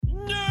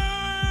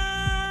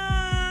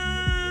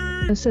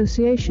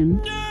Association.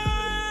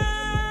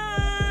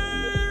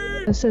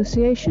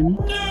 Association.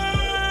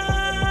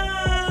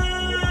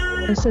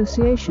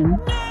 Association.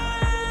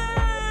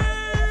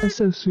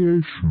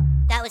 Association.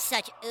 That was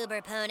such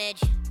uber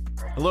ponage.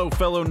 Hello,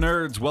 fellow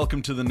nerds.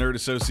 Welcome to the Nerd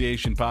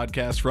Association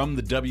podcast from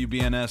the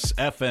WBNS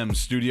FM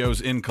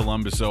studios in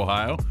Columbus,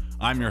 Ohio.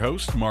 I'm your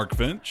host, Mark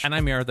Finch. And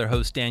I'm your other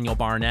host, Daniel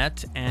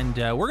Barnett. And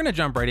we're going to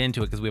jump right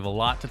into it because we have a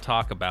lot to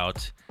talk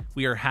about.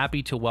 We are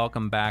happy to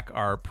welcome back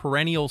our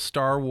perennial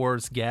Star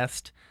Wars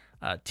guest,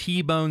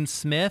 T-Bone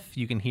Smith.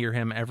 You can hear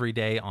him every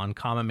day on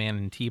Common Man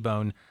and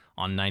T-Bone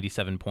on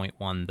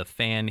 97.1 The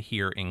Fan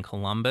here in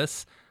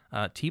Columbus.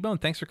 T-Bone,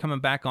 thanks for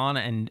coming back on,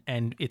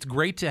 and it's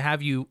great to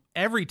have you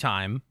every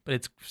time, but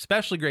it's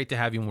especially great to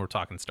have you when we're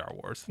talking Star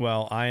Wars.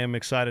 Well, I am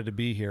excited to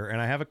be here, and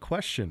I have a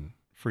question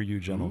for you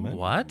gentlemen.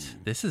 What?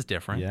 This is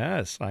different.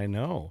 Yes, I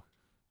know.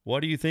 What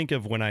do you think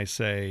of when I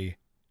say,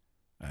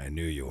 I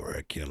knew you were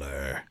a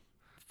killer?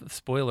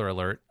 Spoiler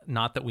alert.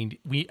 Not that we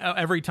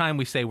every time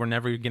we say we're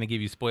never going to give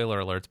you spoiler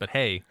alerts, but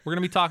hey, we're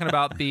going to be talking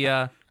about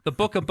the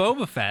Book of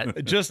Boba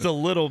Fett. Just a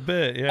little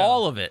bit, yeah.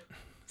 All of it.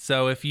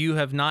 So if you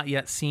have not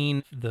yet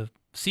seen the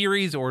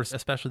series, or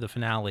especially the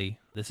finale,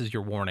 this is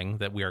your warning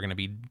that we are going to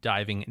be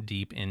diving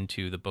deep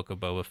into the Book of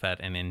Boba Fett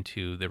and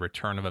into the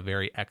return of a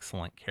very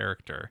excellent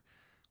character.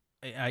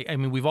 I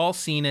mean, we've all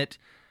seen it.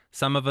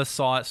 Some of us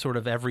saw it sort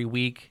of every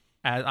week.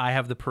 I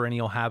have the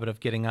perennial habit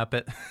of getting up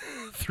at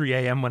 3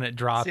 a.m. when it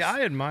drops. See,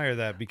 I admire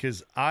that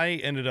because I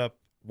ended up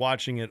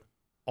watching it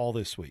all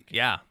this week.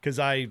 Yeah. Because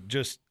I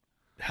just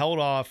held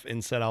off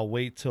and said, I'll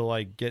wait till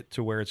I get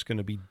to where it's going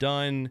to be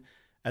done.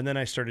 And then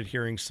I started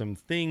hearing some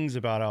things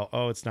about how,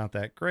 oh, it's not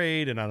that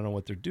great, and I don't know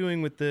what they're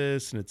doing with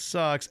this, and it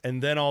sucks.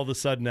 And then all of a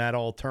sudden that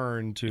all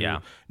turned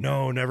to,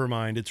 no, never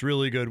mind. It's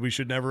really good. We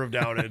should never have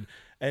doubted.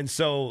 And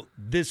so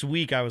this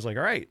week I was like,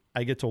 all right,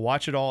 I get to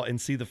watch it all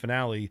and see the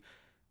finale.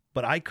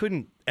 But I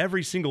couldn't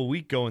every single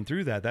week going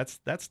through that.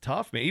 That's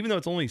tough, man. Even though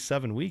it's only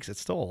 7 weeks,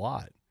 it's still a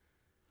lot.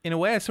 In a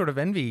way, I sort of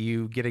envy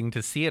you getting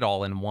to see it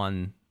all in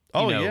one.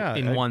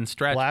 In one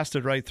stretch.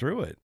 Blasted right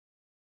through it.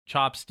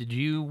 Chops, did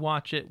you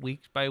watch it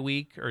week by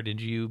week, or did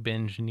you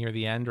binge near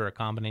the end, or a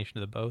combination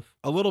of the both?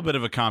 A little bit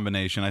of a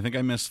combination. I think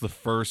I missed the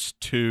first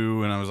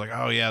two, and I was like,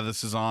 oh, yeah,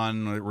 this is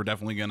on. We're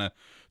definitely going to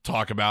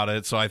talk about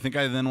it. So I think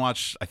I then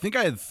watched, I think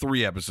I had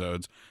 3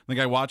 episodes. I think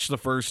I watched the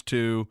first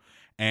 2,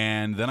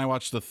 and then I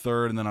watched the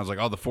third, and then I was like,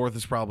 oh, the fourth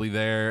is probably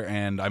there,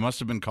 and I must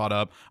have been caught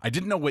up. I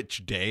didn't know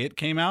which day it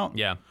came out.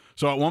 Yeah.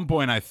 So at one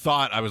point I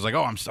thought, I was like,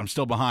 oh, I'm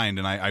still behind,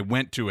 and I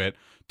went to it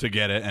to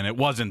get it, and it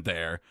wasn't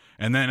there.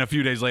 And then a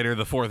few days later,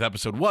 the 4th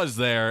episode was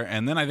there,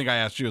 and then I think I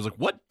asked you, I was like,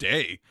 what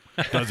day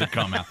does it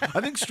come out?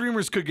 I think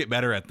streamers could get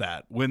better at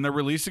that. When they're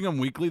releasing them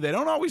weekly, they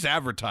don't always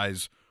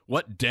advertise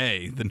what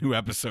day the new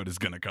episode is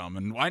going to come,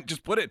 and why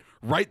just put it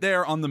right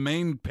there on the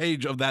main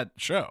page of that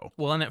show?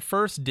 Well, and at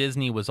first,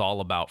 Disney was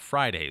all about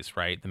Fridays,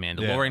 right? The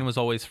Mandalorian was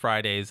always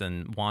Fridays,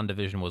 and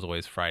WandaVision was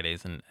always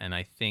Fridays, and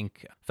I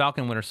think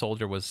Falcon Winter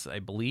Soldier was, I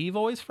believe,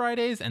 always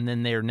Fridays, and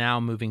then they're now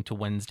moving to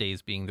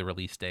Wednesdays being the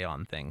release day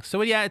on things.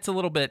 So yeah, it's a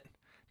little bit,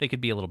 they could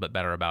be a little bit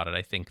better about it.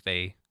 I think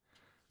they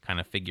kind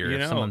of figure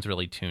if someone's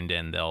really tuned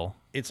in, they'll...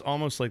 It's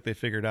almost like they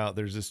figured out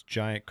there's this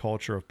giant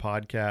culture of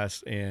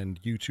podcasts and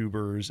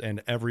YouTubers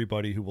and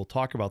everybody who will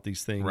talk about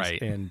these things.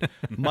 Right. And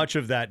much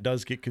of that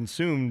does get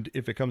consumed.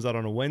 If it comes out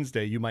on a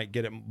Wednesday, you might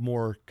get it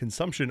more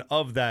consumption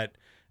of that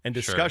and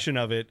discussion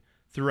of it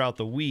throughout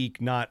the week,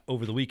 not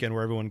over the weekend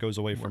where everyone goes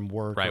away from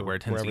work. Right, where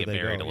it tends to get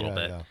buried a little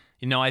bit. Yeah.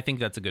 You know, I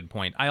think that's a good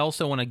point. I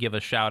also want to give a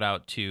shout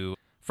out to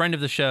friend of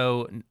the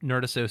show,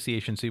 Nerd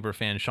Association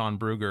superfan Sean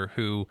Bruger,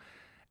 who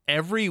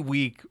every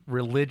week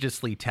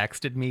religiously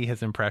texted me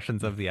his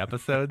impressions of the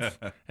episodes.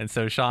 And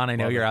so, Sean, I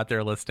know you're out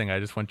there listening. I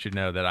just want you to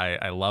know that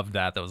I loved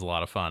that. That was a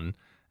lot of fun.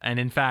 And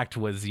in fact,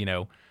 was,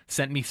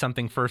 sent me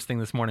something first thing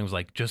this morning, was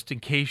like, just in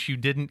case you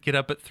didn't get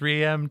up at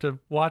 3 a.m. to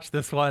watch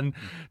this one,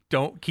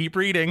 don't keep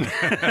reading.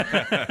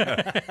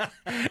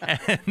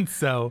 And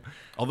so...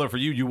 Although for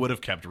you would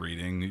have kept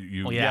reading.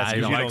 You like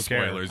don't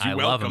spoilers. Care. You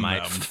I love them.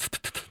 them.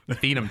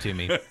 Feed them to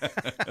me.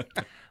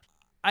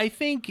 I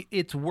think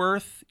it's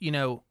worth,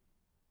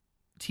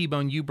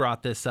 T-Bone, you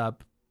brought this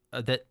up,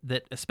 that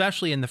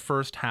especially in the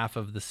first half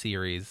of the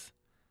series,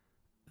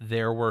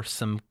 there were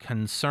some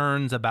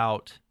concerns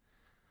about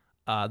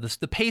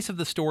the pace of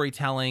the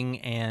storytelling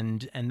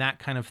and that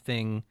kind of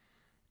thing.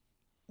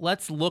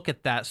 Let's look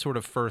at that sort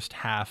of first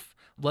half.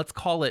 Let's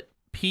call it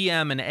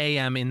PM and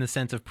AM in the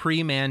sense of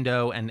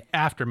pre-Mando and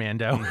after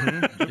Mando.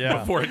 Mm-hmm. Yeah.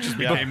 Before it just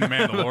became The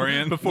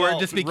Mandalorian. Before it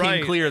just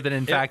became clear that,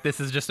 in fact, this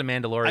is just a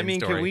Mandalorian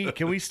story.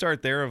 Can we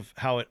start there of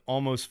how it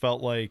almost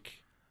felt like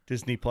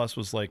Disney Plus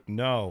was like,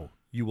 no,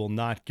 you will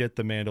not get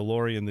The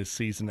Mandalorian this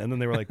season. And then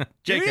they were like,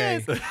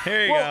 JK,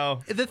 here you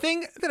go. The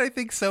thing that I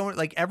think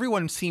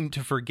everyone seemed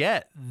to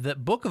forget,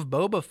 that Book of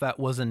Boba Fett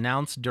was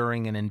announced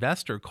during an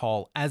investor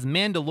call as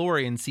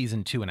Mandalorian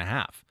season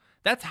 2.5.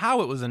 That's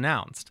how it was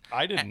announced.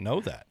 I didn't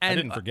know that. I and-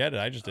 didn't forget it.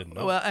 I just didn't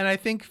know. Well, and I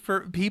think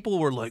for people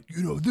were like,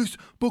 this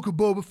Book of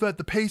Boba Fett,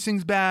 the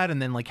pacing's bad,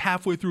 and then like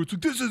halfway through, it's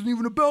like, this isn't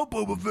even about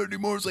Boba Fett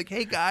anymore. It's like,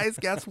 hey guys,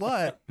 guess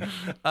what?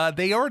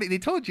 They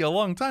told you a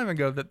long time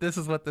ago that this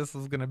is what this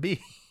was going to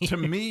be. To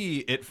me,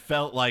 it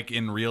felt like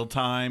in real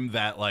time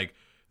that like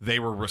they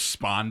were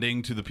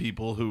responding to the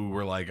people who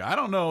were like, I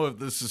don't know if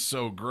this is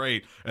so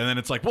great. And then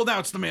it's like, well, now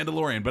it's The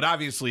Mandalorian. But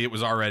obviously it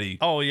was already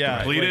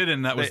completed,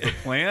 and that was the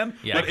plan.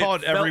 Yeah. But They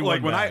called it felt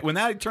everyone like back. when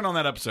I turned on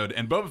that episode,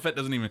 and Boba Fett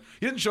he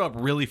doesn't show up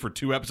really for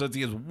 2 episodes.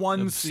 He has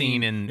one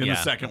scene in the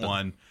second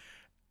one.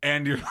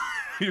 And you're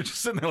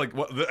just sitting there like,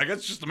 what? I guess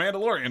it's just The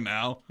Mandalorian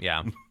now.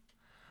 Yeah.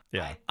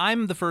 yeah.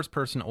 I'm the first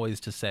person always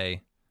to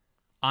say,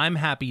 I'm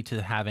happy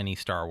to have any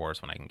Star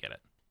Wars when I can get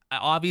it.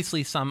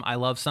 Obviously, I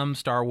love some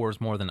Star Wars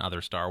more than other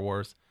Star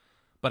Wars,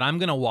 but I'm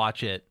going to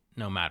watch it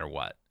no matter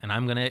what. And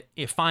I'm going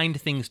to find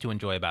things to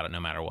enjoy about it no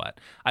matter what.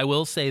 I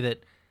will say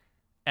that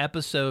I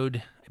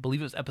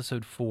believe it was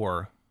episode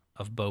 4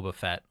 of Boba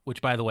Fett,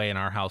 which, by the way, in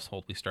our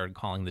household, we started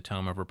calling the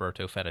tome of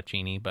Roberto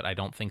Fettuccini, but I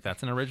don't think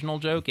that's an original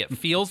joke. It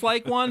feels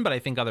like one, but I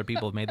think other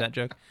people have made that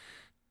joke.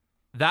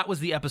 That was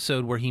the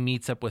episode where he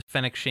meets up with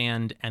Fennec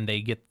Shand and they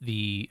get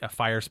the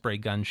fire spray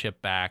gunship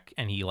back,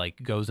 and he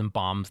like goes and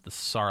bombs the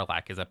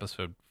Sarlacc, is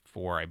episode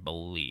 4, I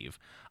believe.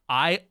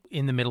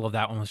 In the middle of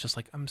that one, was just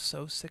like, I'm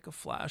so sick of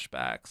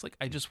flashbacks. Like,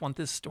 I just want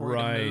this story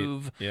to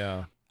move.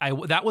 Yeah.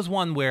 That was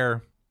one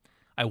where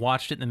I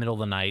watched it in the middle of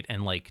the night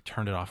and like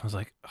turned it off. I was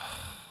like,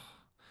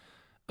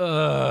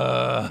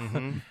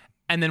 and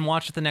then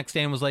watched it the next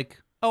day and was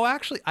like, oh,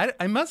 actually,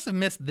 I must have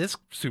missed this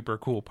super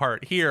cool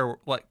part here.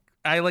 Like,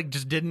 I like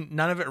just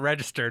none of it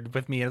registered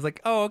with me. I was like,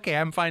 oh, okay,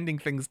 I'm finding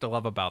things to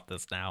love about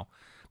this now.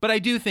 But I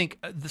do think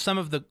some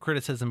of the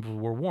criticisms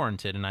were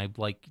warranted, and I'd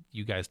like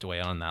you guys to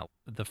weigh on that.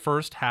 The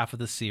first half of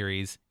the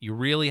series, you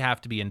really have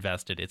to be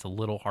invested. It's a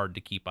little hard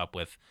to keep up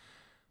with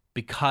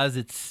because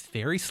it's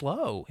very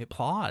slow. It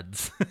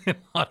plods in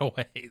a lot of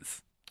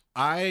ways.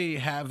 I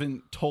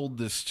haven't told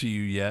this to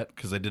you yet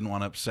because I didn't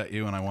want to upset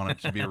you and I want it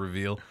to be a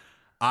reveal.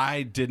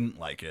 I didn't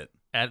like it.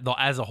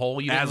 As a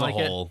whole, you didn't like it?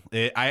 As a whole.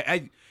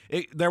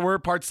 There were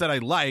parts that I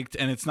liked,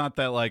 and it's not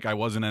that like I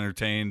wasn't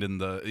entertained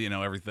and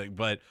everything,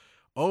 but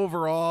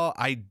overall,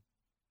 I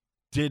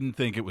didn't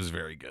think it was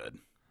very good.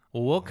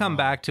 Well, we'll come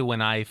back to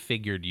when I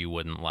figured you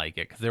wouldn't like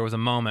it, because there was a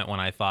moment when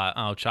I thought,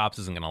 oh, Chops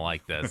isn't going to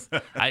like this.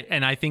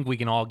 I think we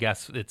can all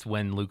guess it's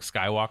when Luke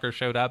Skywalker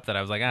showed up that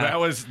I was like, that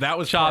was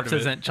Chops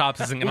isn't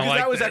going to like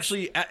that was this.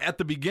 actually at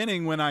the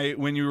beginning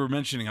when you were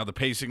mentioning how the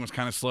pacing was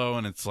kind of slow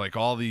and it's like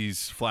all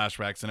these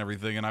flashbacks and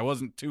everything, and I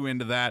wasn't too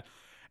into that.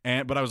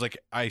 But I was like,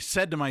 I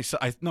said to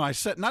myself, I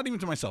said, not even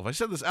to myself, I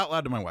said this out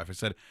loud to my wife. I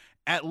said,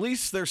 at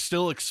least they're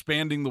still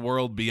expanding the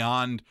world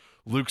beyond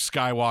Luke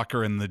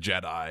Skywalker and the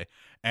Jedi.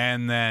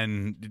 And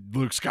then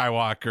Luke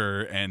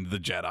Skywalker and the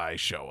Jedi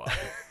show up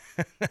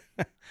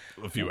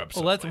a few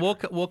episodes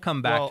later. We'll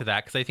come back to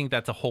that, because I think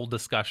that's a whole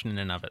discussion in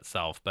and of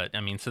itself. But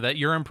I mean, so that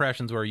your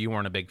impressions were you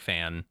weren't a big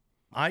fan.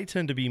 I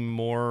tend to be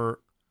more,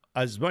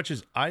 as much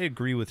as I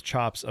agree with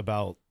Chops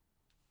about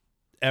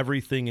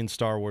everything in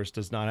Star Wars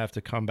does not have to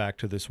come back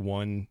to this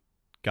one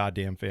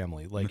goddamn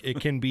family. Like,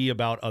 it can be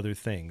about other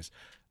things.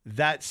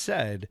 That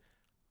said,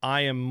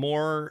 I am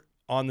more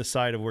on the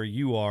side of where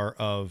you are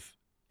of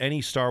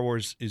any Star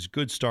Wars is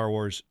good Star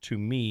Wars to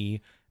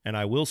me. And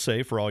I will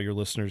say, for all your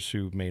listeners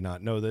who may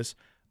not know this,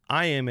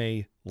 I am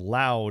a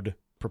loud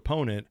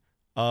proponent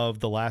of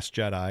The Last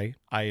Jedi.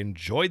 I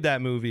enjoyed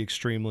that movie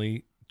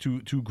extremely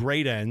to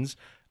great ends.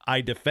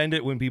 I defend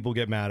it when people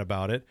get mad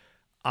about it.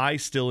 I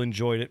still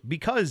enjoyed it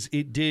because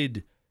it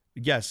did.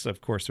 Yes, of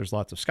course, there's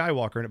lots of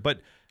Skywalker in it,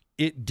 but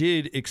it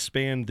did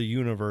expand the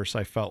universe,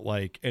 I felt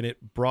like, and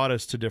it brought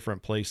us to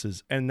different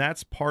places. And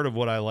that's part of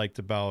what I liked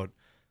about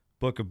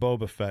Book of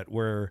Boba Fett,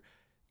 where,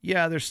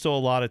 yeah, there's still a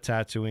lot of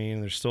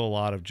Tatooine. There's still a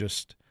lot of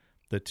just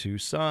the two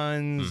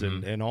sons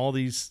and all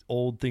these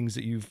old things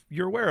that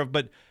you're aware of.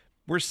 But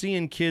we're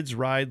seeing kids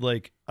ride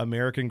like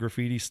American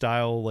Graffiti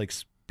style, like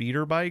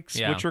speeder bikes,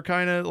 which were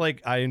kind of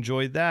like, I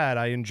enjoyed that.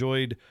 I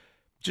enjoyed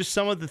just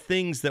some of the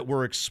things that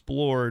were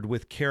explored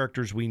with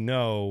characters we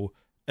know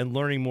and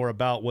learning more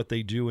about what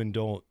they do and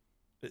don't,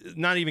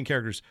 not even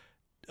characters,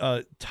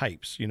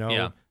 types,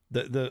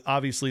 the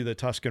obviously the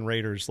Tusken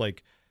Raiders,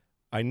 like,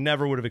 I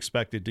never would have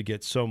expected to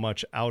get so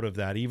much out of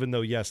that, even though,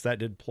 yes, that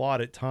did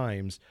plot at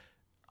times.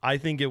 I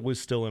think it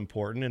was still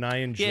important, and I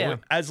enjoy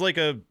as like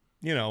a,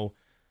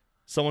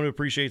 someone who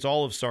appreciates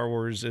all of Star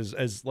Wars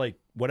as like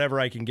whatever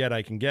I can get.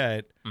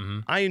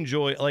 I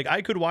enjoy, like,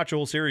 I could watch a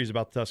whole series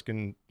about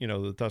Tusken, the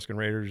Tusken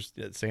Raiders,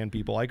 Sand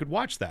People. I could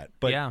watch that,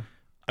 but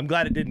I'm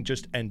glad it didn't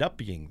just end up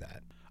being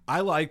that. I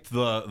liked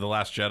the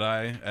Last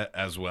Jedi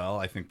as well.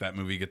 I think that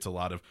movie gets a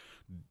lot of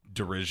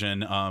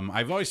derision.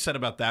 I've always said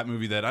about that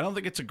movie that I don't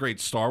think it's a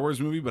great Star Wars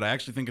movie, but I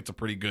actually think it's a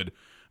pretty good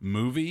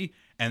movie.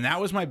 And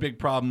that was my big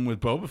problem with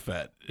Boba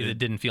Fett. It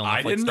didn't feel enough I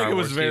like didn't Star think it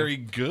Wars was very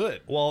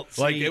good. Well,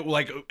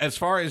 like as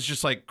far as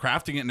just like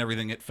crafting it and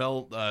everything, it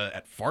felt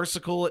at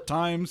farcical at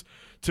times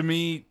to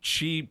me,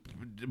 cheap,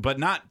 but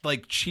not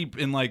like cheap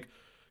in like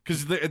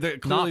because clearly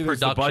Not there's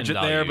the production budget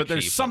there, value but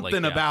there's cheap, but, like,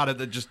 something yeah. about it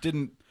that just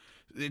didn't.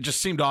 It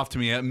just seemed off to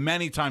me.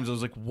 Many times I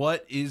was like,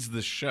 "What is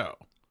the show?"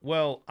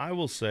 Well, I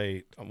will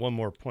say one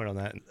more point on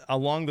that.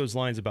 Along those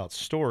lines about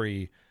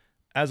story,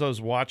 as I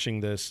was watching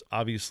this,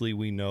 obviously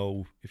we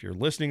know if you're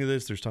listening to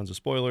this, there's tons of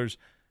spoilers.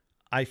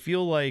 I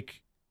feel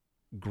like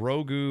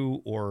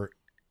Grogu or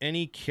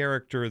any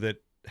character that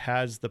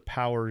has the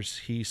powers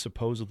he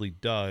supposedly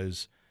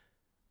does,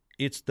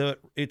 it's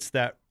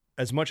that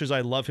as much as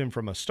I love him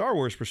from a Star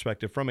Wars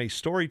perspective, from a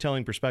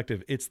storytelling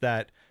perspective, it's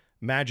that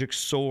magic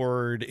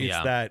sword, it's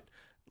Yeah. that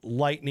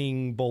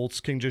lightning bolts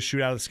can just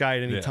shoot out of the sky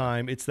at any Yeah.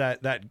 time. It's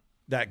that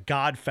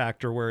God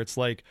factor where it's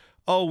like,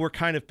 oh, we're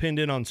kind of pinned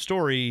in on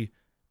story.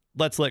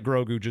 Let's let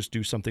Grogu just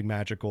do something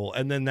magical,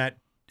 and then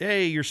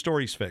hey, your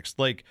story's fixed.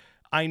 Like,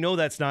 I know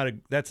that's not a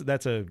that's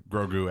a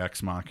Grogu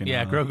Ex Machina.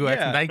 Yeah, Grogu X,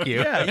 thank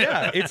you.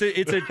 yeah.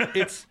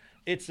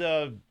 It's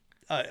a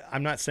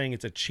I'm not saying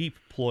it's a cheap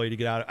ploy to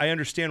get out. I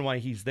understand why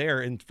he's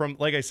there, and from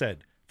like I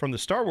said, from the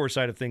Star Wars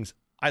side of things,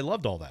 I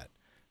loved all that.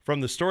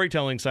 From the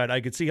storytelling side, I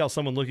could see how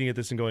someone looking at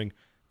this and going,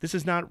 this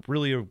is not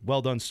really a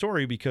well done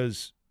story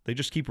because they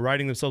just keep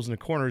writing themselves into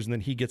corners and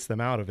then he gets them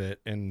out of it.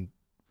 And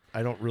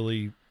I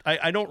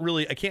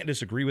can't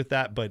disagree with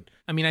that, but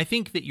I mean, I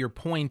think that your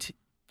point,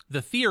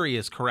 the theory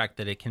is correct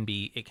that it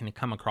can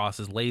come across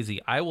as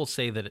lazy. I will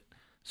say that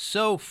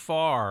so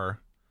far,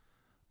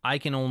 I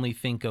can only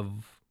think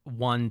of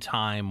one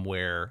time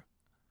where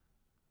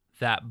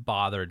that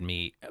bothered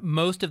me.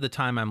 Most of the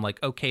time, I'm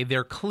like, okay,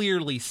 they're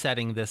clearly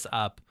setting this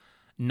up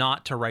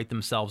not to write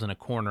themselves in a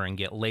corner and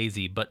get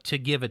lazy, but to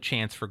give a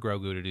chance for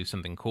Grogu to do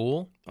something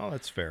cool. oh,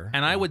 that's fair.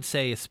 And I would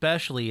say,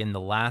 especially in the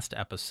last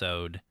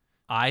episode,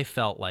 I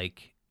felt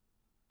like,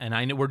 and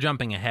I know we're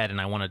jumping ahead and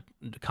I want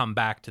to come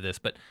back to this,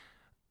 but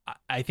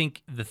I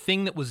think the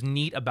thing that was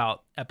neat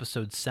about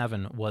episode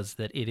 7 was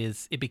that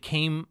it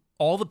became,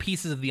 all the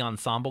pieces of the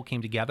ensemble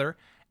came together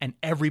and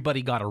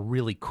everybody got a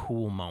really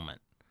cool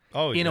moment.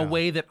 Oh, In a yeah.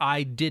 way that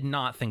I did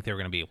not think they were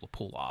going to be able to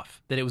pull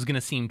off, that it was going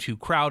to seem too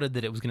crowded,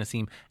 that it was going to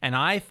seem, and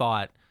I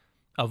thought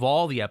of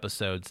all the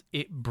episodes,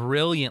 it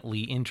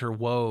brilliantly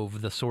interwove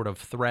the sort of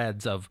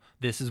threads of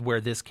this is where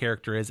this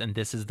character is and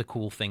this is the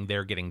cool thing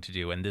they're getting to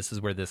do and this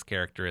is where this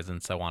character is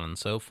and so on and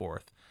so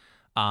forth.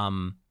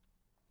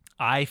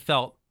 I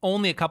felt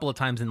only a couple of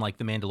times in like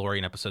the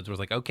Mandalorian episodes where it was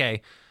like,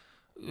 okay,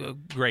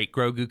 great,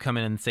 Grogu come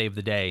in and save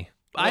the day.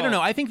 I don't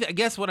know. I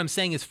guess what I'm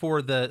saying is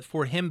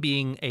for him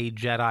being a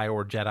Jedi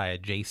or Jedi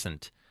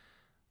adjacent,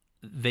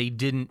 they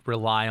didn't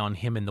rely on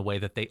him in the way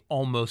that they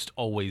almost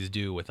always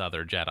do with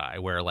other Jedi,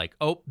 where like,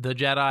 oh, the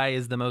Jedi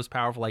is the most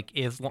powerful. Like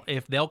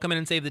if they'll come in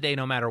and save the day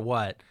no matter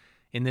what.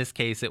 In this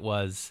case, it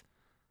was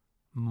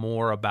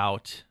more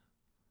about.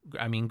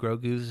 I mean,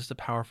 Grogu's just a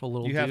powerful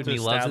little You dude. have And to he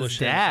loves his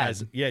establish him dad.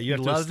 as- yeah, you have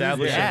He to loves his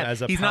establish him dad.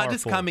 as a He's not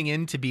just powerful- coming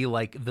in to be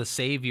like the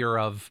savior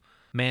of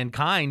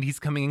mankind. He's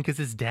coming in because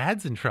his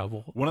dad's in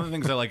trouble. One of the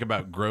things I like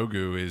about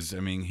Grogu is, I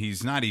mean,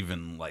 he's not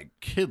even like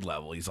kid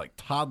level. He's like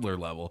toddler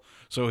level.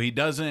 So he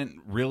doesn't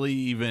really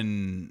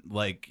even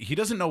he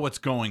doesn't know what's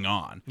going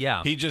on.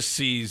 Yeah. He just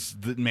sees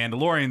the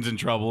Mandalorian's in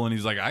trouble and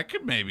he's like, I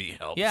could maybe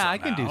help. Yeah, I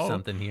can do somehow.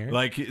 something here.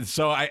 Like,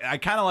 so I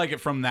kind of like it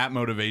from that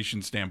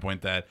motivation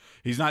standpoint that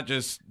he's not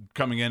just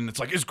coming in. It's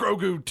like, is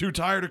Grogu too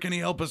tired or can he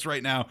help us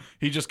right now?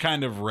 He just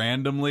kind of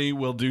randomly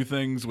will do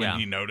things when Yeah.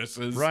 he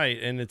notices.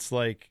 Right. And it's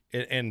like,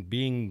 and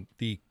being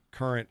the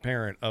current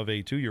parent of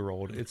a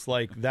 2-year-old, it's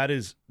like that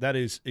is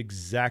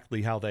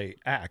exactly how they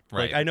act.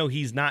 Right. Like, I know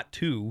he's not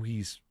 2,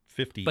 he's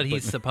 50. But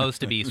he's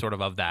supposed to be sort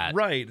of that.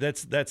 right.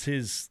 That's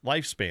his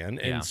lifespan. And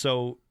Yeah.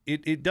 so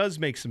it does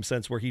make some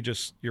sense where he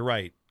just, you're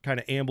right, kind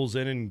of ambles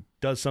in and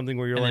does something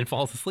where you're And then like,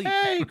 falls asleep.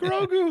 hey,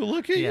 Grogu,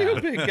 look at Yeah.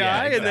 you, big Yeah,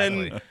 guy.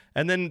 exactly.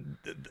 And then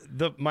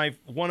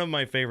one of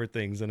my favorite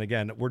things, and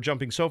again, we're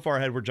jumping so far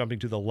ahead, we're jumping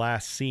to the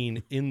last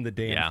scene in the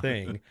damn Yeah.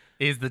 thing.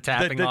 Is the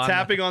tapping the on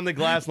tapping on the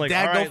glass, like,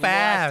 Dad, all go right, the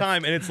last fast.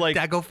 time. And it's like,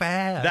 Dad, go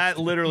fast. that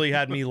literally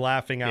had me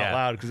laughing out Yeah.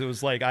 loud because it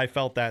was like, I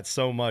felt that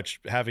so much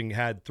having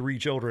had 3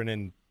 children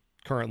and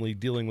currently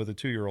dealing with a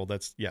 2-year-old.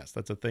 That's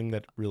a thing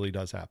that really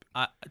does happen.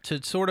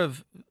 To sort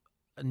of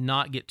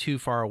not get too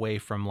far away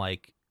from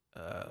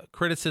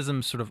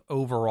criticism, sort of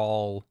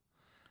overall,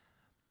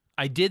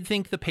 I did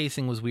think the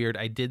pacing was weird.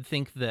 I did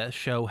think the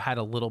show had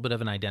a little bit of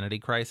an identity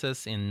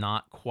crisis in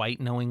not quite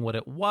knowing what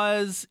it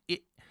was.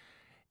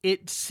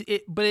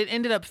 But it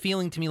ended up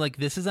feeling to me like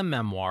this is a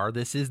memoir.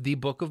 This is the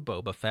Book of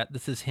Boba Fett.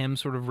 This is him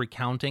sort of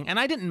recounting. And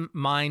I didn't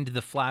mind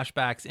the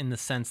flashbacks in the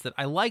sense that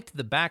I liked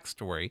the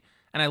backstory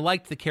and I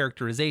liked the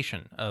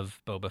characterization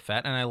of Boba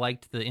Fett and I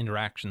liked the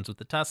interactions with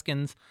the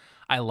Tuskens.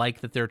 I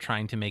like that they're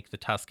trying to make the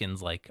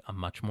Tuskens like a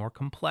much more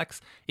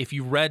complex. If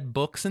you read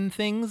books and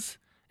things,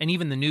 and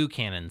even the new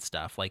canon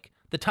stuff, like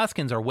the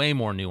Tuskens are way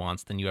more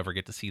nuanced than you ever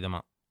get to see them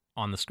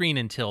on the screen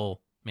until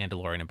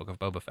Mandalorian and Book of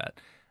Boba Fett.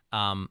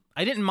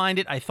 I didn't mind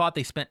it. I thought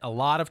they spent a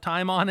lot of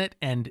time on it,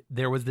 and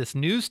there was this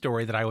news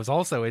story that I was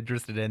also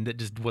interested in that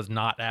just was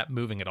not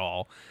moving at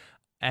all.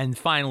 And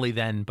finally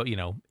then, but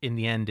in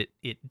the end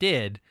it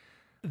did.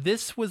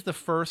 This was the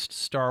first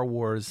Star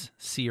Wars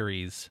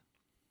series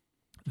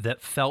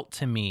that felt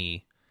to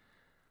me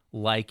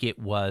like it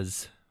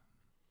was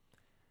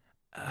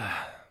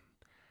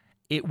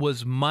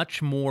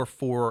much more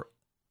for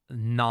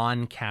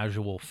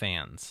non-casual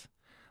fans.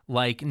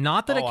 Like,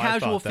 not that a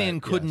casual fan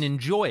couldn't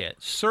enjoy it.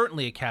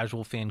 Certainly a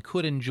casual fan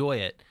could enjoy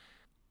it.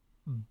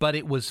 But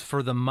it was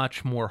for the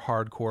much more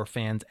hardcore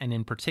fans, and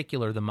in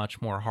particular, the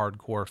much more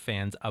hardcore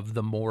fans of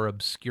the more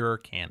obscure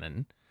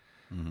canon.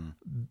 Mm-hmm.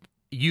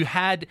 You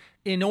had,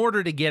 in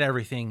order to get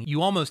everything,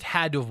 you almost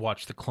had to have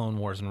watched the Clone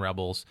Wars and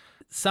Rebels.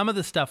 Some of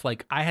the stuff,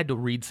 like, I had to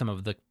read some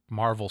of the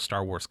Marvel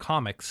Star Wars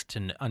comics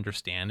to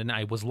understand, and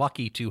I was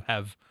lucky to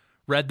have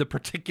read the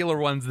particular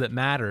ones that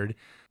mattered.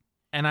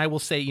 And I will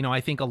say, you know,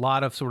 I think a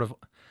lot of sort of,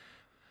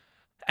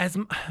 as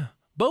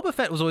Boba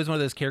Fett was always one of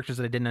those characters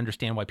that I didn't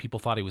understand why people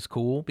thought he was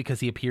cool, because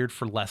he appeared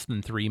for less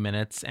than 3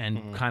 minutes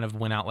and kind of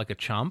went out like a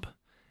chump.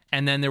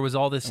 And then there was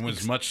all this. It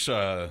was much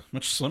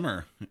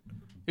slimmer.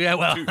 Yeah,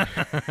 well,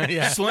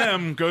 yeah.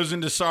 Slim goes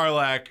into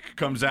Sarlacc,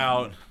 comes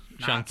out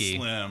chunky,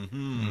 not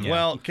slim. Yeah.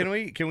 Well, can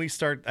we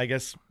start? I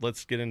guess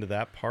let's get into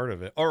that part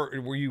of it. Or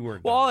were you were?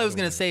 Well, all I was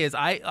going to say is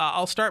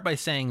I'll start by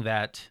saying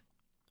that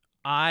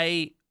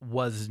I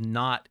was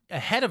not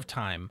ahead of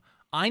time.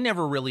 I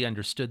never really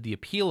understood the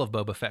appeal of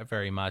Boba Fett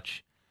very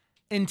much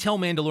until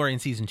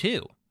Mandalorian Season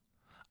 2.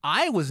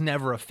 I was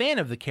never a fan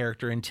of the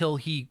character until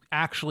he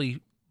actually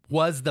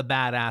was the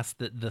badass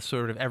that the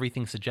sort of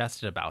everything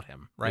suggested about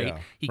him, right? Yeah,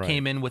 he right.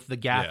 came in with the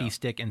gaffy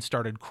stick and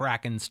started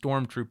cracking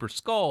stormtrooper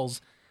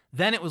skulls.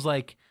 Then it was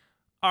like,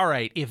 all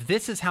right, if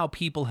this is how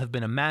people have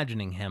been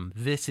imagining him,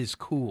 this is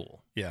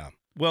cool. Yeah.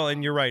 Well,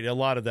 and you're right. A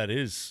lot of that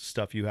is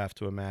stuff you have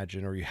to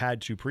imagine, or you had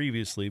to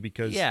previously,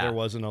 because there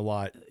wasn't a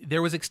lot.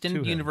 There was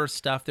extended universe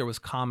stuff. There was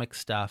comic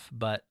stuff.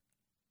 But,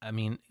 I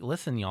mean,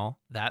 listen, y'all,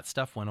 that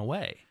stuff went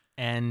away.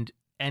 And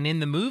in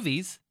the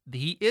movies,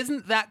 he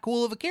isn't that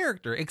cool of a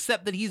character,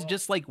 except that he's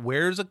just like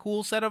wears a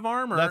cool set of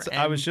armor.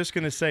 I was just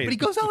going to say. But he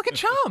goes out like a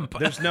chump.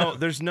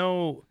 There's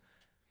no.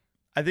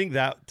 I think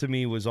that to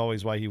me was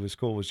always why he was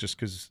cool, was just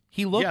because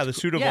he looked. Yeah, the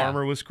suit of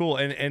armor was cool,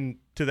 and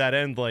to that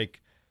end,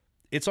 like,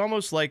 it's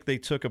almost like they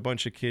took a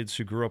bunch of kids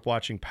who grew up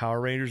watching Power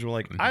Rangers and were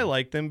like, I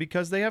like them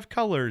because they have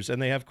colors and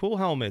they have cool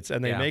helmets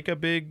and they make a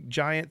big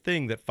giant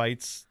thing that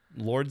fights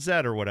Lord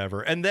Zed or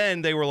whatever. And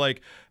then they were like,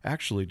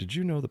 actually, did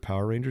you know the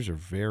Power Rangers are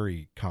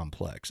very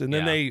complex? And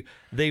then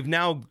they've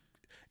now,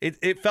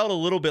 it felt a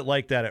little bit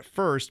like that at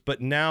first,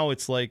 but now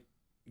it's like,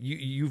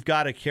 you've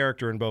got a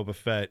character in Boba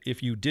Fett.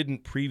 If you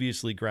didn't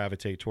previously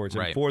gravitate towards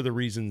him for the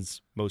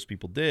reasons most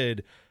people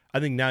did, I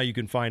think now you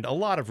can find a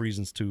lot of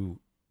reasons to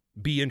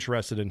be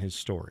interested in his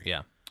story.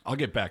 Yeah. I'll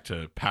get back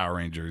to Power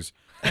Rangers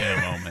in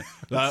a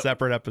moment.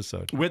 Separate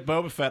episode. With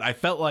Boba Fett, I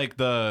felt like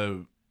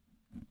the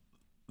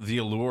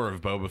allure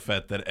of Boba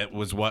Fett, that it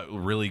was what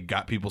really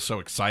got people so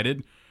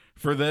excited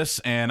for this.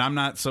 And I'm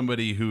not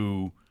somebody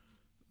who,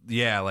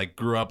 like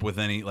grew up with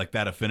any like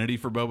that affinity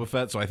for Boba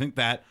Fett. So I think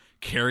that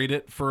carried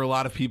it for a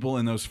lot of people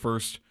in those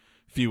first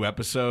few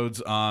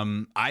episodes.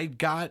 I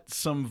got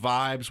some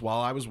vibes while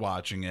I was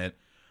watching it.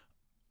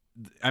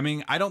 I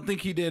mean, I don't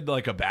think he did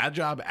like a bad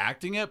job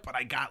acting it, but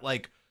I got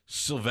like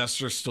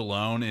Sylvester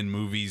Stallone in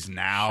movies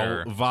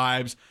now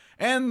vibes.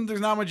 And there's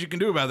not much you can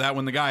do about that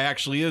when the guy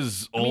actually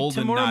is old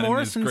and not in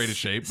his greatest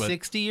shape. But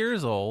 60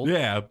 years old.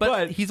 Yeah,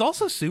 but he's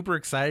also super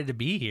excited to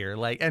be here,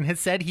 like, and has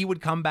said he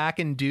would come back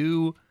and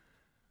do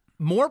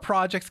more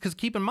projects. Because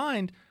keep in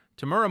mind,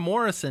 Tamura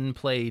Morrison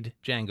played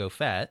Jango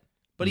Fett,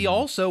 but he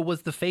also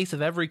was the face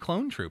of every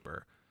clone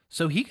trooper.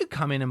 So he could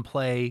come in and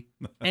play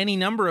any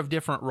number of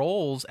different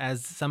roles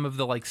as some of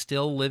the like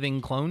still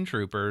living clone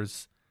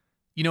troopers.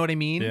 You know what I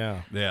mean?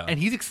 Yeah. And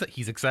he's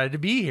excited to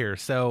be here.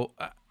 So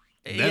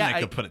then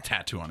they could put a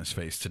tattoo on his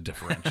face to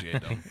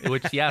differentiate him.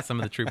 Which, some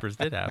of the troopers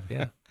did have.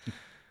 Yeah.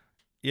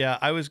 Yeah,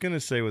 I was going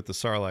to say with the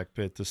Sarlacc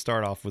pit to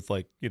start off with,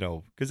 like, you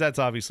know, because that's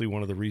obviously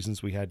one of the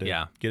reasons we had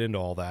to get into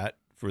all that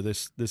for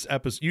this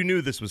episode. You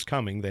knew this was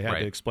coming. They had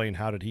to explain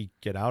how did he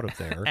get out of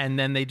there. And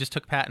then they just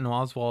took Patton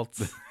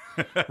Oswalt's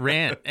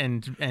rant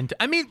and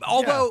I mean,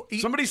 although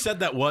somebody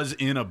said that was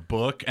in a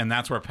book, and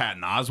that's where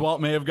Patton Oswalt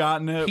may have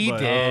gotten it. He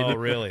did. Oh,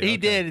 really? He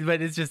did,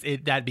 but it's just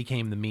that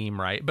became the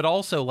meme, right? But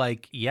also,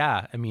 like,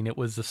 I mean,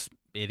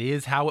 it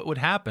is how it would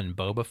happen.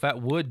 Boba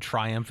Fett would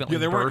triumphantly. Yeah,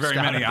 there weren't burst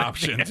very out many of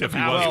options if he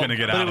was going to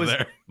get out of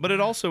there. But it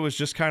also was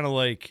just kind of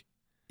like,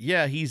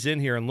 he's in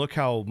here, and look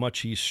how much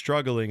he's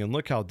struggling, and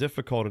look how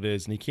difficult it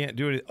is, and he can't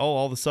do it. Oh,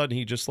 all of a sudden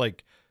he just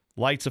like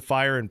lights a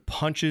fire and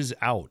punches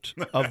out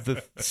of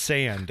the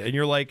sand, and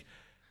you're like,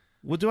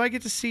 well, do I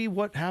get to see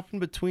what happened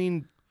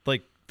between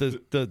like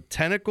the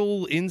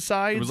tentacle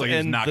insides? It was like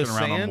he's knocking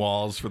around on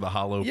walls for the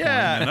hollow point.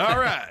 All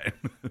right.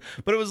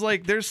 But it was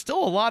like there's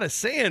still a lot of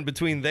sand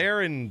between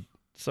there and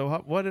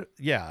what?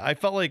 Yeah, I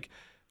felt like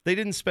they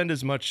didn't spend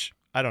as much.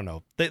 I don't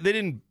know. They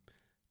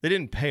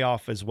didn't pay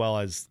off as well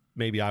as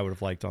maybe I would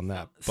have liked on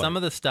that. Some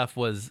of the stuff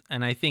was,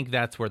 and I think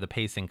that's where the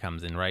pacing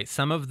comes in, right?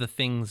 Some of the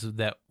things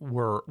that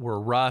were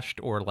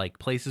rushed, or like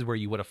places where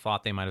you would have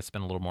thought they might have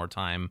spent a little more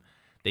time,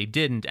 they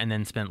didn't, and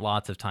then spent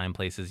lots of time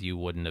places you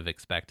wouldn't have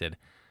expected.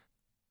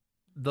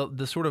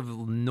 The sort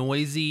of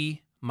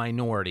noisy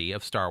minority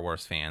of Star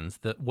Wars fans,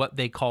 what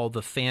they call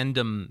the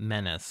fandom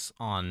menace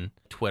on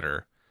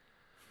Twitter,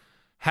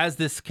 has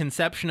this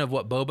conception of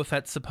what Boba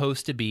Fett's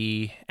supposed to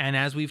be. And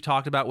as we've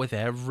talked about with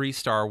every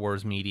Star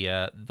Wars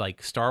media,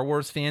 like Star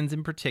Wars fans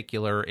in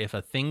particular, if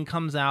a thing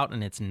comes out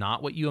and it's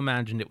not what you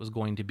imagined it was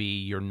going to be,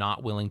 you're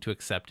not willing to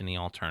accept any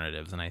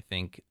alternatives. And I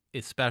think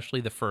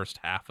especially the first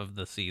half of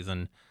the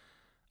season,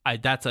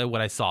 that's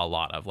what I saw a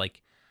lot of.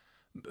 Like,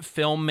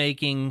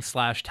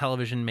 filmmaking /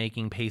 television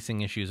making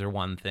pacing issues are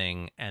one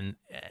thing, and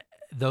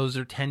those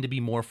tend to be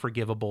more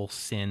forgivable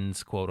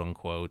sins, quote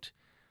unquote.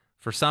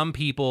 For some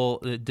people,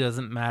 it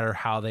doesn't matter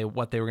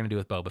what they were going to do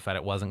with Boba Fett.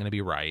 It wasn't going to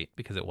be right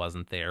because it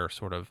wasn't there,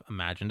 sort of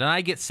imagined. And I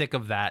get sick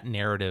of that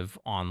narrative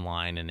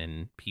online and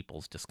in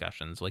people's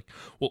discussions. Like,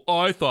 well,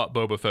 I thought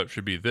Boba Fett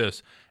should be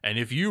this, and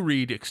if you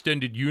read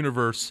Extended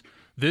Universe,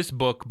 this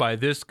book by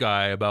this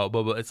guy about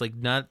Boba, it's like,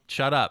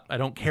 shut up. I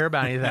don't care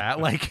about any of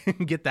that. Like,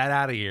 get that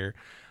out of here.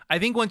 I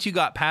think once you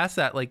got past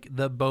that, like,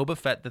 the Boba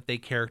Fett that they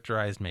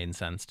characterized made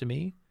sense to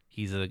me.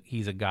 He's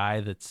a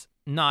guy that's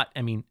not,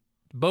 I mean,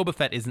 Boba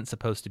Fett isn't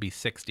supposed to be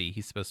 60.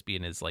 He's supposed to be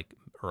in his like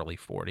early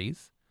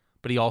 40s.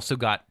 But he also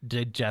got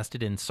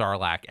digested in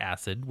Sarlacc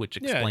acid, which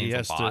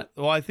explains a lot.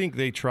 Well, I think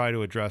they try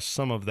to address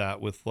some of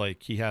that with,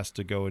 like, he has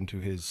to go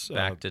into his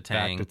back to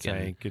tank,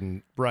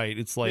 and right.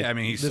 It's like, I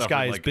mean, this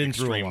guy has been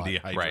through a lot.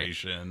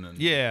 Dehydration. Right.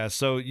 Yeah,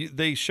 so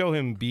they show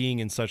him being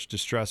in such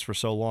distress for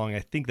so long. I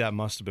think that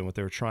must have been what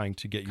they were trying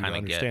to get you to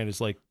understand.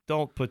 Is like,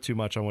 don't put too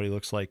much on what he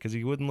looks like, because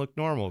he wouldn't look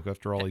normal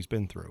after all he's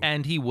been through.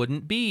 And he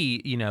wouldn't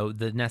be,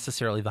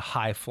 necessarily the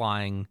high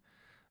flying,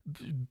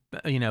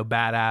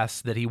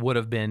 badass that he would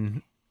have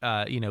been.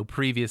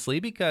 Previously,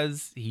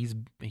 because he's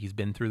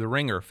been through the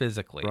ringer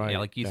physically. Right.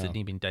 Like you said,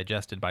 he's been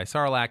digested by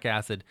Sarlacc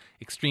acid,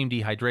 extreme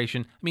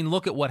dehydration. I mean,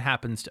 look at what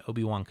happens to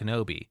Obi-Wan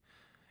Kenobi.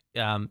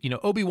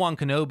 Obi-Wan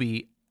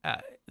Kenobi,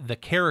 the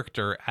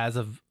character as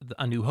of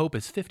A New Hope,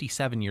 is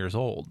 57 years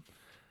old.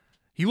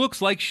 He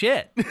looks like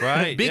shit.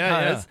 Right.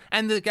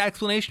 And the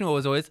explanation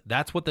was always,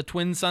 that's what the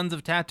twin sons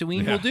of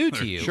Tatooine will do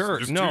to you. Sure.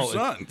 There's no. two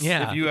sons.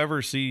 Yeah. If you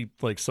ever see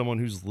like someone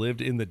who's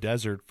lived in the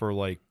desert for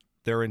like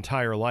their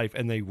entire life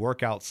and they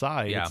work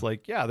outside, it's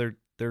like,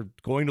 they're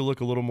going to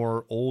look a little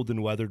more old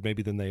and weathered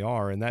maybe than they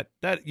are. And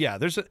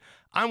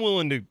I'm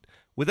willing to,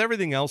 with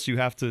everything else you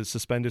have to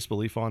suspend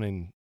disbelief on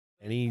in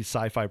any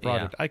sci-fi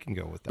product, I can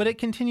go with that. But it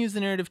continues the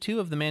narrative too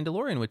of The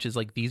Mandalorian, which is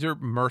like, these are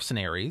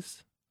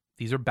mercenaries,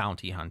 these are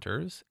bounty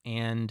hunters,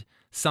 and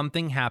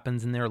something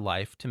happens in their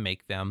life to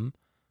make them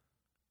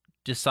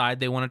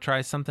decide they want to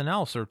try something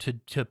else, or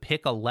to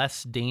pick a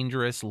less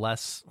dangerous,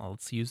 let's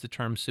use the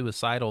term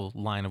suicidal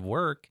line of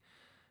work.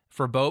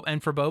 For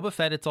Boba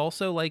Fett, it's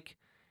also like,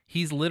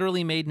 he's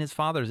literally made in his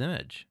father's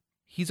image.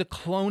 He's a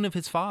clone of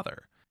his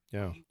father.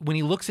 Yeah. When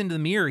he looks into the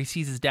mirror, he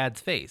sees his dad's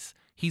face.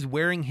 He's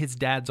wearing his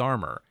dad's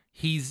armor.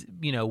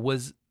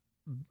 Django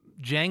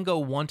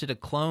wanted a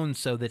clone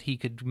so that he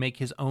could make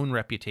his own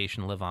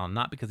reputation live on,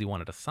 not because he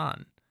wanted a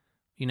son,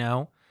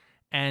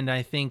 And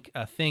I think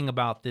a thing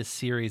about this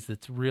series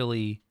that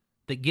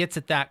gets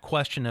at that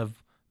question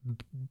of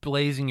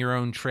blazing your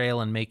own trail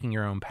and making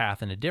your own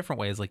path in a different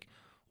way is like,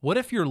 what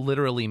if you're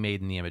literally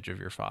made in the image of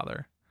your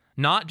father?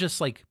 Not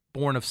just like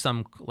born of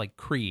some like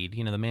creed.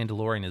 The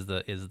Mandalorian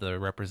is the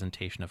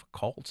representation of a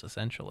cult,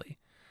 essentially.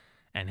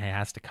 And it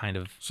has to kind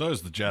of... So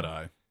is the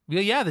Jedi.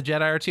 Yeah, the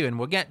Jedi are too. And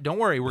don't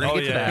worry, we're going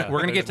to get to that. We're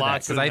going to get to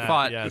that, because I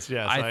thought... Yes,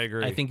 I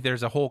agree. I think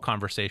there's a whole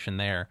conversation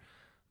there.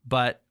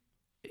 But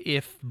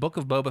if Book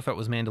of Boba Fett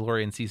was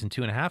Mandalorian season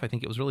 2.5, I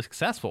think it was really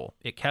successful.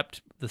 It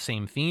kept the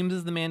same themes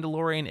as the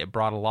Mandalorian. It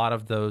brought a lot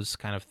of those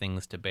kind of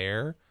things to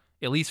bear,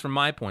 at least from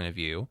my point of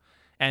view.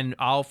 And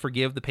I'll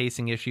forgive the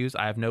pacing issues.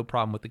 I have no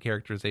problem with the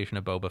characterization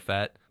of Boba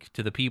Fett.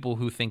 To the people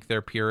who think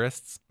they're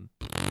purists,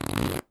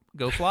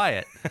 go fly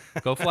it.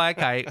 Go fly a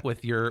kite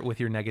with your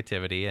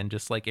negativity and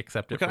just like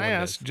accept it for what it is. Can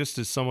I ask, just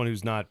as someone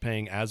who's not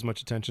paying as much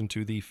attention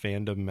to the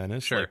fandom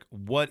menace, Sure. like,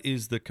 what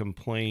is the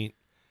complaint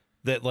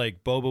that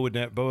like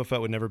Boba Fett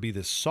would never be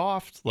this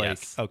soft? Like,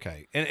 Yes.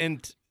 Okay,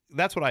 and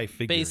that's what I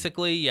figured.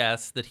 Basically,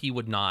 yes, that he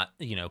would not,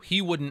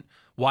 he wouldn't.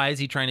 Why is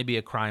he trying to be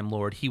a crime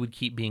lord? He would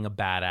keep being a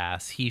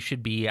badass. He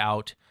should be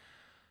out.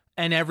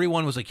 And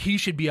everyone was like, he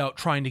should be out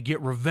trying to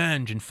get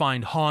revenge and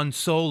find Han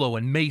Solo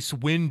and Mace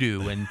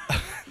Windu and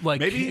like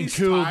Maybe he's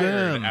kill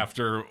tired them.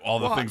 after all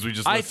the things we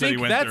just I said he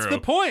think went that's through.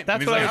 the point.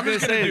 That's And what he's I was I'm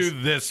just gonna going to say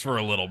do this for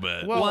a little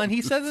bit. Well, and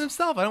he says it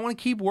himself. I don't want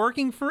to keep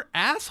working for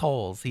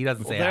assholes. He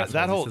doesn't say assholes.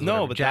 that whole- he says no,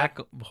 whatever, but jack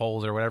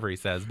holes or whatever he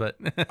says. But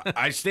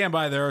I stand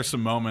by. There are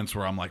some moments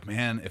where I'm like,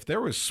 man, if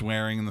there was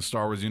swearing in the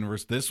Star Wars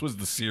universe, this was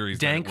the series.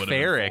 Dank that it would have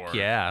been Farrick, for.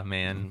 yeah,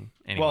 man.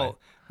 Anyway. Well,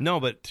 no,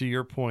 but to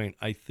your point,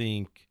 I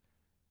think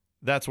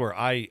that's where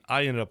I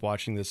ended up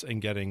watching this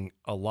and getting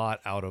a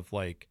lot out of,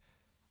 like,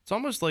 it's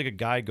almost like a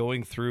guy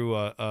going through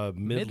a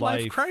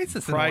midlife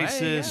crisis in a way,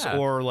 yeah.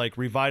 or like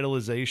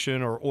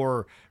revitalization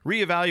or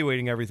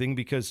reevaluating everything,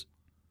 because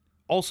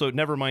also,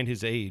 never mind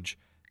his age,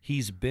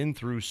 he's been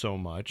through so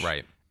much.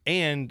 Right.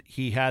 And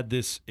he had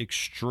this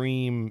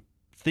extreme,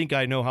 think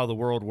I know how the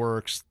world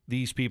works.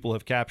 These people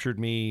have captured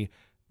me.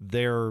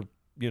 They're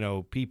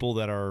people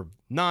that are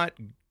not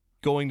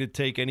going to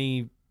take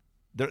any,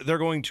 they're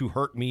going to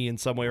hurt me in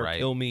some way or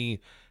kill me.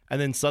 And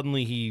then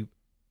suddenly he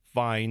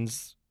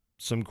finds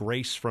some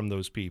grace from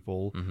those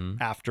people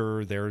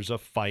after there's a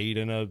fight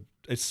and a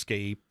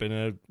escape and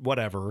a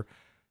whatever.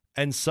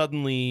 And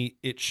suddenly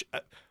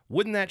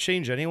wouldn't that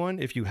change anyone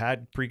if you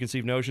had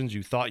preconceived notions,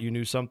 you thought you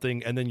knew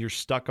something, and then you're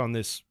stuck on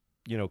this,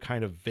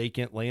 kind of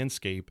vacant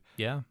landscape.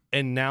 Yeah.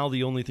 And now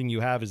the only thing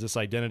you have is this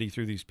identity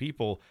through these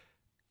people.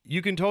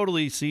 You can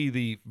totally see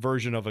the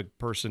version of a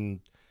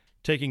person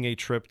taking a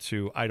trip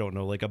to, I don't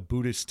know, like a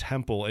Buddhist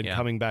temple and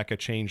coming back a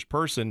changed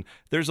person.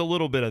 There's a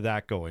little bit of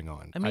that going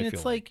on. I mean,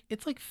 it's like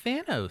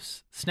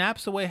Thanos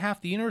snaps away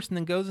half the universe and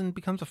then goes and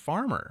becomes a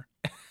farmer.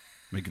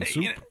 Making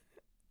soup.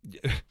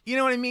 You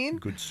know what I mean?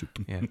 Good soup.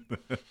 Yeah.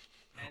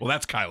 Well,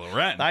 that's Kylo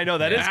Ren. I know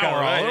that is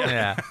Kylo Ren.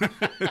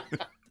 Yeah.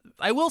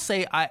 I will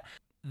say,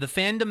 the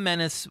fandom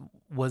menace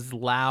was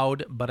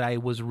loud, but I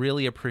was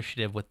really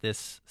appreciative with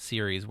this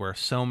series where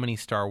so many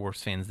Star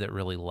Wars fans that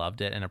really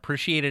loved it and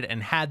appreciated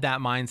and had that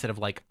mindset of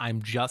like,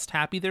 I'm just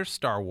happy there's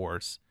Star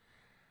Wars.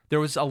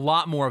 There was a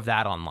lot more of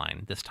that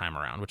online this time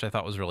around, which I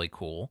thought was really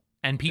cool.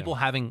 And people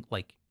having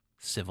like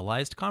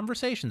civilized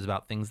conversations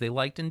about things they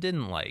liked and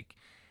didn't like.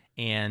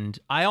 And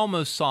I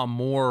almost saw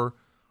more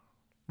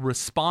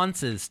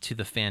responses to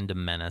the fandom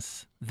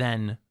menace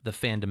than the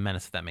fandom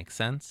menace, if that makes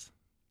sense.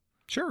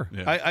 Sure.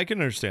 Yeah. I can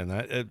understand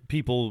that.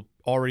 People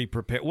already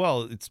prepare.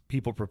 Well, it's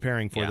people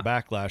preparing for the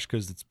backlash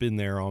because it's been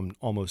there on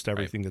almost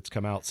everything that's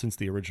come out since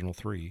the original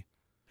 3.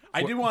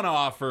 I do want to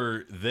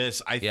offer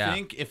this. I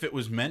think if it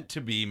was meant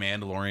to be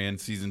Mandalorian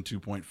season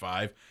 2.5,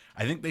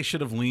 I think they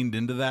should have leaned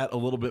into that a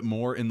little bit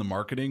more in the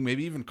marketing,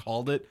 maybe even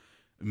called it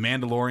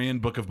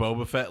Mandalorian Book of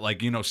Boba Fett,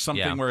 like,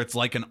 something where it's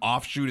like an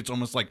offshoot. It's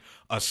almost like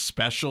a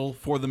special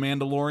for the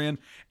Mandalorian.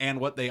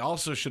 And what they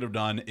also should have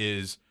done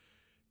is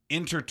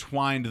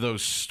intertwined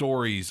those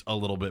stories a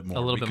little bit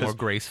more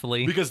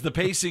gracefully, because the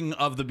pacing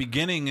of the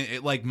beginning,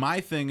 my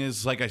thing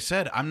is, like I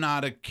said, I'm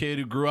not a kid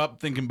who grew up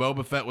thinking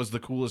Boba Fett was the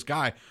coolest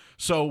guy.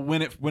 So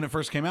when it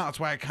first came out, that's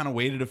why I kind of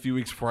waited a few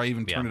weeks before I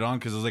even turned it on,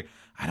 because I was like,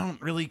 I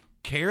don't really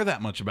care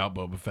that much about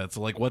Boba Fett.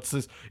 So like, what's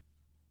this?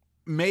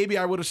 Maybe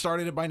I would have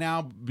started it by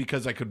now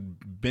because I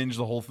could binge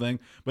the whole thing.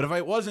 But if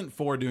I wasn't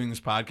for doing this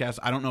podcast,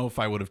 I don't know if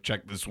I would have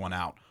checked this one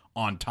out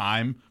on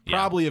time.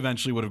 Probably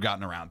eventually would have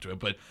gotten around to it.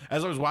 But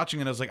as I was watching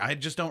it, I was like, I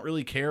just don't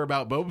really care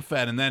about Boba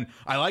Fett. And then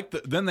I like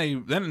then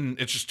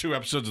it's just 2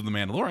 episodes of The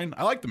Mandalorian.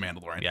 I like The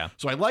Mandalorian. Yeah.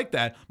 So I like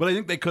that. But I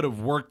think they could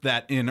have worked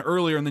that in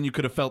earlier, and then you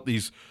could have felt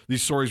these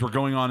stories were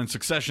going on in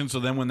succession. So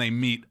then when they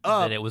meet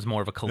up, that it was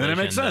more of a collision. Then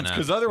it makes sense,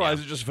 because otherwise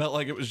it just felt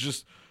like it was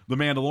just The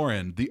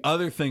Mandalorian. The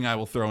other thing I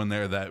will throw in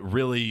there that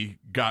really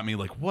got me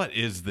like, what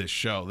is this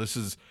show? This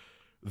is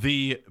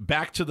the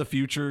Back to the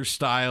Future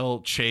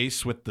style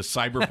chase with the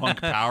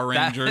cyberpunk Power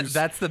Rangers.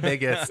 That's the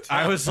biggest.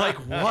 I was like,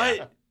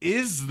 what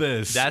is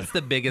this? That's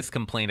the biggest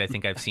complaint I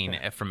think I've seen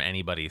from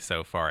anybody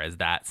so far, is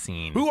that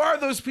scene. Who are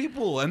those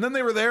people? And then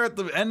they were there at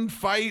the end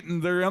fight,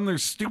 and they're on their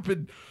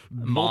stupid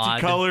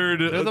multicolored.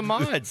 They're the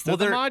mods. They're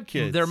the mod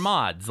kids. They're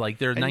mods. Like,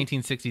 they're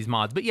 1960s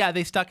mods. But yeah,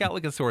 they stuck out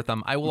like a sore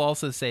thumb. I will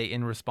also say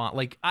in response,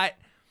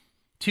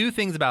 two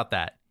things about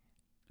that.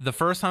 The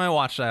first time I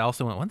watched it, I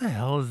also went, what the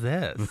hell is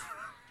this?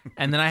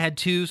 And then I had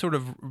 2 sort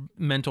of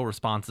mental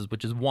responses,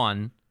 which is,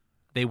 one,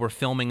 they were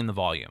filming in the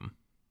volume.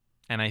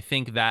 And I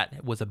think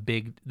that was a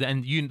big,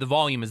 and the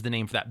volume is the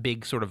name for that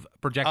big sort of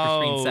projector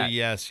screen set.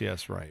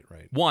 Yes, right.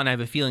 One, I have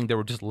a feeling there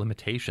were just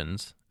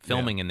limitations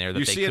filming in there that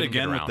you they see it couldn't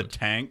again get with around. the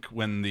tank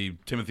when the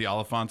Timothy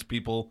Oliphant's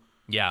people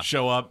yeah.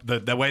 show up.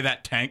 The way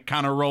that tank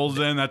kind of rolls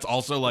in, that's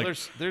also like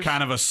there's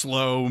kind of a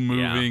slow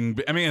moving.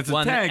 Yeah. I mean, it's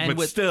a tank,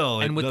 but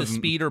still. And with the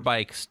speeder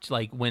bikes,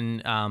 like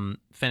when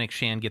Fennec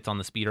Shan gets on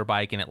the speeder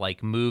bike and it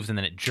like moves and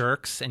then it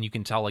jerks, and you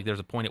can tell like there's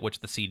a point at which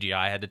the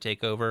CGI had to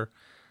take over.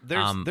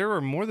 There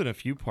were more than a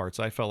few parts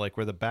I felt like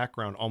where the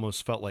background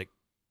almost felt like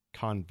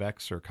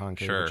convex or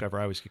concave, whichever.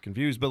 I always get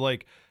confused. But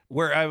like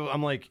where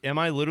I'm like, am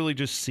I literally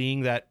just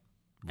seeing that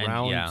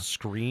round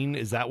screen?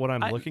 Is that what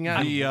I'm looking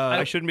at?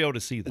 I shouldn't be able to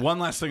see that. One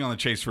last thing on the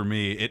chase for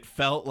me, it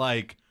felt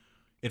like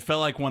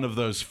one of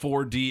those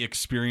 4D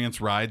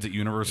experience rides at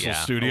Universal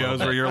Studios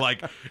where you're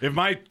like, if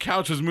my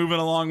couch was moving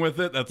along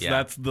with it,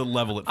 that's the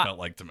level it felt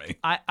like to me.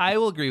 I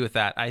will agree with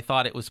that. I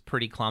thought it was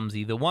pretty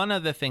clumsy. The one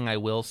other thing I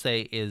will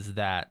say is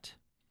that,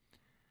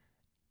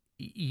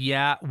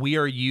 yeah, we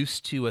are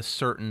used to a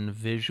certain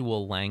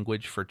visual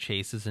language for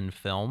chases in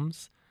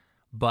films,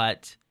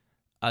 but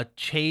a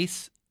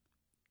chase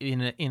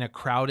in a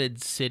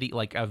crowded city,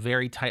 like a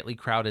very tightly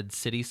crowded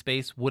city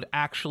space, would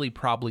actually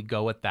probably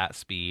go at that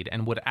speed,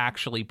 and would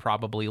actually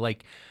probably,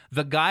 like,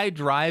 the guy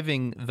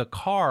driving the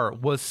car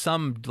was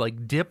some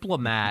like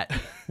diplomat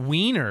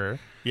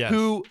wiener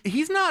who,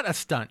 he's not a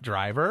stunt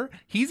driver.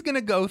 He's going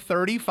to go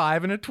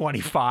 35 and a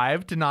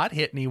 25 to not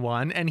hit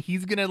anyone, and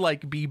he's going to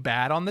like be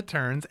bad on the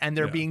turns, and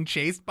they're being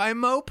chased by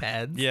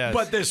mopeds. Yes.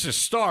 But this is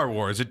Star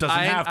Wars. It doesn't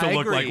have to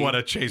look agree. like what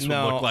a chase would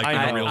look like in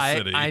a real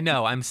city. I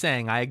know. I'm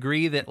saying I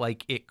agree that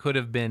like it could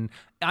have been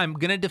I'm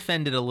going to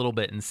defend it a little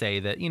bit and say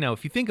that,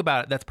 if you think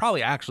about it, that's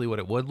probably actually what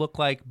it would look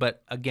like.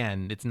 But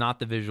again, it's not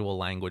the visual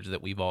language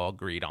that we've all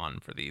agreed on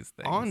for these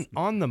things.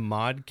 On the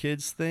mod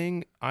kids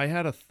thing, I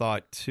had a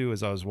thought too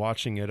as I was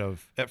watching it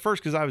at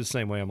first, because I was the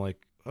same way. I'm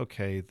like,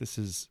 okay, this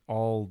is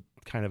all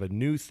kind of a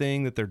new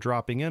thing that they're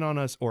dropping in on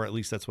us, or at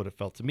least that's what it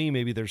felt to me.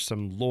 Maybe there's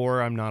some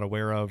lore I'm not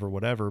aware of or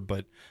whatever,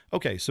 but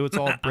okay, so it's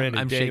all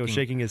branded. Daniel's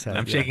shaking his head.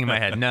 I'm shaking my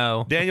head.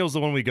 No. Daniel's the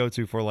one we go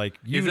to for like,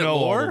 Is it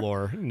lore? all the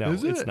lore. No,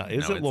 it's not.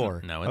 Is it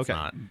lore? No, it's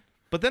not.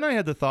 But then I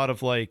had the thought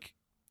of like,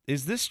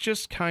 is this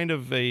just kind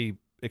of a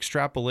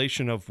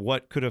extrapolation of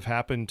what could have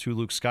happened to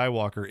Luke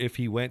Skywalker if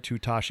he went to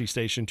Tashi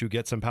Station to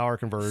get some power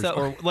converters?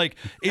 Or like,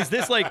 is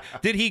this like,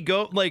 did he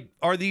go, like,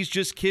 are these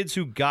just kids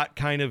who got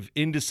kind of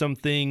into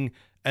something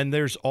and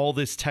there's all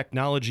this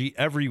technology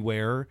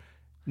everywhere?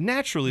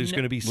 Naturally, there's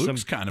going to be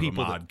Luke's some kind of a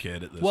people mod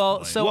kid at this Well,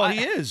 point. so he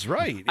is,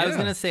 right. I was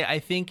yeah. gonna say, I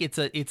think it's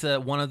a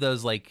one of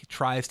those like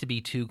tries to be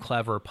too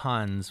clever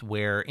puns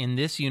where in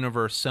this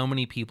universe so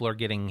many people are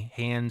getting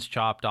hands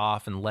chopped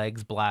off and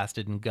legs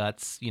blasted and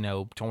guts,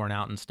 torn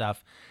out and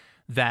stuff,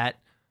 that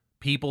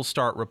people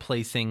start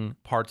replacing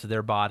parts of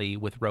their body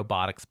with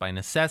robotics by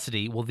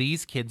necessity. Well,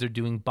 these kids are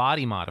doing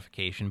body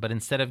modification, but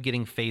instead of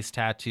getting face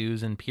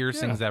tattoos and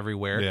piercings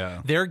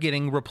everywhere, they're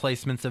getting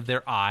replacements of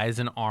their eyes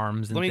and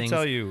arms and things. Let me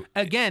tell you.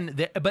 Again,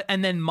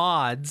 and then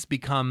mods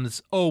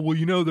becomes,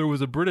 there was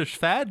a British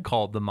fad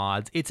called the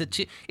mods. It's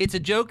a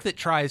joke that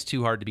tries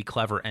too hard to be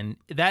clever, and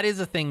that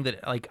is a thing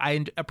that like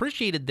I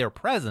appreciated their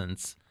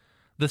presence.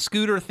 The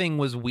scooter thing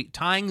was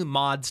tying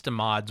mods to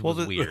mods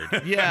was weird.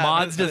 Yeah,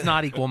 mods does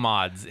not equal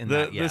mods in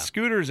that. Yeah. The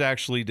scooters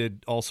actually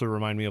did also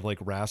remind me of like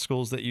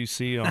Rascals that you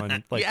see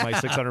on like My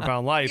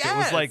 600-Pound Life. Yes. It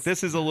was like,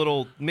 this is a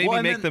little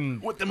make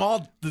them with them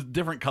all the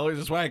different colors.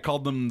 That's why I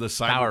called them the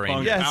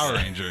Cyberpunk Power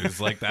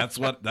Rangers. Like that's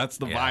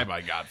the vibe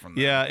I got from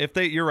them. Yeah,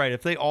 you're right.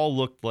 If they all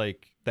looked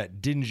like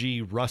that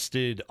dingy,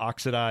 rusted,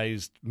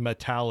 oxidized,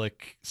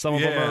 metallic. Some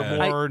of them are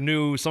more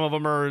new, some of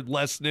them are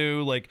less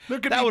new. Like there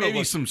could be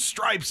maybe some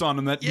stripes on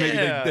them that maybe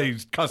they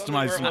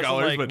customize some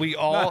colors. Like, but we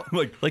all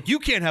like you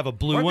can't have a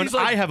blue one.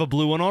 I have a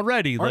blue one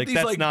already. Like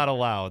that's not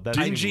allowed. That's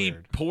dingy,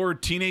 weird. poor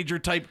teenager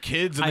type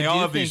kids, and they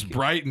all have these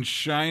bright and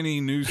shiny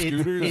new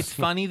scooters. It's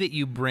funny that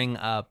you bring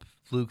up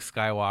Luke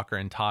Skywalker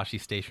and Tashi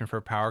Station for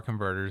power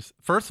converters.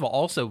 First of all,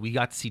 also we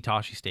got to see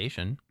Tashi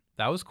Station.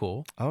 That was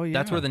cool. Oh yeah,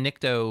 that's where the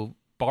Nikto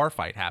bar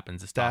fight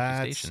happens. Is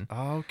Tashi Station.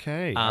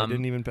 Okay. I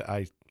didn't even.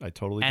 I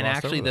totally. And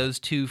actually, over those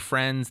two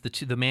friends,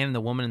 the man and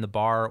the woman in the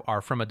bar,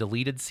 are from a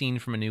deleted scene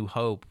from A New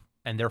Hope,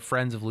 and they're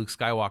friends of Luke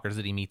Skywalker's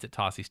that he meets at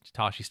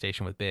Tashi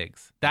Station with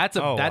Biggs. That's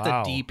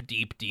a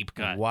deep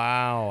cut.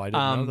 Wow, I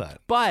didn't know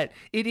that. But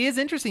it is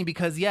interesting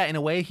because in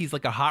a way he's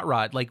like a hot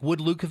rod. Like, would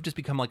Luke have just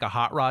become like a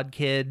hot rod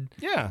kid?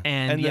 Yeah,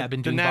 and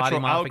been doing natural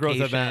body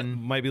modification. Outgrowth of that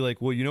might be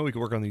like, well, we could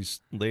work on these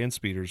land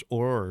speeders,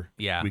 or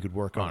we could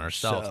work on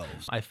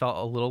ourselves. I felt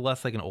a little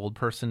less like an old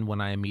person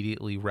when I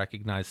immediately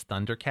recognized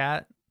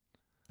Thundercat.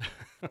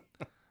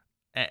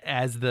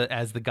 as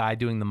the guy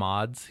doing the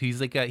mods.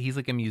 He's like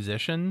a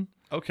musician.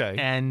 Okay.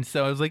 And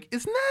so I was like,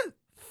 isn't that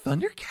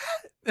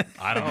Thundercat?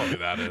 I don't know who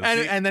that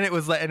is. and then it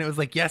was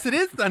like, yes, it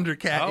is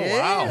Thundercat. Oh,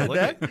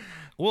 wow.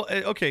 Well,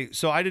 okay,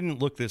 so I didn't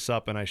look this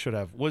up, and I should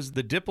have. Was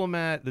the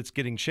diplomat that's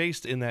getting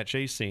chased in that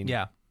chase scene?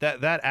 Yeah.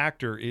 That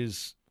actor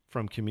is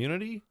from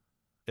Community?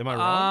 Am I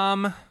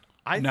wrong?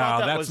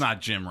 That's not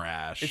Jim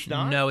Rash. It's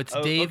not? No, it's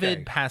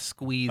David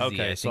Pasquizzi.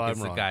 Okay, I think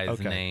is the guy's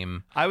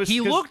name.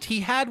 He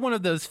had one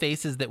of those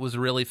faces that was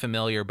really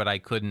familiar, but I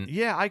couldn't.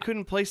 Yeah, I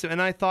couldn't place him.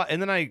 And I thought,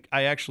 and then I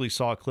actually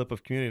saw a clip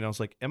of Community, and I was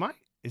like,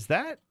 is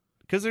that?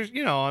 Because there's,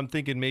 I'm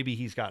thinking maybe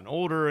he's gotten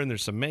older and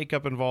there's some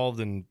makeup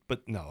involved,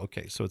 but no,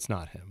 okay, so it's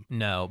not him.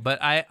 No,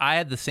 but I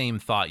had the same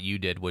thought you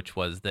did, which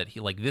was that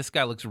this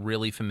guy looks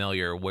really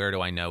familiar. Where do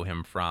I know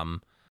him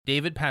from?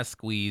 David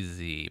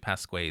Pasquizzi.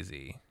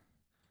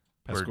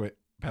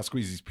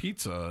 Pasquizzi's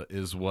Pizza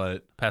is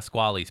what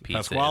Pasquale's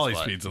Pizza.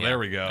 Pizza. Yeah. There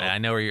we go. I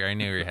know where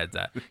your head's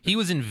at. He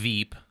was in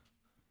Veep,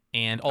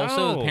 and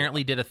also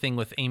apparently did a thing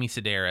with Amy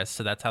Sedaris.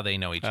 So that's how they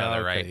know each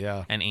other, right?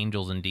 Yeah. And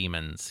Angels and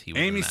Demons. He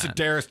was Amy in that.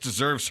 Sedaris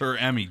deserves her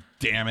Emmy.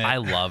 Damn it! I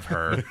love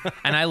her,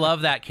 and I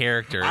love that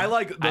character. I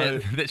like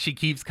that she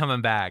keeps coming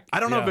back. I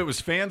don't know if it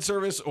was fan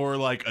service or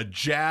like a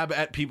jab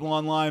at people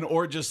online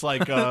or just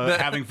like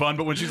having fun.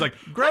 But when she's like,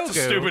 "That's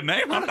a stupid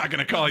name," I'm not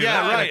going to call you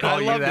that. Yeah, right. I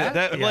love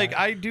that. Like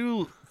I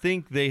do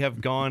think they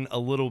have gone a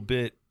little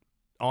bit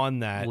on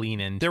that. Lean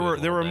into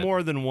there were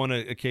more than one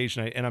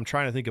occasion, and I'm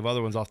trying to think of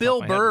other ones off the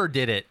Bill top of my Burr head.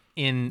 did it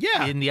in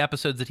the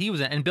episodes that he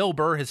was in, and Bill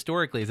Burr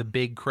historically is a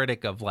big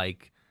critic of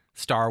like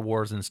Star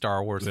Wars and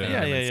Star Wars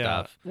fandom and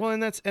stuff. Well,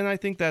 and I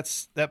think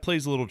that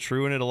plays a little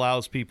true, and it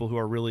allows people who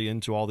are really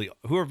into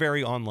who are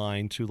very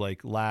online to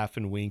like laugh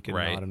and wink and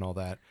nod and all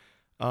that.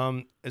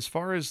 As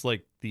far as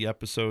like the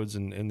episodes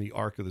and the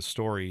arc of the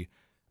story,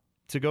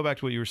 to go back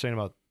to what you were saying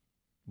about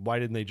why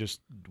didn't they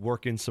just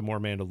work in some more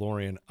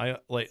Mandalorian? I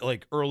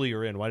like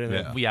earlier in. Why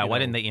didn't they? Why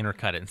didn't they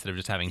intercut it instead of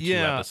just having two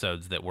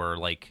episodes that were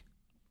like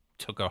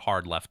took a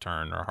hard left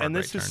turn or a hard And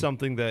this right is turn?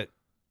 something that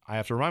I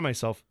have to remind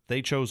myself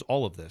they chose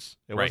all of this.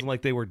 It Right. wasn't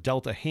like they were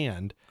dealt a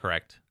hand.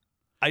 Correct.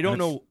 I don't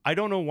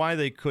know why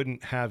they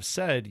couldn't have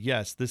said,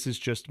 yes, this is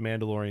just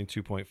Mandalorian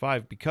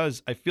 2.5,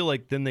 because I feel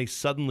like then they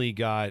suddenly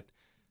got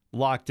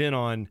locked in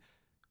on,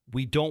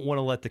 we don't want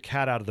to let the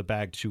cat out of the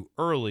bag too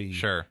early.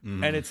 Sure.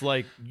 And it's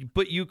like,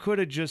 but you could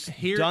have just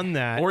done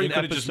that. Or you in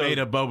could have just episode- made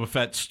a Boba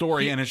Fett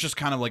story, and it's just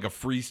kind of like a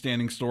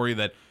freestanding story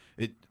that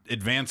it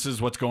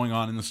advances what's going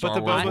on in the Star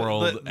the Wars Boba-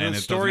 world, the and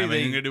it story doesn't have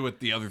anything they- to do with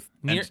the other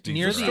Near entities. The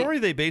the- around. story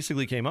they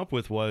basically came up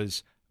with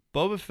was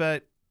Boba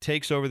Fett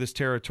takes over this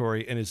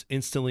territory and is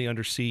instantly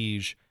under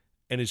siege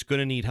and is going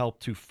to need help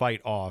to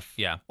fight off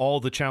Yeah. all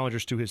the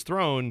challengers to his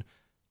throne.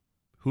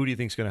 Who do you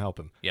think's going to help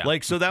him? Yeah.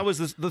 Like, so that was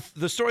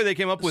the story they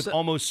came up with So-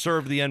 almost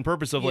served the end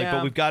purpose of like, Yeah.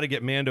 but we've got to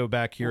get Mando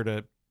back here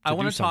to I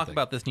want do to talk something.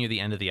 about this near the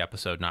end of the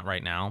episode, not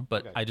right now,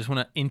 but Okay. I just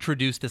want to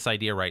introduce this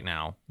idea right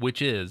now,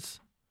 which is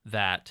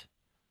that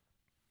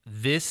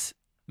this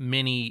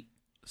mini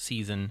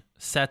season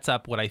sets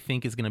up what I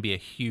think is going to be a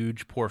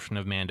huge portion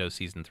of Mando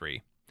season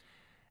 3.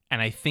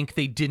 And I think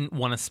they didn't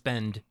want to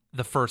spend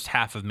the first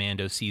half of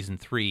Mando season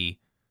 3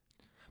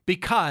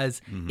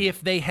 because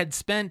if they had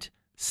spent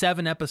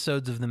 7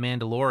 episodes of The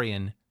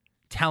Mandalorian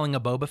telling a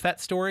Boba Fett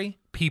story,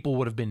 people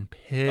would have been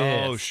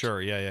pissed. Oh,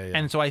 sure. Yeah.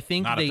 And so I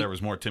think Not they if there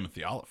was more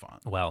Timothy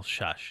Oliphant. well,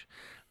 shush.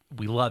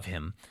 We love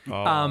him.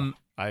 Oh,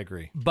 I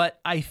agree. But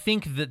I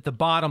think that the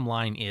bottom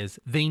line is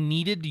they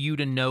needed you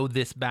to know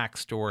this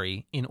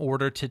backstory in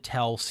order to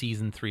tell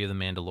season 3 of The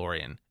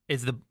Mandalorian.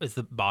 Is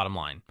the bottom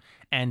line.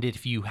 And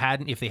if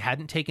they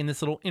hadn't taken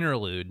this little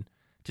interlude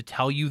to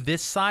tell you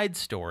this side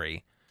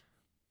story,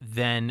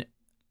 then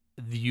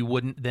they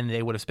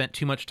would have spent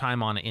too much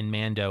time on it in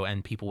Mando,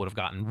 and people would have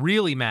gotten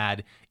really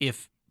mad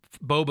if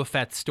Boba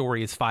Fett's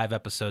story is 5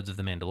 episodes of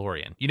The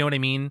Mandalorian. You know what I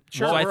mean?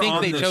 Sure. So I While we're think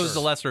on they this- chose the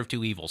lesser of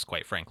two evils,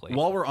 quite frankly.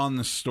 While we're on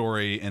the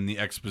story and the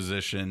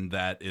exposition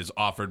that is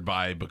offered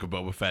by Book of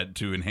Boba Fett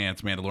to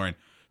enhance Mandalorian,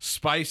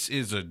 spice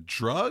is a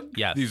drug.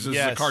 Yes. This is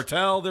Yes. a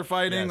cartel they're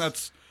fighting.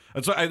 Yes.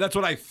 That's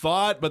what I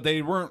thought, but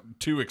they weren't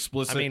too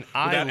explicit. I mean, with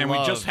that. And we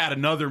love- just had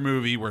another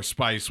movie where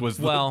spice was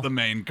the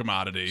main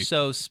commodity.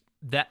 So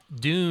that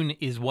Dune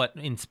is what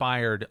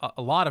inspired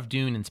a lot of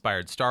Dune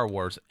inspired Star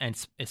Wars,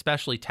 and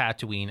especially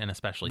Tatooine, and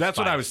especially That's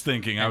what spice. I was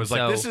thinking. I And was so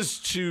like, this is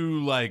too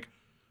like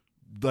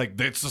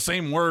it's the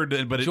same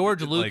word, but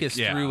George it, Lucas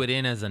like, yeah. threw it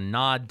in as a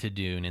nod to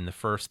Dune in the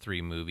first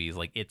 3 movies.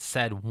 Like it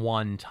said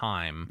one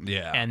time,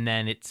 Yeah. and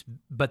then it's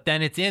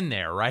in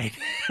there, right?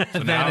 So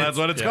now that's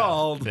what it's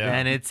called. Yeah.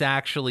 And it's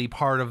actually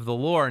part of the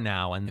lore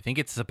now. And I think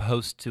it's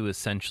supposed to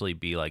essentially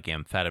be like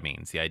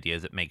amphetamines. The idea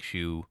is it makes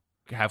you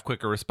have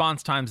quicker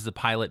response times as a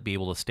pilot, be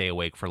able to stay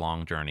awake for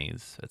long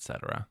journeys,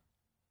 etc.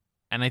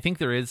 And I think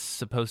there is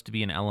supposed to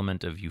be an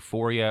element of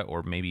euphoria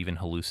or maybe even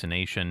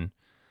hallucination,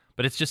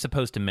 but it's just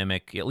supposed to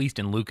mimic, at least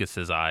in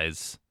Lucas's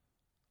eyes,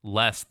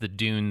 less the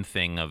Dune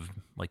thing of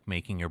like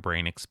making your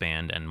brain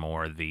expand and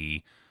more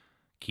the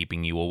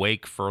keeping you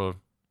awake to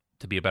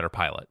be a better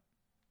pilot.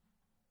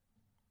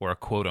 Or a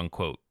quote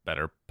unquote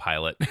better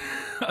pilot,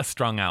 a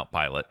strung out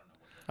pilot.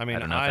 I mean, I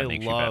don't know if that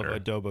makes you love better.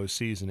 adobo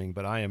seasoning,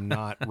 but I am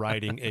not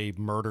riding a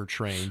murder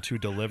train to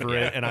deliver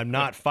it, and I'm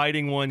not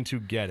fighting one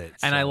to get it.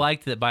 And so- I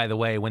liked that, by the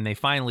way, when they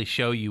finally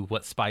show you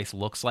what spice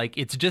looks like,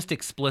 it's just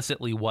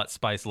explicitly what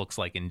spice looks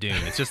like in Dune.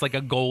 It's just like a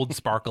gold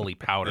sparkly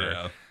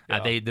powder.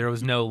 There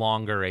was no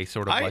longer a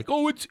sort of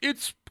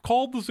it's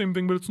called the same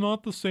thing, but it's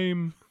not the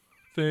same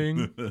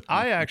thing.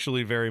 I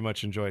actually very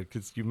much enjoyed,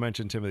 because you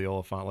mentioned Timothy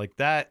Oliphant, like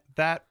that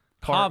part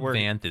Cobb where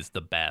Vanth is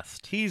the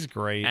best. he's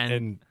great, And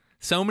and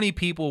so many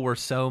people were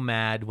so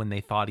mad when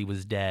they thought he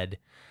was dead.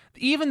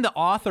 Even the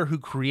author who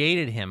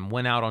created him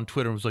went out on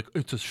Twitter and was like,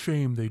 "It's a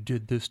shame they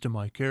did this to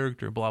my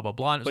character," blah, blah,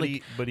 blah. And it was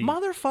But like, he-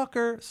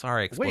 motherfucker,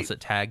 sorry,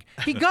 explicit tag.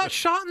 He got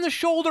shot in the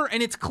shoulder,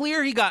 and it's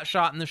clear he got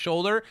shot in the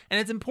shoulder,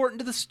 and it's important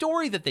to the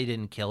story that they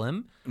didn't kill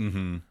him.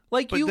 Mm-hmm.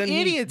 Like, But you then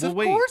idiots, well, of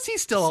wait. course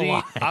he's still See,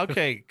 alive.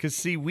 Okay,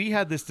 because we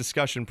had this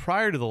discussion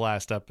prior to the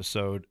last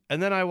episode,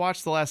 and then I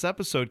watched the last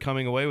episode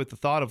coming away with the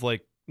thought of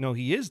like, no,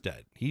 he is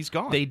dead. He's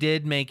gone. They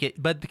did make it,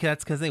 but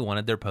that's because they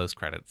wanted their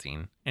post-credit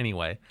scene.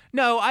 Anyway,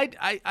 no, I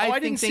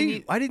didn't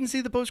think I didn't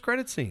see the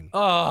post-credit scene.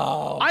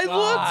 Oh, I God.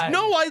 looked.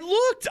 No, I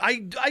looked.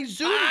 I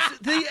zoomed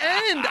to the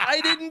end. I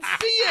didn't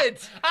see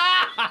it.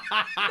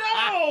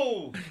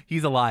 No.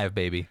 He's alive,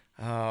 baby.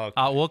 Oh,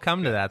 We'll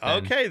come to that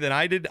then. okay, then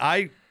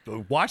I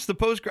watched the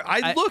post.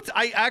 I looked.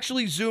 I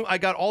actually zoomed. I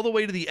got all the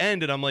way to the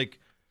end, and I'm like,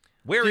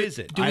 where is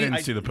it? I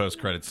didn't see the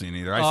post-credit scene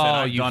either. I said Oh,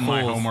 I've you done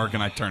my fools. homework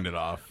and I turned it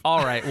off.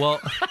 All right.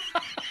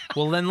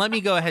 Well, then let me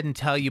go ahead and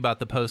tell you about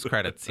the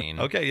post-credit scene.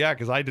 Okay, yeah,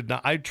 because I did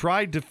not. I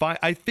tried to find.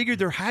 I figured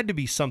there had to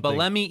be something. But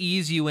let me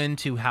ease you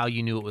into how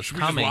you knew it was Should we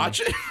just coming. watch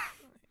it?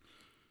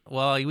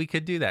 Well, we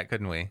could do that,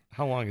 couldn't we?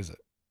 How long is it?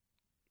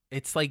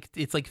 It's like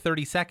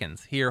 30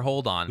 seconds. Here,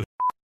 hold on.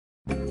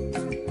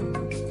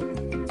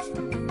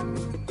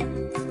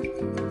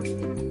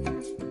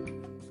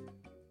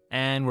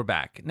 And we're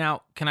back.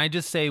 Now, can I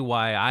just say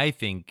why I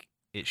think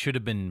it should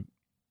have been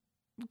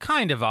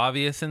kind of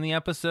obvious in the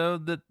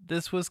episode that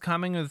this was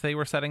coming, or that they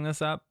were setting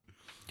this up?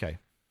 Okay.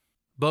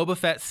 Boba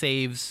Fett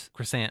saves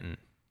Chrysanthemum.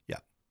 Yeah.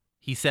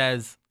 He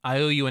says, I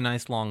owe you a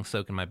nice long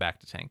soak in my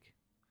bacta tank.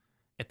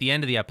 At the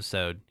end of the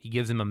episode, he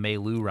gives him a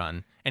Melu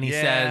run, and he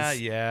says,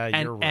 "Yeah,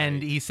 you're right."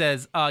 And he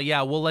says,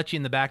 yeah, we'll let you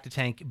in the bacta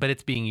tank, but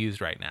it's being used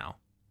right now."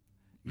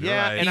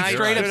 Yeah, right. and He I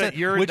straight up said said-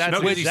 you're which- that's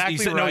No, 'cause exactly he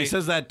said, right. no, he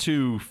says that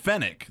to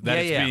Fennec that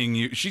Yeah, it's yeah. being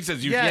used. She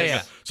says,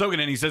 Yeah. soaking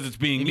it, and he says it's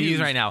being Being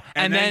used right now.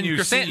 And then you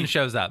Chrysanthemum see,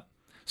 shows up.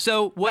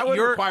 So that what would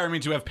your require me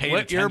to have paid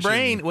what your attention.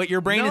 brain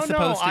No, is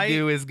supposed no, to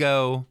do is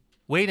go,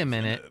 wait a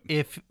minute,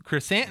 if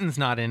Chrysanthemum's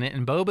not in it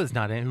and Boba's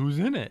not in it, who's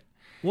in it?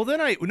 Well, then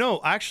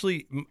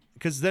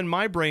because then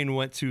my brain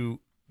went to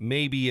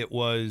maybe it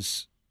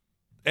was,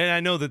 and I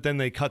know that then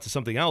they cut to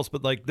something else,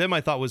 but like then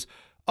my thought was,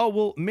 oh,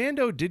 well,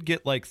 Mando did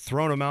get like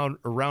thrown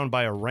around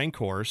by a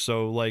Rancor,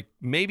 so like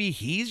maybe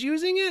he's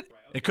using it.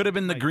 It could have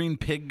been the Green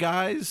Pig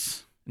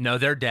guys. No,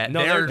 they're dead. No,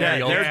 they're they're dead.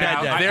 real They're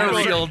dead. dead. They're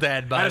I- real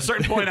dead, bud. At a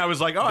certain point, I was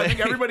like, oh, I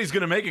think everybody's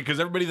going to make it because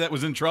everybody that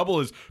was in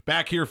trouble is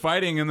back here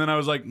fighting. And then I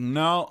was like,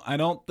 no, I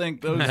don't think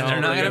those They're are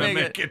not going gonna to make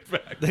make it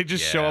back. They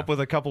just show Yeah. up with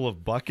a couple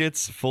of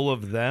buckets full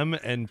of them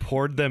and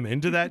poured them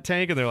into that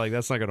tank, and they're like,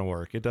 that's not going to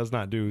work. It does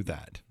not do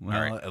that.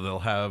 Well, they'll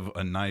have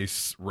a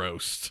nice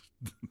roast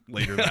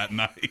later that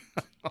night.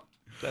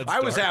 That's I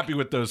was dark. happy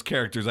with those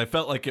characters. I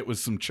felt like it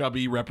was some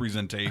chubby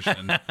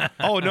representation.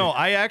 Oh no,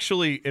 I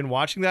actually in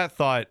watching that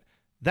thought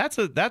that's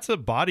a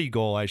body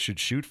goal I should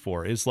shoot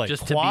for. Is like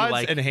Just to be quads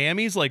like- and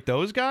hammies like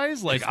those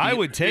guys. Like Just be- I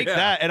would take Yeah.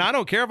 that, and I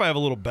don't care if I have a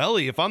little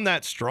belly. If I'm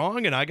that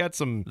strong and I got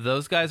some,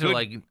 Those guys are good-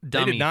 like they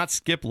dummy. did not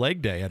skip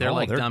leg day at they're all.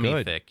 like They're dummy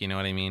good. thick. You know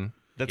what I mean?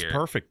 That's Here.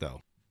 perfect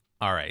though.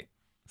 All right.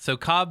 So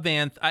Cobb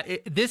Vanth,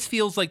 this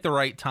feels like the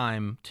right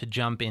time to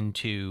jump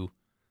into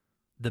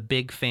the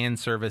big fan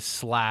service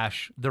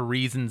 / the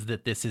reasons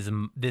that this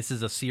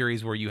is a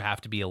series where you have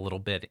to be a little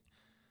bit.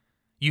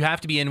 You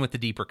have to be in with the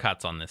deeper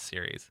cuts on this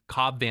series.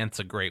 Cobb Vanth's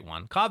a great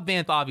one. Cobb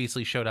Vanth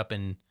obviously showed up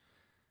in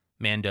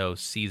Mando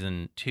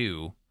season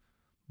 2,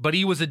 but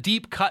he was a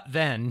deep cut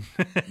then.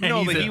 No,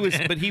 And but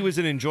he's he was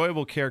an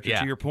enjoyable character.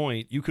 Yeah. To your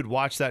point, you could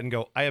watch that and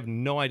go, I have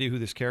no idea who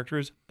this character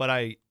is, but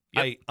I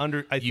think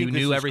you this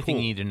knew is everything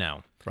cool. you need to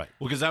know. Right.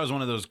 Well, because that was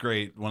one of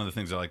the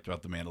things I liked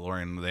about The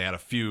Mandalorian. They had a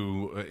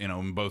few,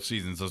 in both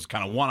seasons, those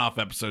kind of one-off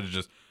episodes,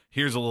 just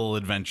here's a little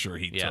adventure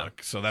he Yeah.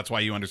 took. So that's why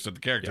you understood the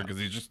character, because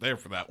he's just there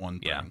for that one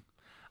thing. Yeah.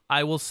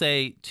 I will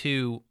say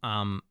too,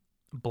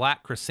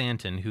 Black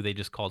Chrysanthemum, who they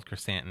just called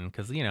Chrysanthemum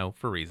because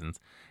for reasons,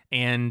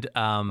 and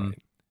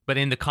but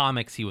in the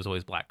comics he was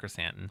always Black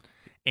Chrysanthemum,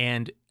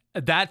 and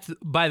that's,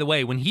 by the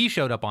way, when he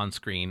showed up on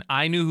screen,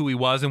 I knew who he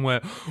was and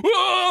went,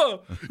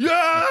 "Whoa,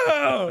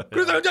 yeah,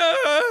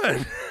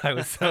 Chrysanthemum!" I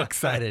was so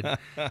excited,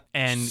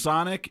 and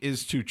Sonic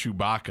is to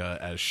Chewbacca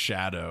as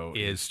Shadow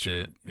Is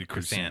to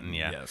Chrysanthemum,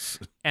 yeah. Yes.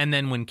 And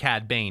then when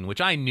Cad Bane, which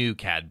I knew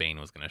Cad Bane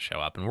was going to show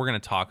up, and we're going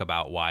to talk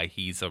about why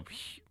he's a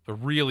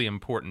really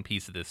important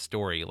piece of this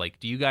story. Like,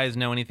 do you guys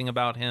know anything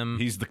about him?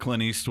 He's the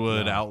Clint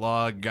Eastwood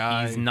outlaw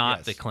guy. He's not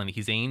yes. the Clint.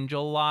 He's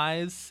Angel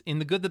Eyes in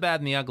The Good, the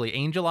Bad, and the Ugly.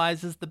 Angel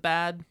Eyes is the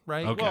bad,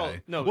 right? Okay. Well,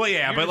 no. Well,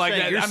 yeah, you're but like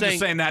saying- that, I'm just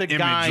saying that the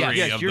guy, imagery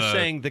Yes, of you're the,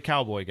 saying the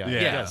cowboy guy.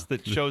 Yeah. Yes,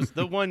 that shows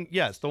the one.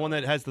 Yes, the one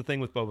that has the thing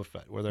with Boba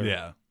Fett, where they're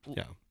yeah.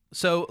 yeah.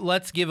 So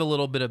let's give a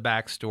little bit of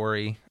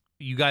backstory.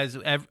 You guys,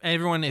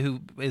 everyone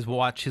who has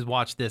watched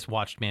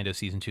Mando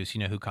season 2, so you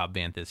know who Cobb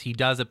Vanth is. He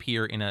does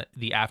appear in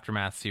the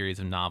Aftermath series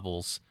of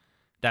novels.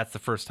 That's the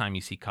first time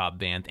you see Cobb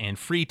Vanth, and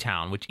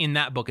Freetown, which in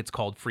that book it's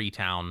called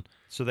Freetown.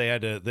 So they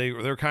had to.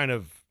 They're kind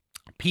of.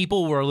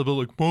 People were a little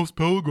bit like, Mos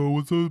Pelgo,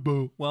 what's that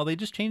about? Well, they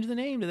just changed the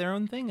name to their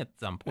own thing at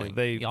some point.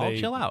 They all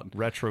chill out.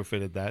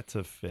 Retrofitted that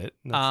to fit.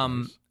 That's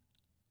nice.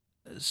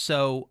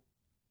 So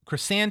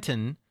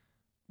Chrysanthemum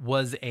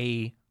is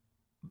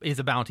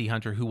a bounty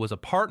hunter who was a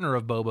partner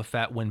of Boba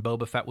Fett when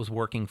Boba Fett was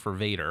working for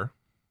Vader.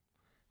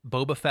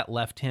 Boba Fett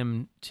left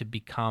him to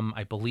become,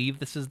 I believe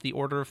this is the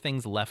order of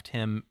things, left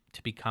him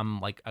to become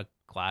like a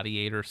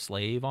gladiator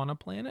slave on a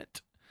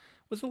planet.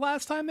 Was the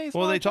last time they saw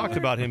Well, they each other? talked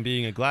about him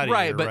being a gladiator,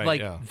 right, but like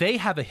yeah. they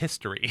have a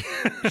history.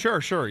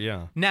 sure,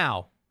 yeah.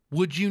 Now,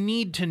 would you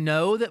need to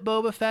know that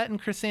Boba Fett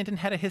and Chrysanthemum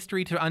had a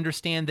history to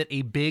understand that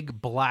a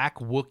big black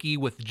Wookiee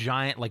with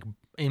giant, like,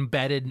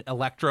 embedded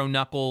electro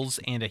knuckles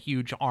and a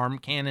huge arm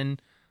cannon?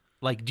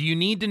 Like, do you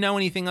need to know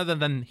anything other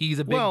than he's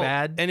a big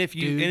bad? And if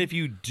dude?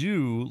 you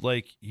do,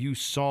 like, you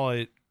saw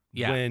it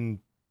when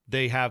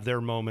they have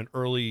their moment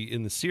early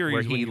in the series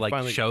where when he you like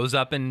finally, shows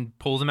up and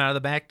pulls him out of the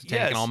back tank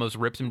Yes. and almost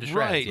rips him to shreds.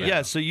 right? Yeah.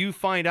 Yeah. So you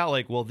find out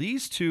like, well,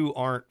 these two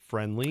aren't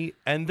friendly,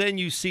 and then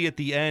you see at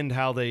the end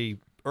how they,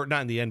 or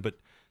not in the end, but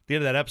the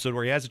end of that episode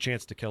where he has a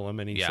chance to kill him,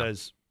 and he Yeah.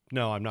 says,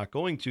 "No, I'm not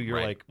going to." You're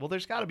Right. like, well,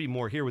 there's got to be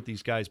more here with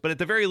these guys, but at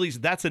the very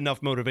least, that's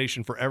enough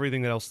motivation for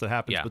everything else that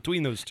happens Yeah.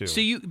 between those two.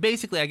 So you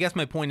basically, I guess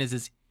my point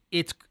is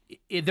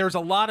there's a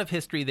lot of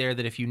history there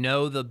that if you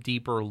know the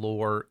deeper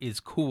lore is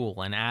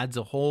cool and adds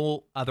a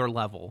whole other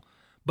level.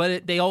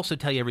 But they also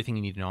tell you everything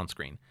you need to know on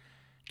screen.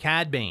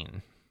 Cad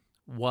Bane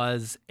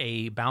was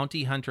a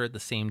bounty hunter at the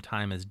same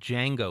time as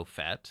Jango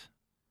Fett,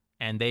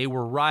 and they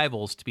were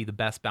rivals to be the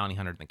best bounty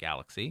hunter in the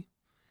galaxy.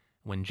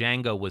 When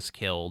Jango was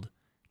killed,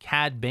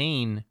 Cad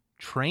Bane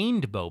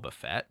trained Boba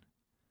Fett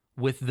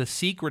with the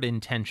secret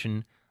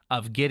intention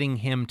of getting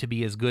him to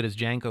be as good as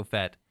Jango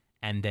Fett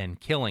and then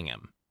killing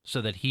him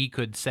so that he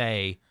could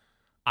say,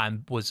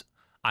 I'm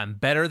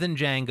better than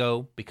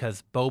Jango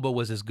because Boba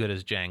was as good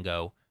as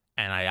Jango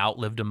and I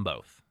outlived them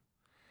both.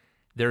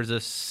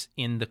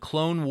 In the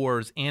Clone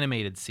Wars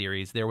animated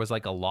series, there was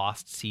like a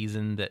lost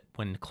season that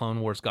when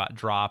Clone Wars got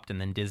dropped and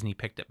then Disney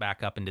picked it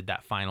back up and did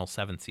that final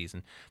 7th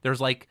season.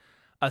 There's like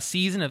a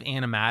season of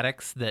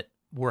animatics that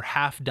were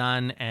half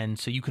done, and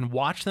so you can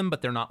watch them,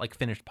 but they're not like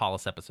finished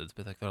polished episodes,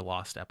 but like they're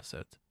lost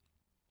episodes.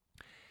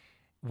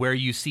 Where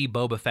you see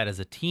Boba Fett as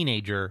a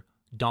teenager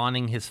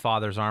donning his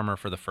father's armor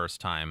for the first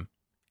time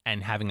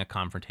and having a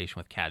confrontation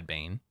with Cad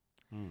Bane.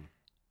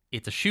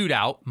 It's a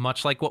shootout,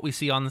 much like what we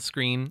see on the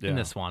screen in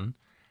this one.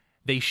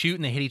 They shoot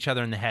and they hit each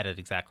other in the head at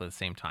exactly the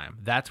same time.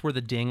 That's where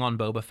the ding on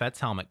Boba Fett's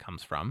helmet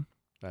comes from.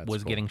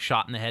 Was getting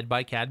shot in the head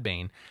by Cad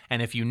Bane.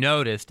 And if you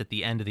noticed at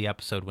the end of the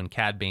episode when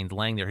Cad Bane's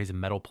laying there, he's a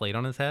metal plate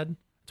on his head.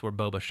 That's where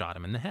Boba shot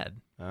him in the head.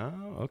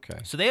 Oh, okay.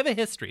 So they have a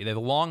history. They have a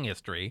long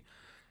history.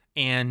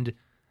 And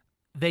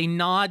they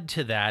nod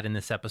to that in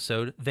this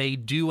episode. They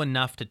do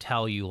enough to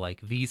tell you,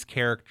 like, these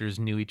characters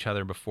knew each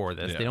other before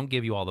this. Yeah. They don't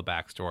give you all the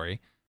backstory.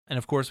 And,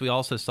 of course, we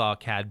also saw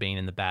Cad Bane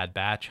in the Bad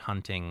Batch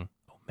hunting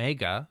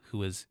Omega,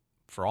 who is,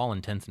 for all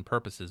intents and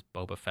purposes,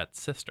 Boba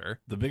Fett's sister.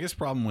 The biggest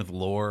problem with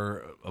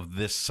lore of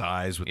this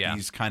size with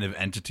these kind of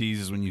entities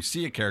is when you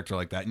see a character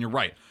like that, and you're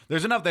right,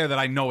 there's enough there that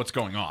I know what's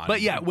going on.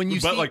 But yeah, when you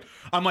see... like,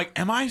 I'm like,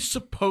 am I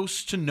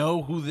supposed to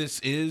know who this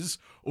is?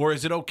 Or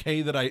is it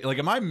okay that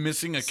am I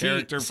missing a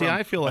character from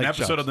I feel like an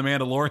episode of The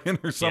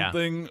Mandalorian or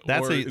something?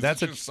 That's or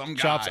that's just some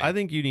guy? Chops. I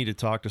think you need to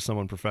talk to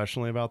someone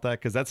professionally about that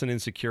because that's an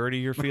insecurity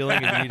you're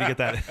feeling, and you need to get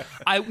that.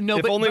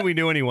 If only we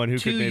knew anyone who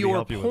could maybe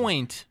help you with it. To your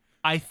point,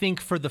 I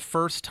think for the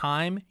first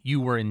time,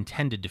 you were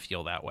intended to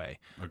feel that way.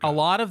 Okay. A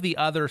lot of the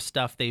other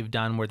stuff they've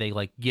done where they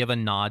like give a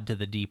nod to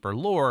the deeper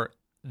lore,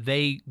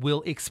 they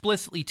will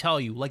explicitly tell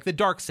you, like the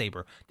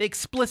Darksaber. They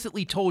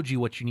explicitly told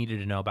you what you needed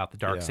to know about the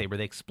Darksaber.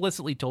 They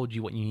explicitly told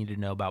you what you needed to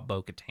know about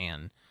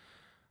Bo-Katan.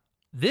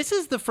 This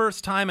is the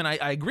first time, and I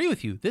agree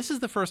with you, this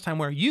is the first time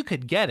where you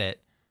could get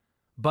it,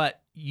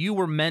 but you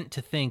were meant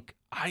to think,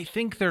 I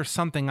think there's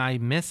something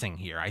I'm missing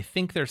here. I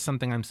think there's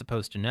something I'm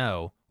supposed to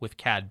know with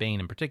Cad Bane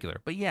in particular.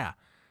 But yeah,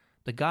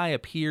 the guy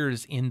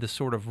appears in the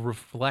sort of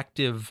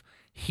reflective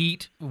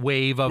heat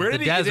wave of the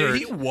desert.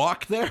 Did he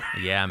walk there?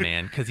 Yeah,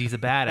 man, because he's a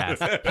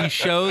badass. He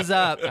shows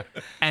up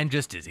and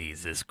just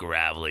he's this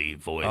gravelly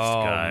voiced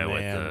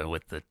guy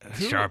with the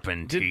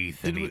sharpened teeth.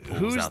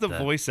 Who's the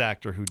voice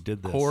actor who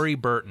did this? Corey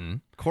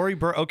Burton.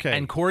 Okay.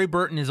 And Corey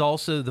Burton is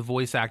also the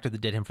voice actor that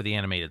did him for the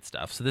animated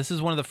stuff. So this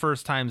is one of the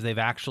first times they've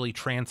actually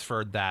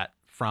transferred that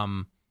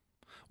from...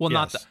 Well,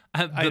 Yes.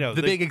 not I know.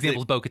 the big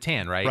example is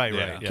Bo-Katan, right? Right,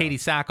 Yeah. yeah. Katie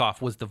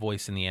Sackhoff was the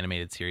voice in the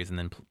animated series and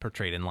then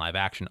portrayed in live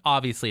action.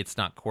 Obviously, it's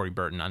not Corey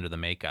Burton under the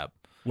makeup.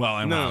 Well,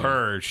 and with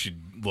her, she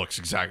looks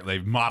exactly.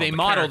 They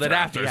modeled it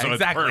after. so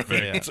exactly.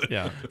 It's perfect.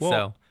 Yeah.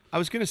 Well, I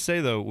was gonna say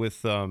though,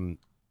 with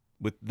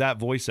that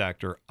voice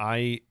actor,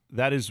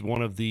 that is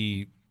one of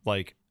the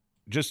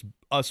just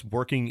us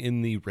working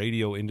in the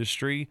radio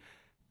industry.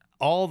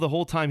 All the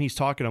whole time he's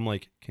talking, I'm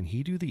like, can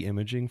he do the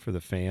imaging for the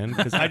fan?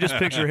 Because I just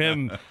picture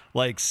him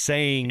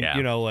saying,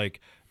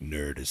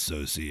 Nerd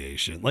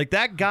Association. Like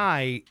that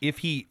guy,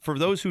 for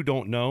those who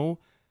don't know,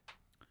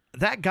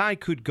 that guy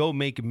could go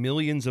make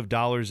millions of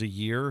dollars a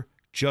year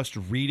just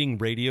reading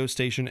radio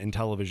station and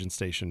television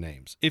station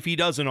names. If he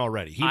doesn't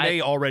already. He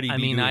may already be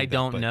doing I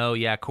don't that, know.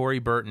 Yeah, Corey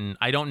Burton.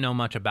 I don't know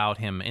much about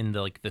him in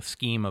the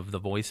scheme of the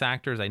voice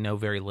actors. I know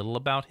very little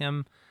about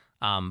him.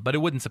 But it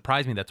wouldn't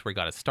surprise me that's where he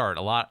got his start.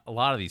 A lot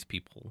of these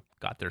people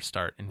got their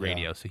start in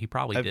radio, so he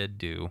probably did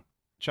do.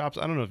 Chops,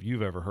 I don't know if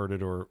you've ever heard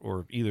it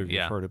or either of you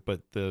have heard it,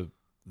 but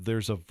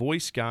there's a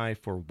voice guy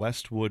for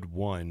Westwood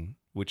One,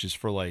 which is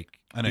for the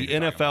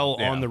NFL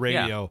on the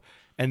radio,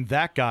 and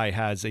that guy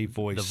has a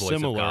voice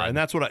similar, and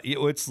that's what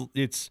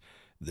it's.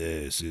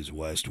 This is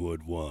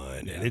Westwood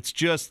One, and it's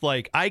just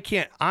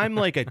I'm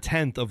like a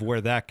tenth of where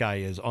that guy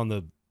is on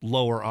the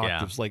lower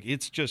octaves. Like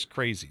it's just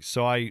crazy.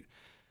 So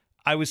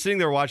I was sitting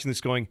there watching this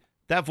going,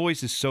 that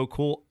voice is so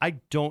cool. I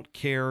don't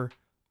care.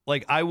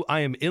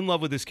 I am in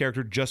love with this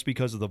character just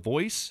because of the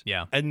voice.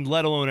 Yeah. And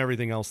let alone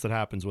everything else that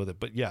happens with it.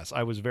 But yes,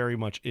 I was very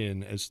much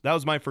in. That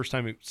was my first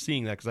time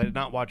seeing that because I did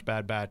not watch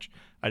Bad Batch.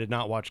 I did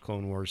not watch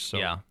Clone Wars.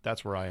 So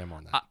that's where I am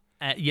on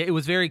that. It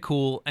was very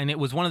cool. And it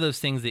was one of those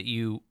things that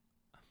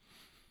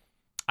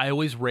I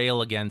always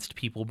rail against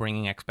people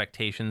bringing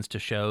expectations to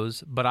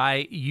shows,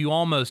 but you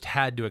almost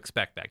had to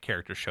expect that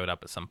character showed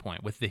up at some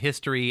point with the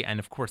history and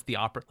of course the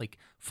opera.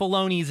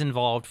 Filoni's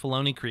involved.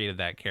 Filoni created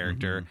that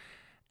character,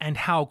 and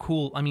how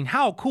cool! I mean,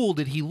 how cool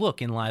did he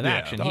look in live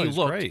action? He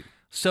looked great.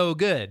 So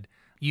good.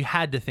 You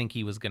had to think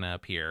he was going to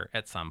appear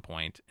at some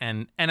point,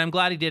 and I'm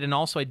glad he did. And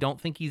also, I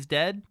don't think he's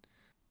dead.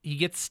 He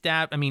gets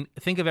stabbed. I mean,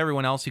 think of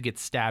everyone else who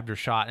gets stabbed or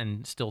shot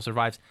and still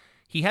survives.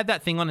 He had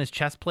that thing on his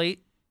chest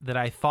plate that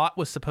I thought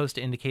was supposed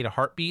to indicate a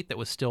heartbeat that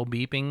was still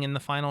beeping in the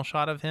final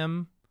shot of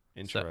him.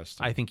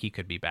 Interesting. I think he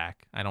could be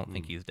back. I don't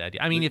think he's dead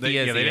yet. I mean, if he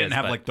is, they he didn't is,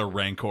 have but- like the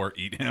Rancor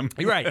eat him.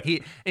 You're right.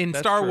 He in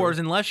That's Star true. Wars,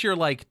 unless you're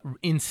like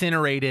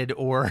incinerated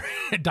or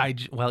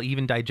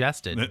even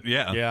digested.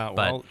 Yeah. Yeah, But-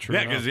 well, true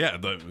Yeah,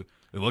 enough. because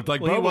it looked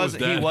like Well, Boba was he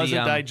dead.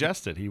 wasn't The,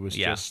 digested. He was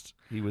yeah.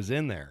 he was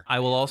in there. I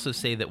will also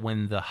say that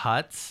when the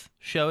Hutts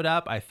showed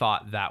up, I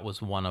thought that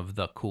was one of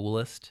the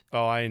coolest.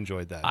 Oh, I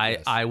enjoyed that.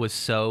 yes. I was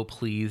so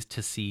pleased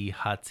to see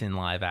Hutts in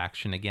live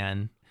action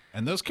again.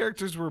 And those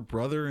characters were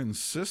brother and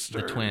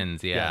sister. The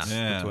twins, yeah. Yes,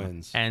 Yeah. the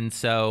twins.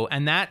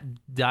 And that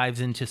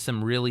dives into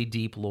some really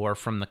deep lore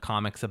from the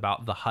comics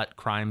about the Hutt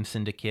crime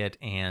syndicate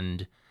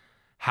and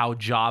how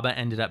Jabba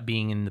ended up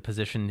being in the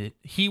position that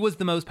he was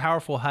the most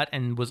powerful Hutt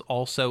and was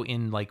also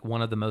in like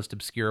one of the most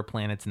obscure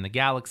planets in the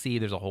galaxy.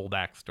 There's a whole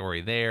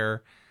backstory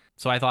there.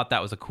 So I thought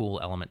that was a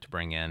cool element to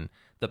bring in.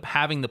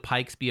 Having the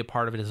Pikes be a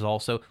part of it is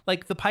also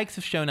like the Pikes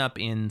have shown up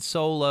in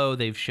Solo.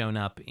 They've shown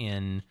up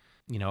in,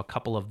 a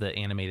couple of the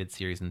animated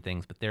series and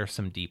things, but there's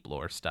some deep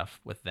lore stuff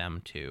with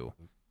them too.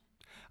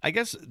 I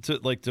guess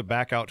to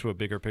back out to a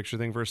bigger picture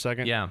thing for a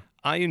second. Yeah.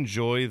 I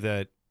enjoy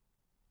that.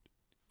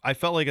 I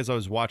felt like as I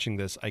was watching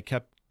this, I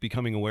kept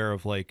becoming aware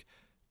of like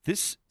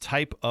this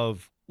type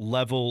of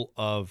level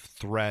of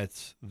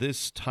threat,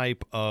 this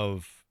type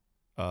of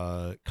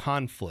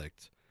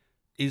conflict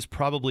is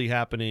probably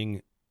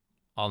happening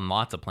On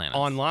lots of planets.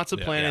 on lots of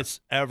Yeah. planets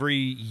every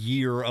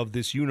year of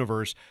this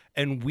universe.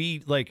 And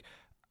we like,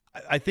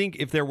 I think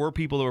if there were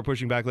people that were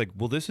pushing back, like,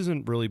 well, this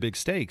isn't really big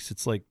stakes.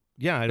 It's like,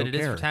 yeah, I but don't it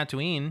is care. for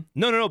Tatooine.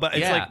 No, but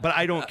it's Yeah. like, but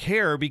I don't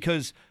care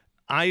because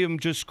I am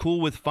just cool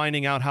with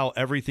finding out how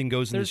everything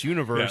goes in this Yeah,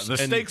 universe. the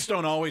and- stakes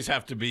don't always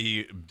have to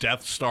be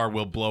Death Star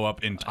will blow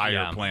up entire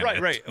Yeah.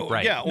 planets. right.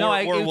 Right. Yeah, No, or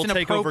it's we'll an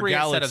take over appropriate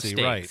set of galaxy.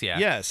 stakes, Right. yeah.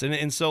 Yes,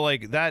 and so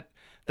like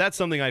that's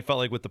something I felt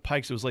like with the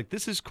Pikes. It was like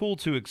this is cool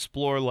to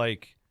explore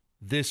like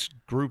this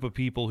group of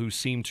people who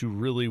seem to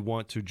really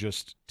want to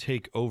just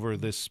take over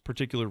this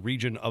particular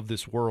region of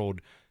this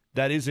world.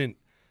 That isn't,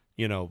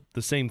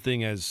 the same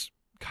thing as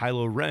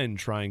Kylo Ren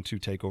trying to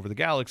take over the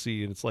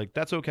galaxy, and it's like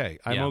that's okay.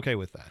 I'm Yeah. okay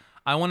with that.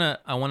 I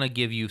wanna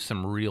give you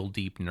some real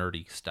deep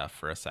nerdy stuff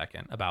for a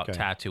second about Okay.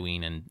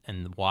 Tatooine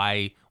and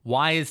why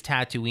is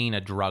Tatooine a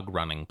drug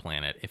running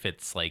planet if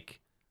it's like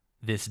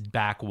this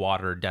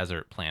backwater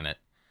desert planet?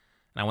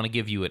 And I want to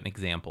give you an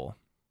example.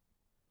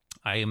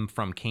 I am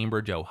from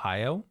Cambridge,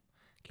 Ohio.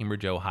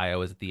 Cambridge,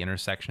 Ohio is at the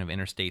intersection of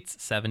Interstates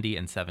 70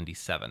 and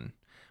 77,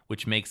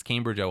 which makes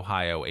Cambridge,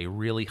 Ohio a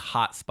really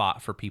hot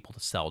spot for people to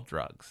sell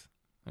drugs.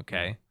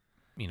 Okay?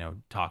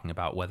 Talking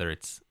about whether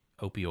it's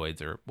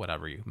opioids or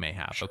whatever you may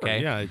have.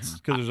 Okay? Yeah, it's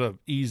because there's a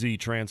easy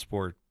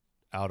transport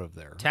out of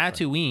there.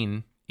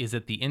 Tatooine is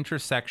at the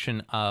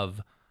intersection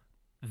of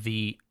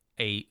a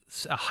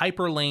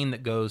hyperlane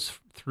that goes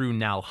through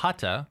Nal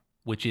Hutta,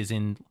 which is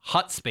in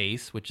Hutt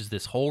space, which is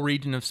this whole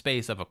region of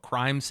space of a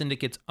crime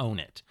syndicates own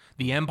it.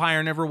 The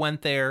Empire never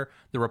went there.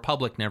 The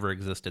Republic never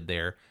existed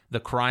there. The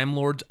crime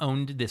lords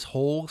owned this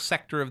whole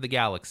sector of the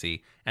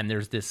galaxy, and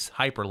there's this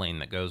hyperlane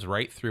that goes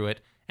right through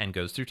it and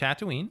goes through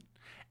Tatooine.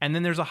 And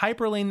then there's a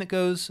hyperlane that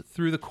goes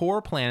through the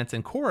core planets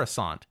and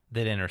Coruscant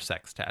that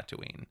intersects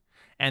Tatooine.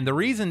 And the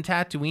reason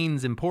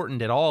Tatooine's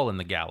important at all in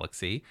the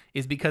galaxy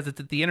is because it's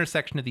at the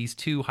intersection of these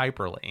two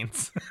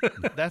hyperlanes.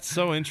 That's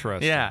so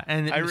interesting. Yeah,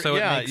 and so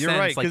yeah, it makes you're sense,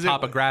 right, like 'cause it-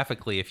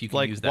 topographically, if you can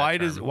Like use that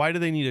term. why do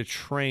they need a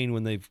train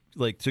when they've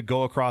like to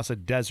go across a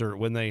desert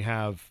when they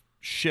have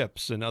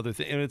ships and other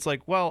things? And it's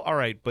like, well, all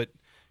right, but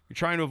you're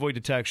trying to avoid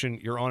detection.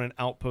 You're on an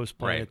outpost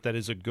planet Right. that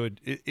is a good.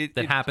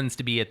 that happens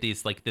to be at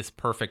these this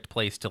perfect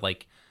place to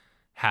like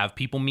have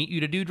people meet you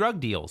to do drug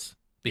deals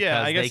because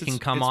Yeah, I guess they can it's-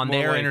 come it's on more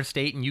their like-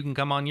 interstate and you can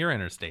come on your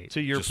interstate.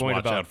 To your Just point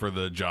watch about out for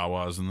the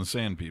Jawas and the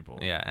Sand People.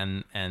 Yeah,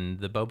 and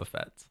the Boba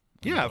Fett's.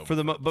 yeah,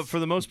 but for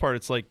the most part,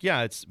 it's like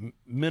it's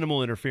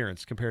minimal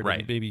interference compared to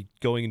Right. maybe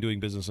going and doing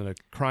business in a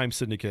crime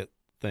syndicate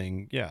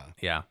thing. Yeah.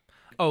 Yeah.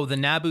 Oh, the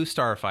Naboo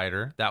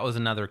starfighter. That was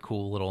another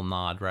cool little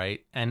nod,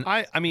 right? And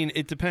I mean,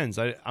 it depends.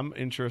 I'm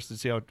interested to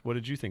see what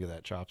did you think of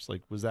that, Chops?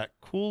 Like, was that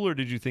cool, or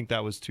did you think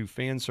that was too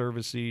fan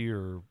servicey?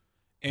 Or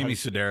Amy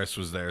Sedaris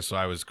was there, so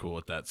I was cool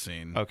with that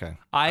scene. okay,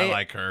 I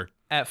like her.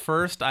 At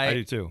first, I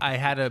do too. I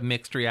had a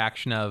mixed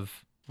reaction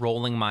of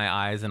rolling my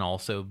eyes and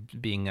also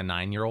being a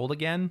 9-year-old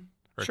again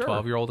or Sure.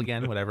 12-year-old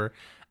again, whatever.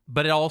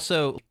 But it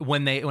also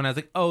when I was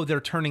like, oh,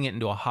 they're turning it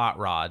into a hot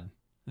rod.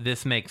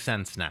 This makes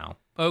sense now.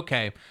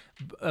 Okay,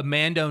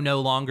 Mando no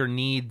longer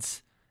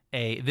needs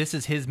this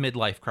is his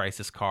midlife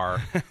crisis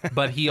car,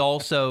 but he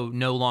also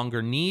no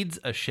longer needs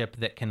a ship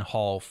that can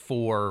haul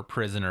 4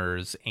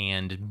 prisoners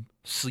and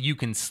so you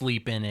can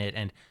sleep in it,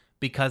 and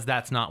because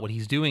that's not what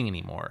he's doing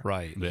anymore.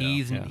 Right. Yeah.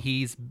 He's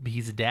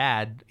a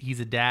dad. He's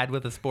a dad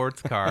with a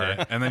sports car.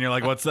 Yeah. And then you're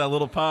like, what's that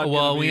little pod?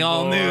 Well, gonna we be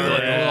all for? knew what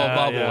the little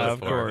bubble yeah, was of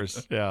for.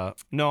 course. Yeah.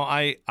 No,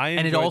 I And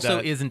it enjoyed also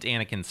that. isn't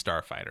Anakin's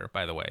starfighter,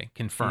 by the way,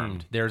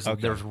 confirmed. There's okay.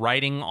 there's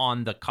writing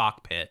on the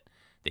cockpit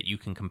that you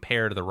can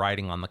compare to the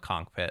writing on the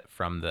cockpit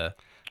from the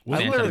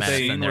Wasn't Phantom there a Menace,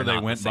 scene and where they're they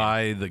not went the same.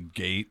 by the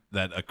gate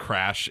that a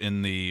crash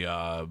in the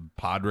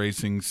pod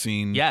racing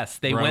scene? Yes,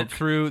 they broke? went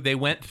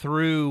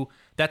through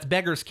That's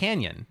Beggar's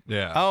Canyon.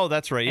 Yeah. Oh,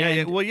 that's right. Yeah, And-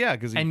 yeah. Well, yeah,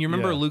 because And you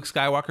remember Luke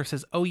Skywalker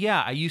says, "Oh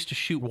yeah, I used to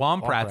shoot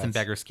womp rats in rats.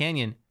 Beggar's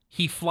Canyon."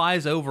 He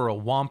flies over a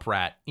womp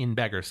rat in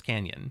Beggar's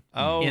Canyon.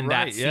 Oh, in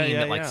right. that scene Yeah, yeah,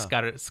 that like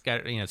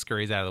yeah.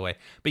 scurries out of the way.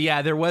 But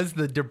yeah, there was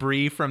the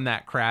debris from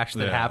that crash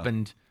that Yeah.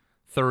 happened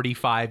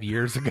 35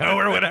 years ago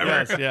or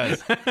whatever.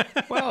 Yes.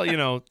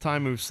 Well,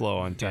 time moves slow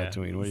on Yeah,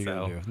 Tatooine. What are you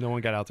so- gonna do? No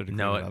one got out there to clean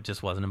No, it it up.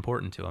 just wasn't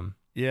important to him.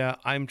 Yeah,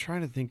 I'm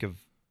trying to think of.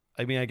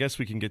 I mean, I guess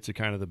we can get to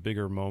kind of the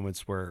bigger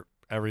moments where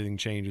everything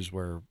changes,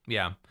 where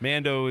Yeah.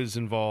 Mando is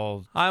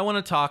involved. I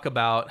want to talk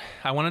about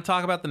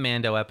the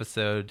Mando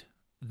episode,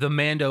 the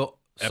Mando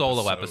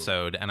solo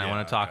episode, and I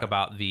want to talk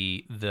about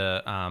the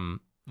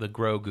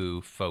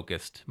Grogu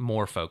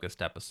more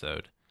focused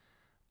episode.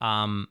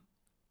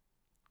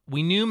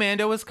 We knew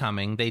Mando was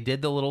coming. They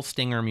did the little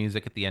stinger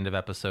music at the end of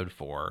episode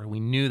 4. We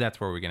knew that's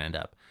where we were going to end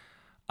up.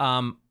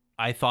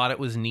 I thought it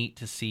was neat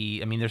to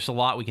see. I mean, there's a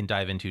lot we can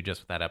dive into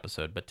just with that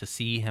episode, but to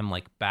see him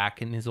like back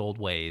in his old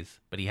ways.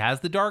 But he has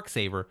the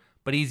Darksaber,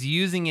 but he's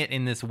using it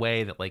in this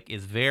way that like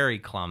is very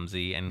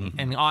clumsy. And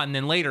and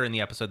then later in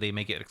the episode, they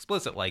make it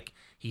explicit, like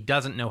he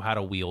doesn't know how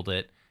to wield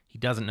it. He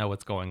doesn't know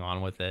what's going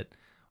on with it.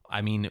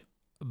 I mean,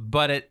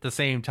 but at the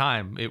same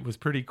time, it was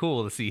pretty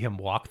cool to see him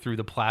walk through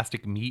the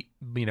plastic meat,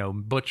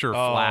 butcher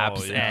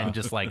flaps yeah. and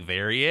just like,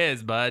 there he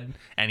is, bud.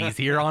 And he's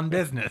here on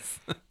business.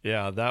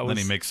 Yeah, that was.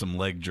 Then he makes some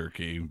leg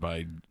jerky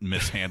by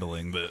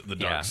mishandling the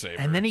dark saber.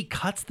 And then he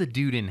cuts the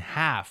dude in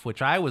half,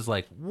 which I was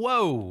like,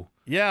 whoa.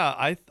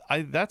 Yeah,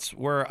 I that's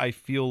where I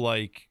feel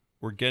like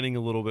we're getting a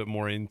little bit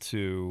more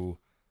into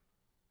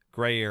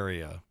gray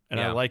area. And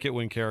I Yeah. like it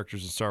when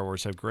characters in Star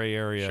Wars have gray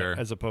area Sure.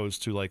 as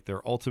opposed to like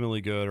they're ultimately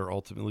good or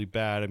ultimately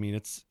bad. I mean,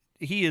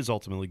 he is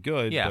ultimately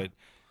good, Yeah. but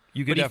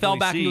you could But he fell definitely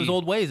back see, into his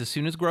old ways. As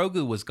soon as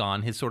Grogu was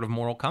gone, his sort of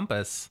moral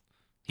compass,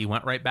 he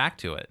went right back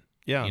to it.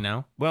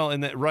 Yeah. Well,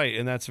 and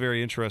that's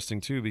very interesting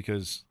too,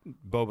 because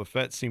Boba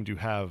Fett seemed to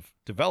have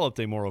developed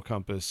a moral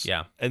compass.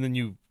 Yeah. And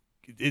then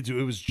it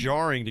was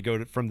jarring to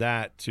go from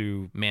that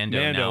to Mando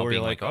now where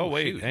you're being like, like, oh oh,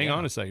 wait, shoot, hang yeah.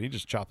 on a second, he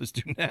just chopped this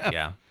dude in half.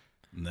 Yeah.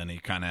 And then he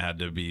kind of had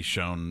to be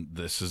shown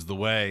this is the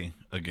way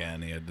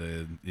again. He had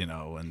to,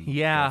 and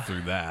Yeah. go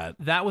through that.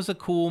 That was a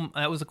cool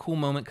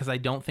moment because I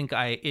don't think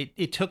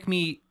it took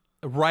me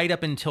right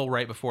up until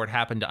right before it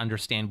happened to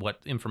understand what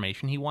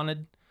information he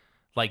wanted.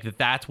 Like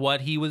that's what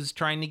he was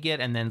trying to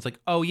get, and then it's like,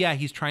 oh yeah,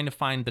 he's trying to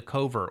find the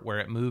covert where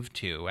it moved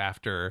to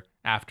after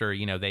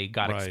they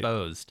got Right.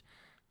 exposed.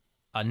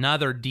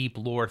 Another deep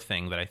lore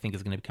thing that I think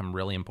is going to become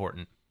really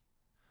important.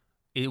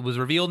 It was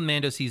revealed in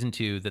Mando season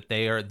 2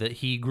 that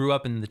he grew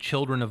up in the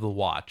Children of the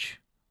Watch,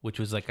 which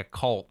was like a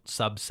cult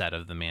subset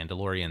of the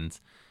Mandalorians,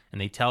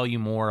 and they tell you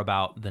more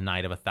about the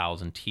Night of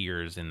 1,000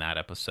 Tears in that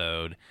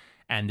episode.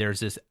 And there's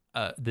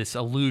this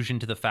allusion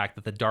to the fact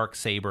that the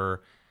Darksaber,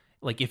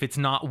 like if it's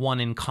not won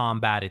in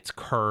combat, it's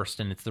cursed,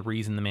 and it's the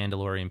reason the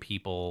Mandalorian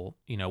people,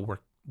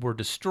 were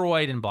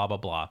destroyed and blah blah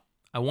blah.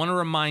 I want to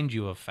remind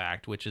you of a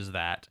fact, which is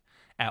that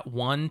at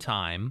one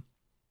time,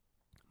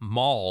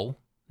 Maul,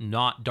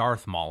 not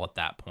Darth Maul at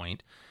that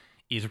point,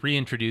 is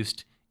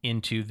reintroduced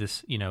into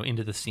this,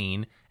 into the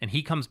scene, and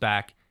he comes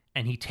back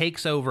and he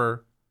takes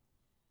over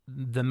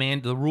the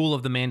rule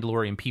of the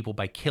Mandalorian people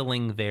by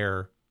killing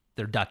their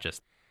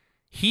Duchess.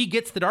 He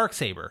gets the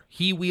Darksaber.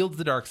 He wields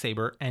the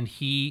Darksaber, and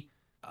he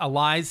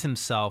allies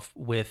himself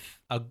with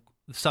a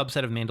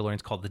subset of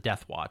Mandalorians called the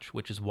Death Watch,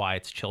 which is why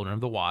it's Children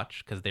of the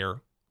Watch, because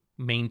they're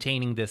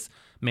maintaining this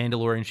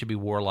Mandalorian should be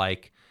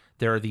warlike.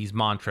 There are these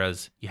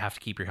mantras. You have to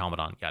keep your helmet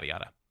on, yada,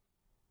 yada.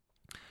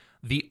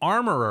 The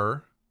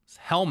Armorer's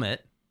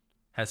helmet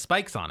has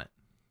spikes on it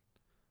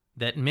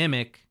that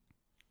mimic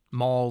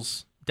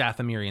Maul's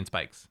Dathomirian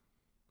spikes.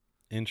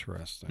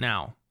 Interesting.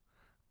 Now,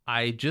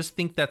 I just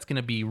think that's going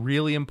to be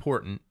really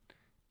important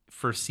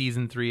for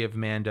season 3 of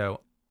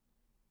Mando.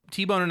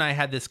 T-Bone and I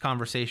had this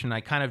conversation.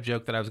 I kind of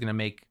joked that I was going to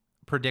make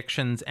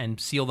predictions and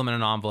seal them in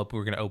an envelope. We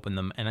were going to open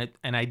them.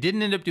 And I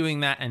didn't end up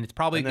doing that. And it's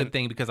probably a good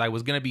thing because I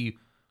was going to be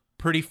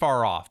pretty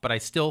far off, but I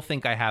still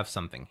think I have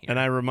something here. And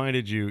I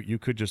reminded you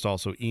could just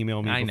also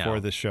email me before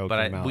this show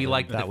came out. We and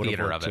liked the that would have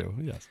theater worked of it. too.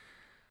 Yes.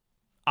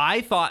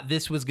 I thought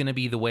this was going to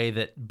be the way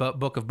that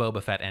Book of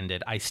Boba Fett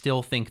ended. I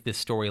still think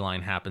this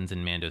storyline happens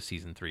in Mando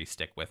Season 3.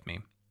 Stick with me.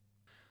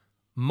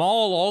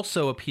 Maul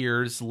also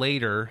appears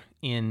later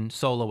in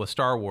Solo: A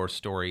Star Wars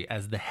Story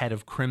as the head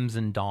of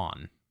Crimson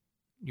Dawn.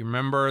 You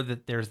remember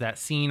that there's that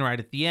scene right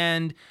at the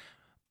end.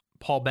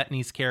 Paul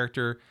Bettany's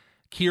character,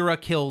 Kira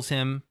kills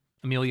him.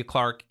 Emilia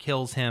Clarke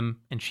kills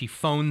him, and she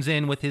phones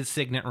in with his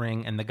signet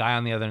ring, and the guy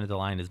on the other end of the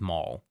line is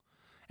Maul.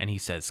 And he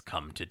says,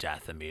 come to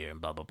Dathomir,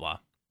 and blah, blah, blah.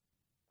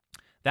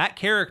 That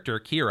character,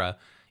 Kira,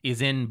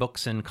 is in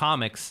books and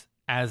comics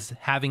as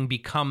having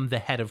become the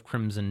head of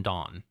Crimson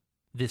Dawn,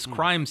 this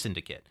crime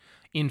syndicate.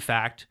 In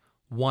fact,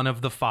 one of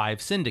the 5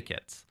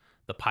 syndicates.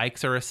 The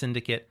Pikes are a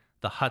syndicate,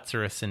 the Hutts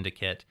are a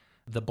syndicate,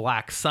 the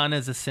Black Sun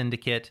is a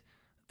syndicate,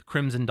 the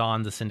Crimson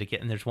Dawn's a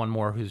syndicate, and there's one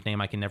more whose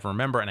name I can never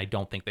remember, and I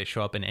don't think they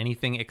show up in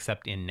anything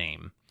except in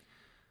name.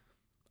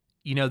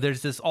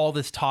 there's all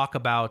this talk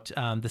about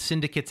the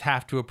syndicates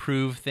have to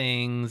approve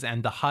things,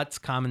 and the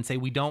Hutts come and say,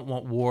 we don't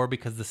want war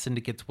because the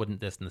syndicates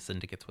wouldn't this and the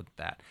syndicates wouldn't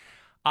that.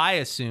 I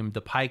assumed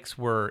the Pikes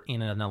were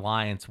in an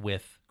alliance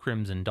with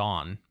Crimson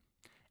Dawn,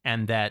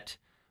 and that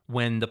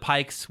when the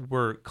Pikes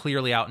were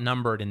clearly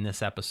outnumbered in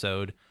this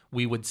episode,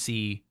 we would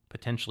see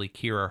potentially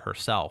Kira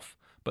herself,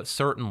 but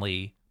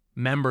certainly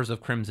members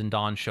of Crimson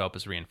Dawn show up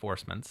as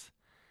reinforcements.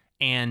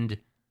 And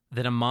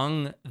that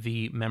among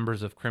the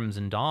members of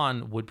Crimson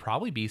Dawn would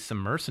probably be some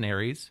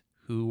mercenaries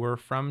who were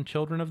from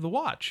Children of the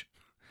Watch.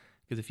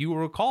 Because if you will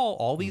recall,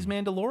 all these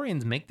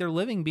Mandalorians make their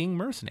living being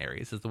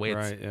mercenaries, is the way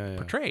it's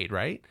portrayed,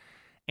 right?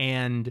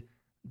 And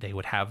they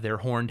would have their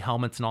horned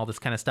helmets and all this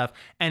kind of stuff.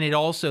 And it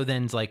also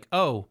then's like,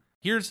 oh,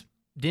 here's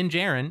Din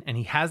Djarin, and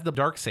he has the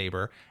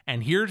Darksaber,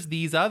 and here's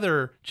these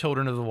other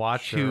Children of the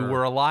Watch who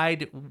were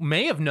allied,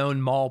 may have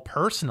known Maul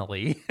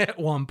personally at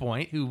one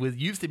point, who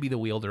used to be the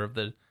wielder of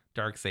the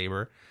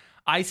Darksaber.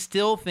 I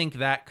still think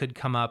that could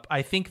come up.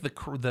 I think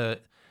the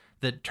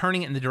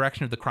turning it in the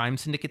direction of the crime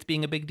syndicates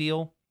being a big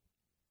deal.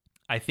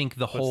 I think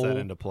puts that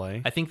into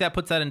play. I think that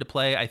puts that into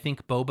play. I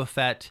think Boba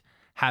Fett,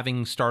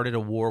 having started a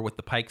war with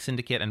the Pike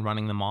Syndicate and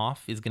running them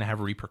off, is going to have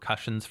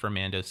repercussions for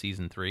Mando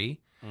season 3,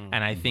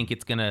 and I think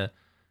it's gonna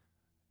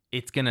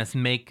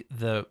make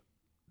the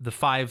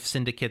 5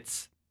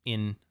 syndicates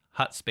in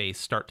Hutt space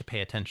start to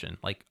pay attention.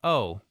 Like,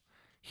 oh,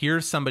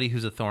 here's somebody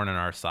who's a thorn in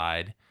our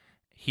side.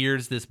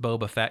 Here's this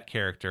Boba Fett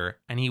character,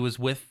 and he was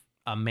with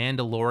a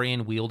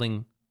Mandalorian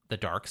wielding the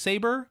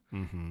Darksaber,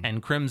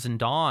 and Crimson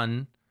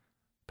Dawn,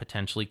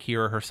 potentially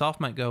Kira herself,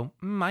 might go,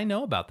 I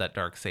know about that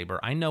Darksaber.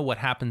 I know what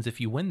happens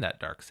if you win that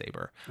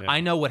Darksaber. Yeah. I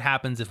know what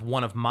happens if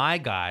one of my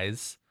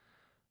guys,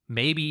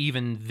 maybe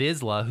even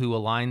Vizsla, who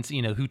aligns,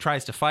 who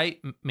tries to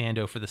fight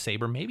Mando for the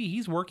saber, maybe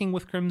he's working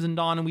with Crimson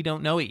Dawn and we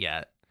don't know it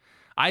yet.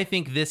 I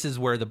think this is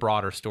where the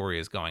broader story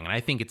is going, and I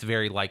think it's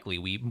very likely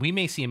we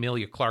may see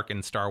Emilia Clarke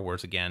in Star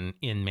Wars again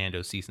in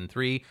Mando Season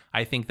 3.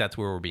 I think that's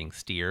where we're being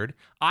steered.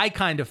 I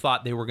kind of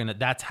thought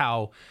that's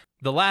how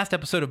the last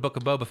episode of Book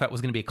of Boba Fett was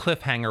going to be a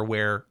cliffhanger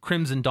where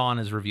Crimson Dawn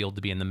is revealed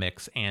to be in the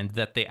mix, and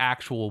that the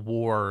actual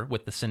war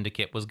with the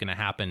Syndicate was going to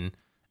happen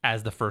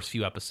as the first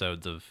few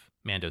episodes of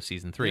Mando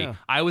Season 3. Yeah.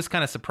 I was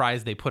kind of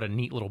surprised they put a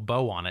neat little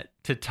bow on it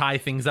to tie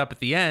things up at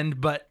the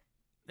end, but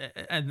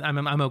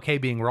I'm okay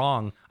being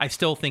wrong. I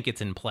still think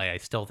it's in play. I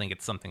still think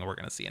it's something we're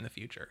going to see in the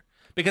future.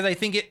 Because I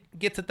think it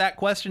gets at that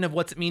question of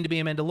what's it mean to be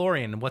a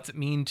Mandalorian, and what's it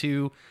mean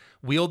to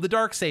wield the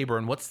Darksaber,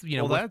 and what's,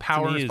 what's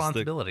power and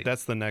responsibility.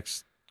 That's the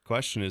next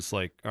question is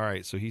like, all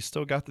right, so he's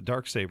still got the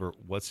Darksaber.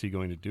 What's he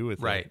going to do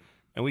with it?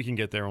 And we can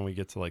get there when we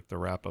get to like the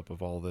wrap up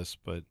of all this.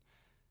 But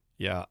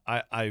yeah,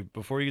 I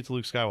before you get to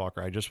Luke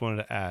Skywalker, I just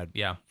wanted to add,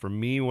 for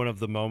me, one of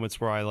the moments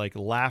where I like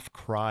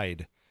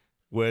cried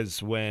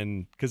was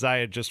when, because I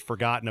had just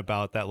forgotten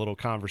about that little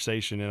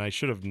conversation, and I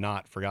should have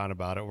not forgotten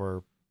about it,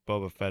 where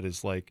Boba Fett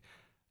is like,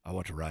 I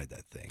want to ride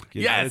that thing.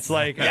 Yes. It's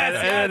like,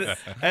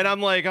 and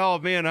I'm like, oh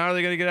man, how are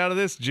they going to get out of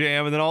this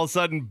jam? And then all of a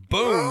sudden,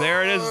 boom,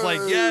 there it is. It's like,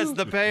 yes,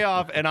 the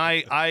payoff. And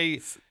I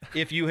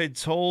if you had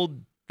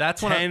told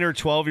that's 10 or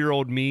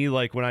 12-year-old me,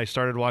 like when I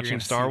started watching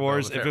Star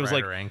Wars, if it was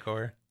like,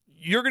 Rancor.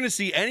 You're going to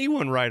see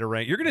anyone ride a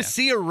Rancor. You're going to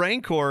see a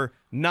Rancor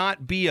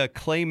not be a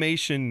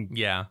claymation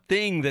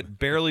thing that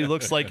barely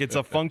looks like it's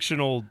a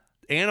functional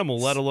animal,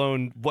 let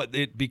alone what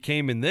it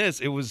became in this.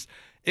 It was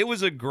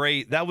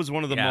that was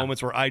one of the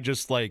moments where I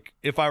just like,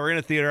 if I were in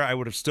a theater, I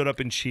would have stood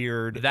up and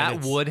cheered.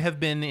 That would have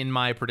been in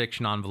my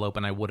prediction envelope,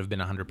 and I would have been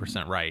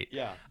 100% right.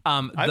 Yeah.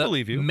 I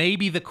believe you.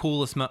 Maybe the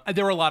coolest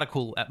there were a lot of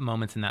cool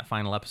moments in that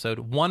final episode.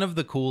 One of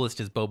the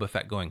coolest is Boba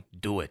Fett going,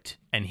 do it,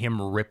 and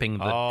him ripping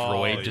the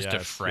droid just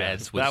to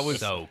shreds. That was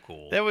so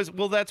cool.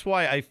 That's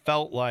why I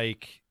felt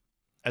like,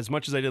 as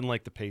much as I didn't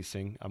like the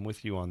pacing, I'm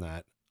with you on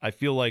that. I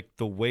feel like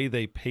the way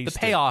they paced the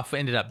payoff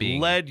ended up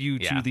being led you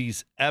to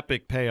these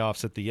epic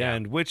payoffs at the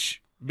end,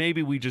 which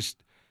maybe we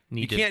just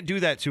can't do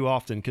that too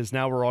often, because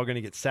now we're all going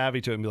to get savvy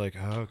to it and be like,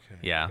 oh, okay,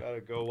 we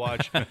gotta go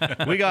watch.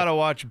 We gotta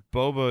watch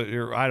Boba,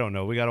 or I don't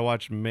know. We gotta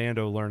watch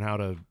Mando learn how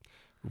to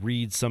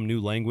read some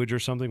new language or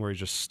something, where he's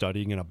just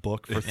studying in a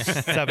book for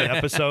 7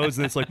 episodes,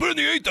 and it's like, but in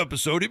the 8th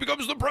episode, he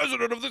becomes the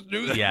president of this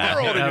new world. And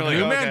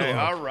you're like, okay,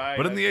 all right.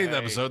 But in the 8th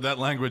episode, that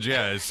language,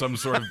 is some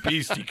sort of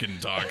beast he can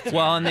talk to.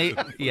 Well, and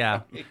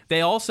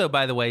they also,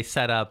 by the way,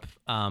 set up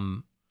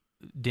Din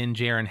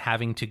Djarin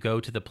having to go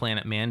to the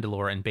planet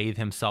Mandalore and bathe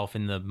himself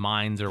in the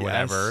mines or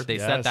whatever. They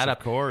set that up.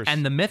 Of course.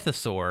 And the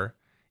Mythosaur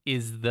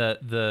is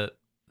the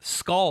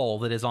skull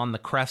that is on the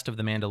crest of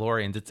the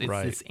Mandalorians. It's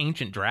this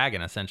ancient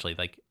dragon, essentially.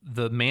 Like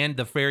the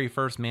very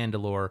first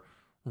Mandalore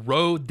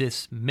rode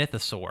this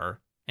Mythosaur,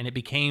 and it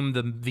became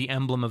the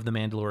emblem of the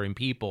Mandalorian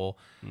people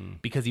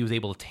because he was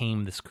able to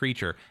tame this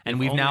creature. And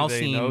we've now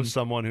seen know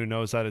someone who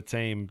knows how to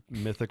tame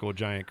mythical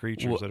giant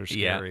creatures that are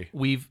scary.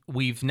 Yeah.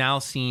 We've now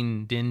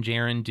seen Din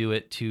Djarin do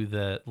it to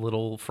the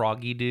little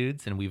froggy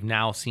dudes, and we've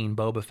now seen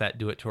Boba Fett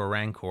do it to a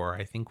Rancor.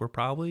 I think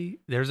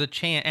there's a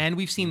chance, and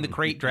we've seen the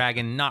Krayt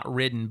Dragon not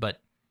ridden but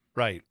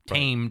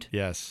tamed.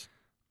 Yes.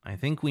 I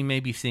think we may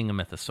be seeing a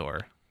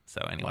Mythosaur.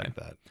 So anyway. Like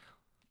that.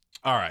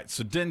 All right,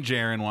 so Din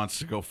Djarin wants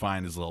to go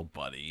find his little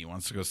buddy. He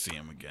wants to go see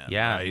him again.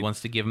 Yeah, right? he wants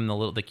to give him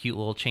the cute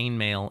little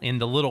chainmail in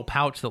the little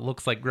pouch that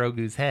looks like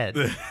Grogu's head.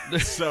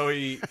 So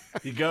he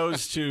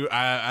goes to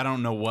I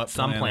don't know what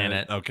Some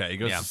planet. Okay, he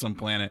goes to some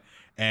planet,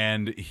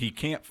 and he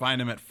can't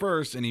find him at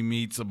first, and he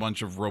meets a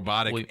bunch of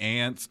robotic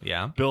ants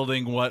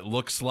building what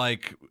looks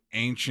like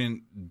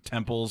ancient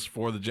temples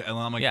for the Jedi. And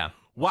I'm like,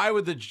 why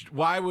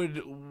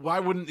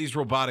wouldn't these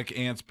robotic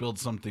ants build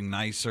something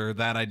nicer?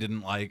 That I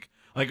didn't like.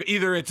 Like,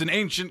 either it's an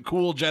ancient,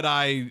 cool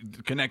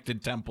Jedi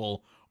connected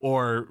temple,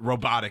 or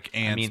robotic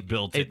ants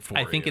built it for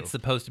you. I think it's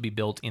supposed to be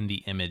built in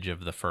the image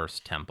of the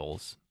first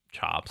temple's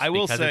chops. I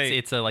will because say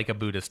it's like a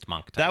Buddhist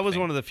monk type that was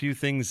thing. one of the few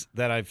things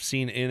that I've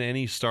seen in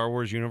any Star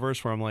Wars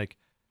universe where I'm like,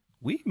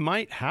 we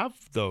might have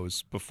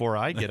those before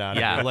I get out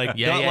of here. Like,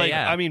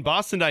 I mean,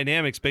 Boston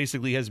Dynamics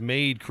basically has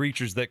made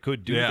creatures that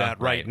could do that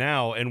right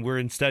now, and we're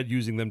instead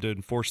using them to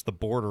enforce the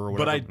border or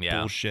whatever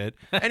bullshit.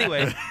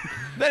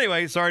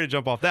 Anyway, sorry to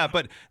jump off that,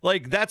 but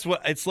like that's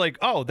what it's like.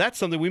 Oh, that's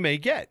something we may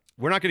get.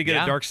 We're not going to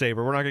get a Darksaber.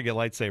 We're not going to get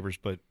lightsabers,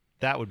 but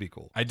that would be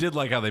cool. I did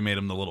like how they made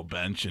him the little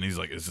bench, and he's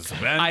like, "Is this a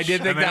bench?" I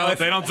did think that was.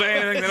 They don't say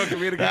anything. They don't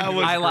communicate. That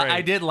was great.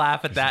 I did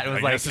laugh at that. It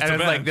was like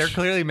bench. they're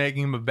clearly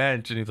making him a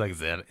bench, and he's like, "Is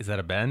that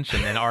a bench?"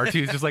 And then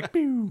R2's just like,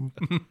 "Pew."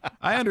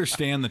 I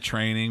understand the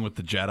training with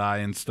the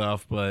Jedi and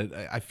stuff, but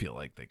I feel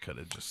like they could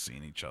have just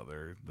seen each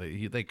other.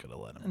 They could have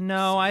let him.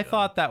 No, I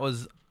thought that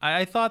was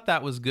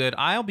good.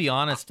 I'll be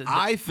honest.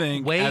 I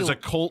think as a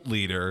cult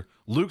leader,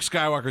 Luke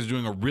Skywalker is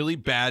doing a really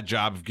bad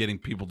job of getting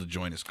people to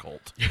join his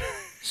cult.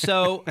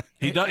 So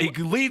he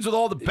leads with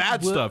all the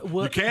bad stuff.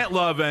 You can't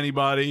love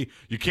anybody.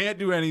 You can't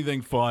do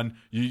anything fun.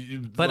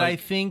 I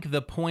think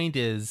the point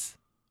is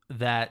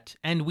that,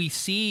 and we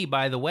see,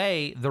 by the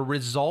way, the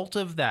result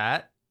of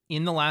that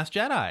in The Last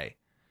Jedi.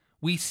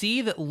 We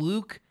see that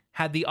Luke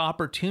had the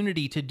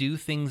opportunity to do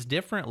things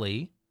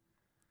differently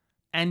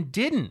and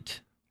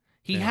didn't.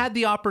 He had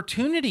the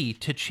opportunity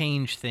to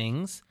change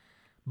things,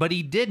 but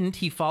he didn't.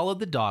 He followed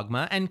the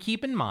dogma. And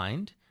keep in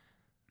mind,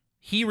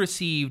 he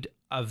received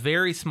a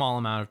very small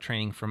amount of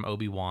training from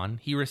Obi-Wan.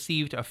 He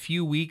received a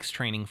few weeks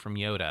training from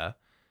Yoda.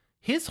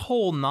 His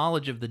whole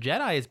knowledge of the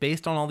Jedi is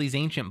based on all these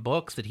ancient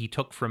books that he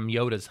took from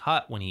Yoda's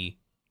hut when he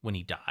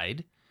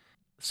died.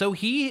 So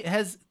he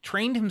has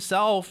trained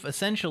himself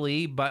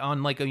essentially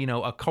on like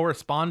a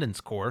correspondence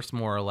course,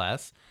 more or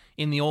less,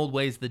 in the old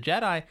ways of the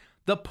Jedi.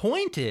 The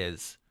point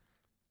is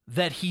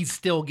that he's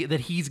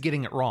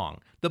getting it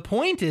wrong. The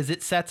point is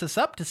it sets us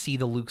up to see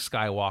the Luke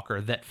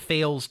Skywalker that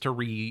fails to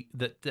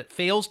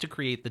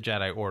create the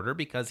Jedi Order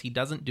because he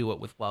doesn't do it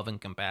with love and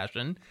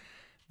compassion,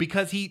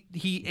 because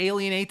he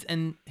alienates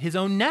his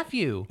own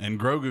nephew. And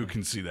Grogu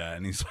can see that,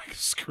 and he's like,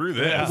 screw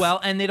this.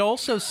 Well, and it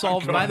also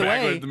solves, by the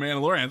way, the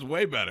Mandalorian's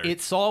way better. It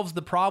solves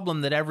the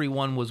problem that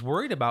everyone was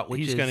worried about,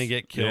 which he's going to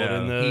get killed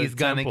in the temple. He's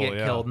going to get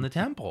killed in the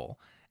temple.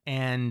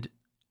 And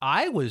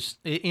I was,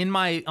 in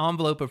my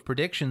envelope of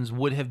predictions,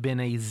 would have been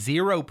a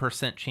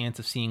 0% chance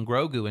of seeing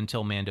Grogu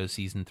until Mando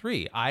Season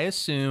 3. I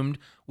assumed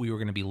we were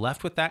going to be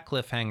left with that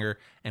cliffhanger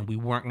and we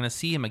weren't going to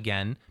see him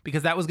again,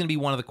 because that was going to be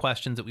one of the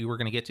questions that we were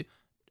going to get to.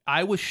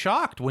 I was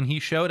shocked when he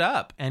showed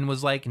up and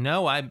was like,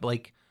 no,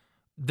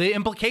 the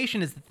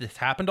implication is that this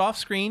happened off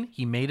screen.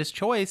 He made his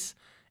choice,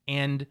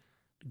 and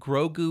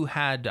Grogu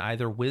had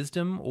either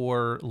wisdom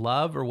or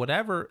love or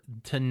whatever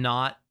to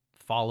not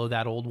follow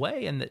that old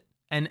way. And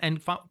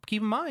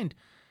keep in mind,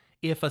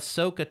 if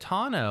Ahsoka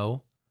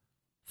Tano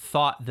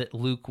thought that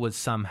Luke was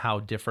somehow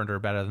different or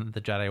better than the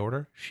Jedi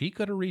Order, she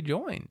could have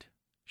rejoined.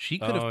 She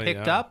could have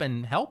picked up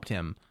and helped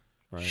him.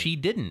 Right. She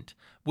didn't.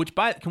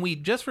 Can we,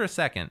 just for a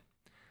second,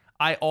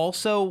 I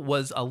also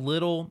was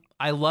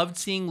I loved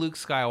seeing Luke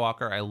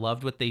Skywalker. I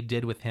loved what they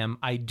did with him.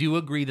 I do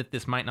agree that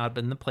this might not have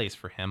been the place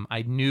for him.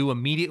 I knew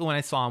immediately when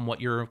I saw him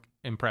what your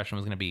impression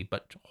was going to be,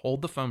 but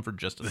hold the phone for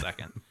just a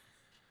second.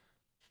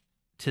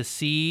 To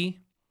see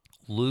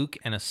Luke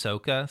and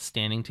Ahsoka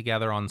standing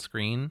together on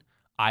screen,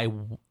 I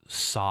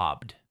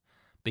sobbed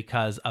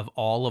because of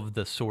all of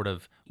the sort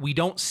of, we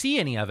don't see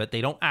any of it.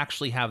 They don't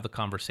actually have the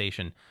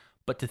conversation,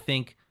 but to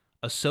think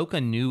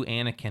Ahsoka knew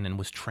Anakin and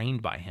was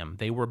trained by him.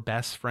 They were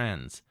best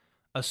friends.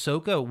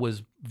 Ahsoka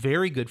was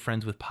very good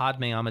friends with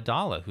Padme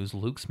Amidala, who's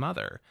Luke's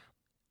mother.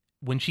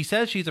 When she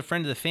says she's a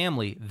friend of the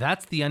family,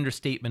 that's the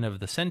understatement of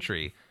the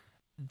century.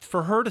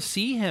 For her to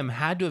see him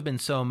had to have been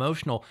so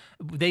emotional.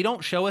 They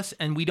don't show us,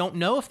 and we don't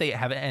know if they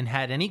have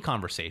had any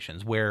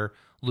conversations where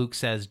Luke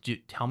says,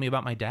 tell me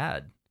about my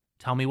dad.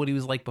 Tell me what he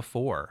was like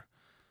before.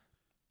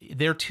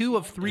 They're two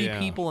of three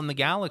people in the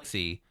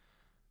galaxy,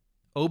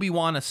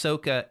 Obi-Wan,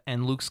 Ahsoka,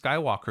 and Luke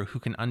Skywalker, who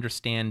can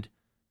understand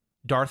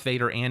Darth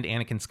Vader and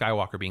Anakin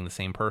Skywalker being the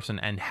same person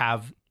and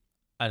have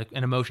an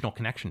emotional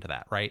connection to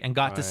that, right? And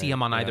got to see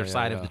him on either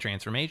side of the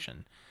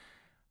transformation.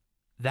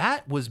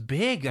 That was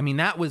big. I mean,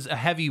 that was a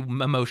heavy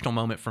emotional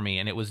moment for me,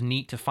 and it was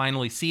neat to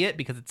finally see it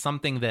because it's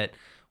something that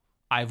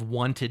I've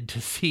wanted to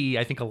see.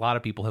 I think a lot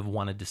of people have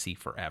wanted to see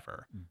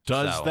forever.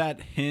 Does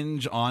that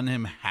hinge on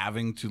him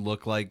having to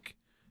look like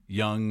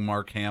young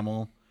Mark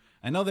Hamill?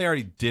 I know they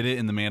already did it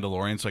in The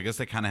Mandalorian, so I guess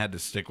they kind of had to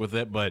stick with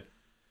it, but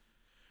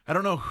I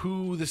don't know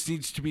who this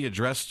needs to be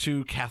addressed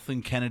to,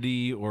 Kathleen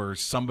Kennedy or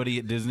somebody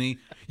at Disney.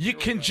 You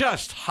can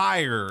just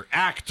hire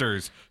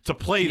actors to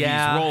play these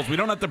roles. We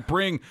don't have to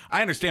bring...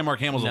 I understand Mark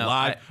Hamill's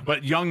alive,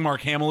 but young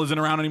Mark Hamill isn't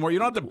around anymore. You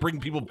don't have to bring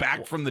people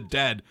back from the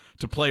dead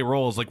to play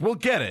roles. Like, we'll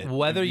get it.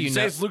 Whether you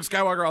say know, it's Luke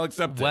Skywalker, I'll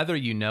accept it. Whether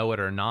you know it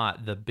or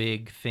not, the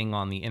big thing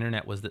on the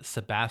internet was that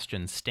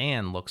Sebastian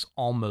Stan looks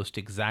almost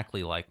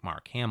exactly like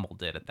Mark Hamill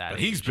did at that But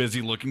age. he's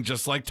busy looking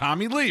just like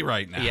Tommy Lee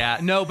right now. Yeah,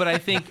 no, but I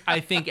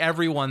think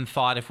everyone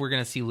thought if we're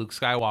going to see Luke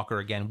Skywalker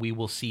again, we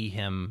will see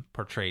him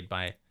portrayed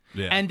by.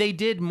 Yeah. And they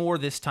did more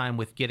this time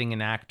with getting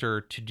an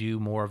actor to do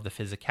more of the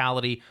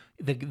physicality.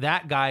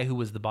 That guy who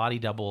was the body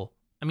double.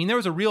 I mean, there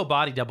was a real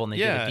body double, and they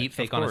did a deep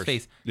fake on his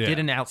face. Yeah. Did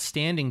an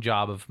outstanding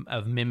job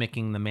of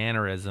mimicking the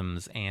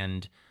mannerisms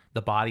and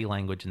the body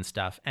language and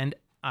stuff. And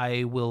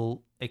I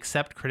will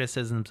accept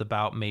criticisms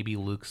about maybe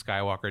Luke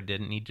Skywalker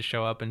didn't need to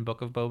show up in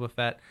Book of Boba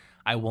Fett.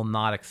 I will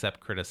not accept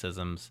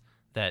criticisms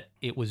that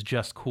it was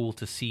just cool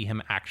to see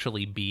him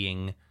actually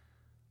being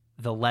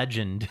the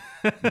legend.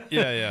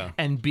 Yeah.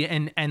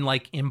 and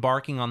like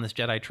embarking on this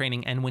Jedi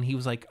training. And when he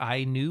was like,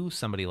 I knew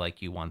somebody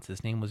like you once,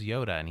 his name was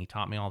Yoda, and he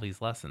taught me all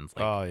these lessons.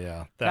 Like, Oh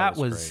yeah, that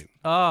was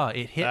great.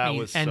 It hit That me.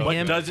 was And so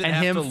him, good. Does it and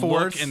have him to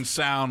force look and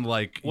sound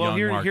like Well,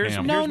 young Mark here's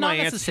Hamill? No, here's not my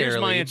answer. Here's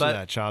necessarily, my answer but- to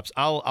that, Chops.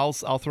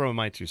 I'll throw in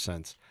my 2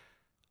 cents.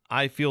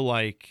 I feel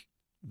like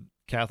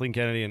Kathleen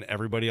Kennedy and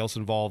everybody else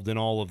involved in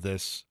all of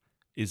this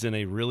is in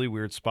a really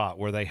weird spot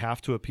where they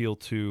have to appeal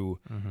to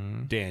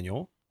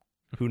Daniel,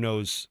 who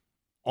knows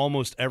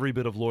almost every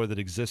bit of lore that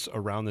exists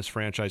around this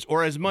franchise,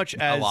 or as much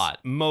as a lot.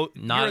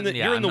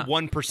 You're in the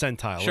 1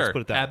 percentile. Sure. Let's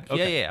put it that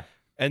way. Yeah.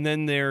 And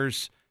then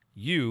there's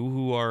you,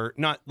 who are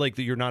not like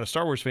that. You're not a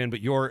Star Wars fan,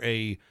 but you're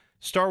a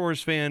Star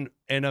Wars fan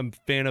and a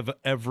fan of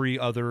every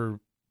other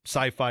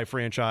sci-fi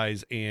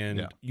franchise,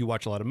 and you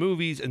watch a lot of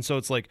movies. And so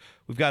it's like,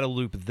 we've got to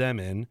loop them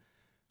in.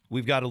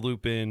 We've got to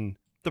loop in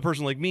the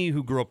person like me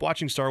who grew up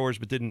watching Star Wars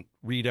but didn't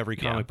read every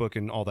comic book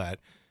and all that.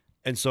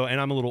 And so, and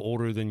I'm a little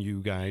older than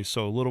you guys,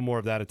 so a little more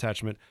of that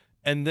attachment.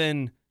 And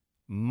then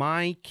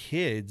my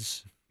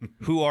kids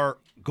who are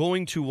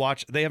going to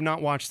watch, they have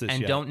not watched this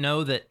And yet. don't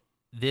know that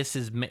this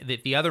is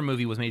that the other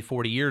movie was made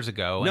 40 years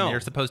ago, and No. they're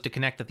supposed to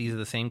connect that these are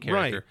the same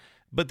character. Right.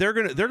 But they're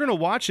gonna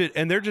watch it,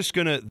 and they're just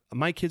gonna.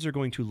 My kids are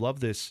going to love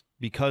this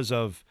because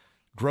of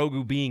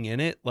Grogu being in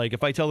it. Like,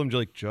 if I tell them to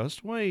like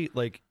just wait,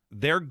 like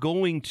they're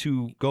going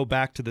to go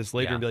back to this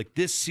later and be like,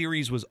 this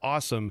series was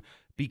awesome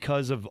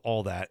because of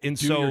all that. And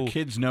Do so your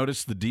kids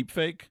notice the deep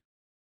fake,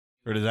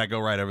 or does that go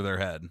right over their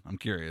head? I'm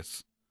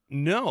curious.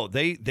 no,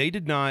 they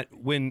did not.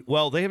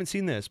 They haven't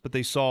seen this, but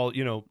they saw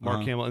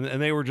Mark Hamill,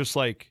 and they were just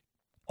like,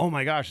 oh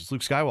my gosh, it's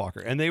Luke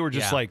Skywalker, and they were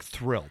just like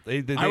thrilled.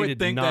 They I would did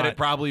think not, that it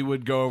probably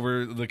would go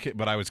over the kid,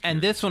 but I was curious.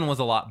 And this one was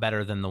a lot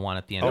better than the one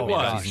at the end Oh, of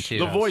gosh. season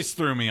 2. The voice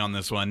threw me on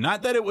this one.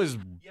 Not that it was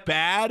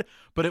bad,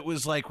 but it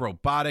was like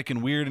robotic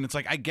and weird. And it's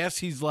like, I guess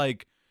he's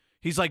like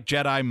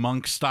Jedi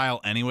monk style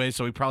anyway,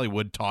 so he probably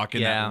would talk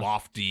in that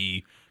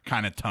lofty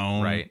kind of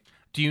tone. Right.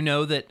 Do you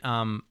know that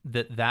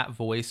that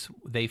voice,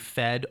 they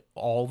fed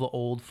all the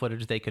old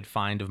footage they could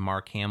find of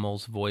Mark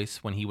Hamill's voice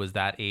when he was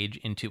that age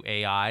into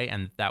AI,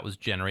 and that was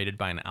generated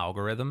by an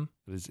algorithm?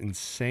 It is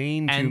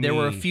insane to And there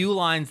were a me. few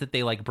lines that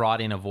they like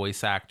brought in a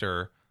voice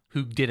actor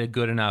who did a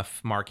good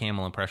enough Mark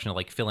Hamill impression to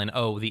like fill in,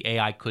 oh, the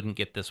AI couldn't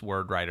get this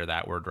word right or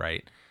that word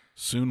right.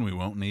 Soon we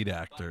won't need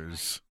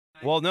actors.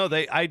 Well, no,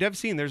 I've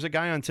seen there's a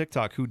guy on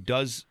TikTok who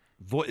does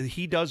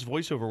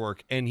voiceover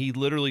work, and he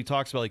literally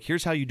talks about like,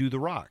 here's how you do The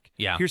Rock.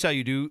 Yeah. Here's how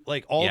you do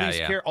like all Yeah, these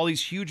yeah. all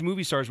these huge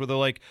movie stars where they're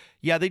like,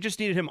 yeah, they just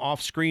needed him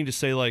off screen to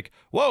say like,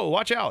 whoa,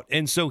 watch out.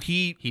 And so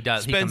he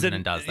does. He spends comes in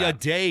and does a that.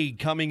 day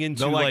coming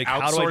into They'll like, how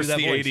do I do outsource that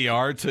the voice?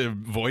 ADR to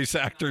voice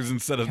actors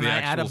instead of Can the I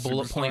actual add a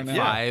bullet superstar point now?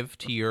 5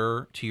 to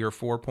your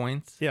 4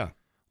 points? Yeah,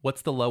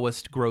 What's the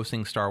lowest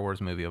grossing Star Wars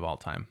movie of all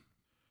time?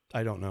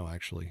 I don't know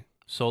actually.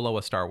 Solo: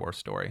 A Star Wars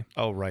Story.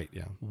 Oh right,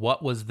 yeah.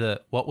 What was the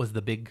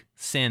big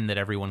sin that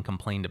everyone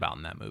complained about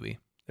in that movie?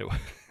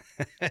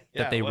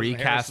 That they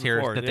recast they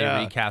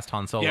recast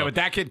Han Solo. Yeah, but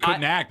that kid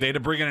couldn't act. They had to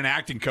bring in an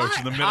acting coach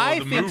in the middle I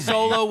of the think movie.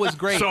 Solo was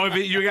great. So if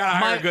you got to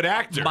hire a good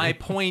actor. My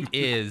point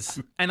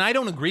is, and I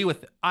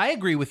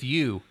agree with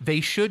you. They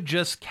should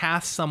just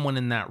cast someone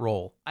in that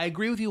role. I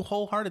agree with you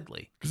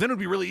wholeheartedly. Because then it would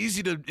be really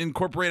easy to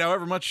incorporate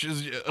however much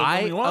as you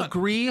I want.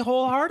 agree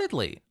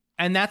wholeheartedly.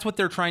 And that's what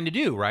they're trying to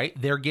do, right?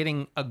 They're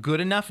getting a good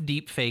enough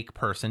deep fake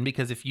person,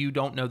 because if you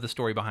don't know the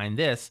story behind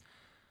this,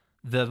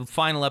 the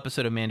final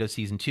episode of Mando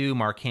season 2,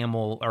 Mark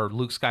Hamill or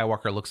Luke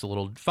Skywalker looks a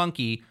little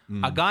funky.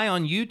 A guy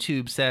on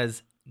YouTube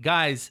says,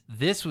 guys,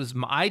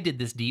 I did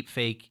this deep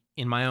fake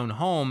in my own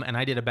home and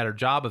I did a better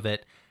job of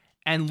it.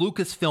 And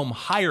Lucasfilm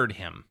hired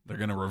him They're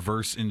going to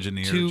reverse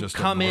engineer to just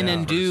come in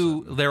and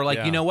they're like,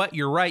 Yeah. you know what?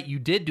 You're right. You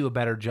did do a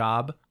better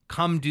job.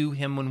 Come do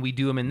him when we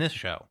do him in this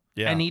show.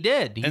 Yeah. And he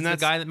did. He's And the that's-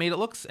 guy that made it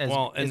look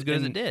as good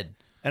as it and- did.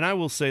 And I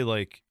will say,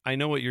 like, I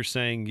know what you're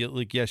saying.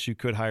 Like, yes, you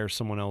could hire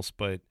someone else,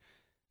 but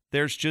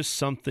there's just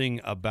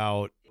something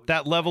about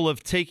that level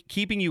of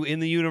keeping you in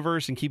the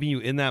universe and keeping you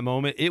in that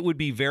moment. It would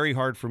be very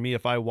hard for me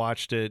if I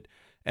watched it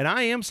And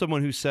I am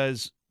someone who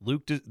says the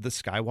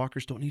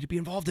Skywalkers don't need to be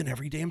involved in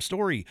every damn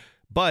story.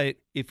 But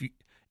if you,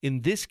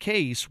 in this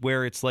case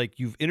where it's like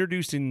you've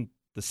introduced in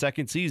the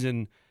second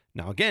season,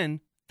 now again,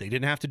 they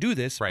didn't have to do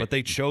this, Right. but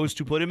they chose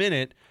to put him in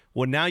it.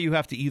 Well, now you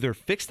have to either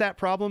fix that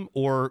problem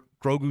or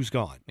Grogu's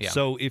gone. Yeah.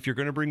 So if you're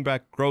going to bring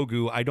back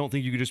Grogu, I don't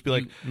think you could just be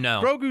like,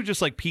 no. Grogu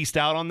just like pieced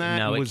out on that.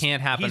 No, and it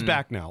can't happen. He's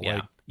back now. Yeah.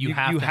 Like You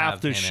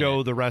have to him in show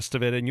it. the rest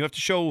of it, and you have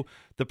to show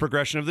the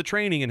progression of the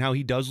training and how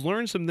he does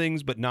learn some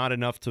things, but not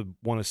enough to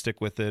want to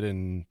stick with it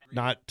and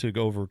not to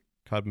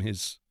overcome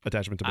his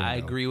attachment to Mando. I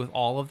agree with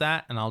all of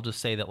that, and I'll just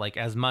say that, like,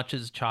 as much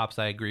as Chops,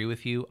 I agree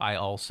with you, I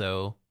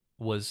also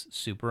was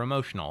super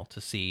emotional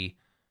to see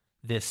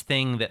this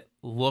thing that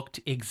looked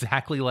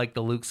exactly like the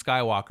Luke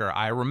Skywalker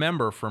I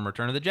remember from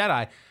Return of the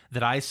Jedi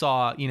that I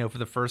saw, for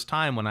the first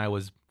time when I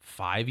was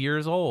 5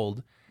 years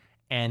old,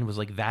 and was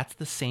like, it's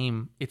the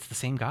same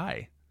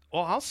guy.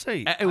 Well, I'll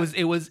say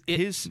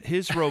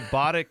his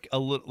robotic, a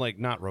little like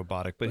not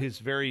robotic, but his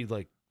very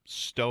like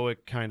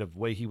stoic kind of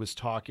way he was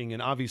talking,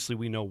 and obviously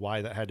we know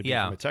why that had to be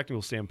from a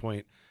technical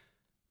standpoint.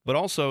 But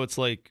also, it's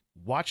like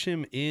watch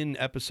him in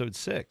Episode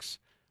 6,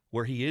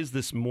 where he is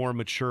this more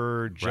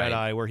mature Jedi,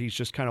 Right. where he's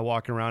just kind of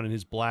walking around in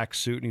his black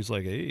suit, and he's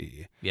like,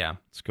 "Hey, Yeah.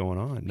 what's going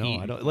on?" No,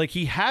 I don't. Like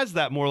he has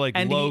that more like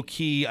And low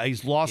key.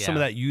 He's lost some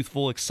of Yeah. that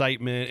youthful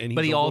excitement, and he's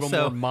But he a little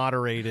also- more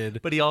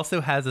moderated. But he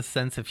also has a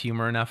sense of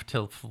humor enough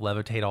to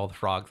levitate all the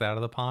frogs out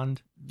of the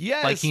pond.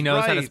 Yes, Like, he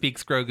knows how to right. speak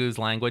Grogu's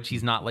language.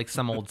 He's not like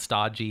some old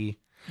stodgy.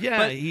 Yeah,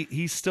 But-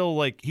 he's still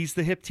like he's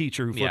the hip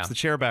teacher who flips Yeah. the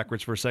chair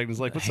backwards for a second. He's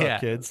like, "What's Yeah.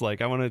 up, kids?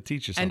 Like, I want to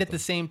teach you something." And at the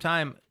same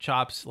time,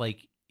 Chops,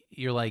 like,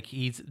 you're like,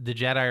 the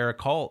Jedi are a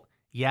cult.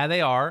 Yeah,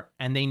 they are,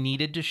 and they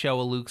needed to show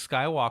a Luke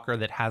Skywalker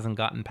that hasn't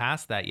gotten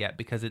past that yet,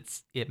 because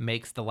it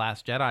makes the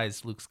Last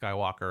Jedi's Luke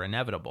Skywalker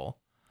inevitable.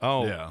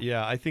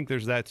 yeah, I think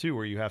there's that too,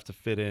 where you have to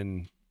fit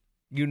in.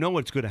 You know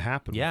what's going to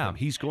happen. Yeah. with him.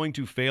 He's going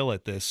to fail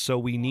at this, so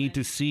we need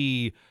to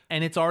see.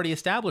 And it's already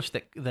established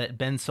that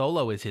Ben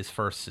Solo is his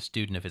first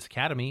student of his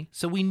academy,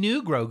 so we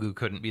knew Grogu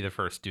couldn't be the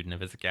first student of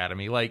his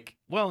academy. Like,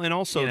 Well, and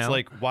also it's know?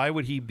 like, why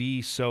would he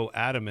be so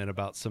adamant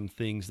about some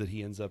things that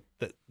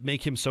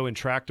make him so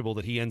intractable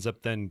that he ends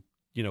up then,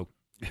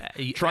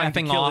 trying to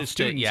effing kill off his to-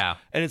 students? yeah.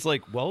 And it's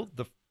like, well,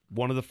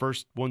 one of the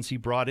first ones he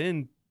brought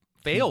in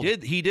failed.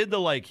 He did the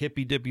like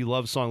hippy dippy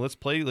love song. Let's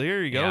play.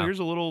 Here you go. Yeah. Here's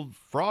a little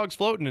frogs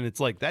floating, and it's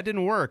like that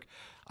didn't work.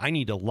 I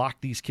need to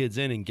lock these kids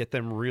in and get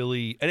them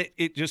really, and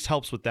it just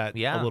helps with that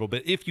Yeah. a little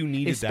bit. If you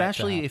needed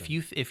Especially that to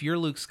happen. if you're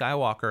Luke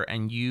Skywalker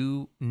and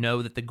you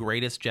know that the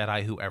greatest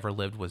Jedi who ever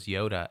lived was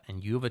Yoda,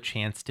 and you have a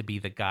chance to be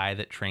the guy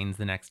that trains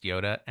the next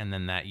Yoda, and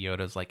then that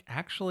Yoda's like,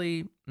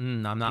 actually,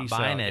 I'm not Peace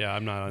buying out. it. Yeah,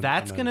 I'm not.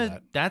 That's I'm gonna into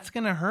that. that's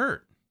gonna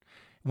hurt.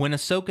 When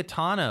Ahsoka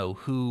Tano,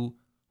 who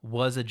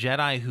was a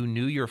Jedi who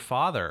knew your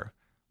father,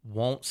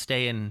 won't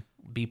stay and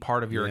be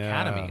part of your Yeah.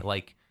 academy,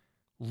 like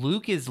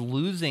Luke is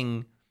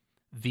losing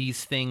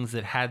these things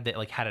that had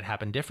it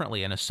happen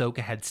differently, and Ahsoka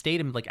had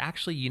stated like,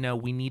 actually,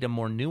 we need a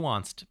more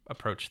nuanced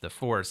approach to the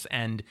Force,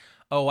 and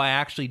I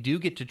actually do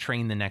get to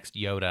train the next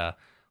Yoda.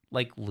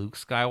 Like, Luke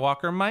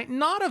Skywalker might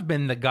not have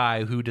been the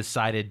guy who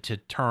decided to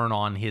turn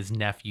on his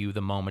nephew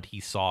the moment he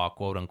saw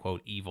quote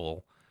unquote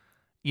evil.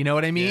 You know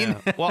what I mean?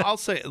 Yeah. Well, I'll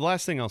say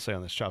last thing I'll say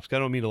on this, Chops. 'Cause I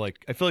don't mean to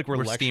I feel like we're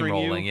lecturing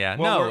you. steamrolling, yeah.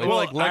 Well, No, we're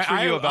like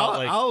lecturing you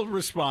about I'll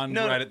respond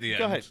No, right at the end.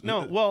 Go ahead.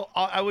 No, well,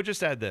 I would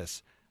just add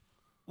this.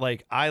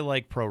 Like, I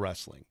like pro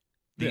wrestling.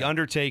 The Yeah.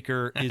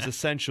 Undertaker is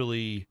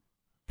essentially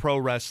pro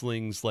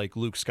wrestling's like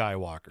Luke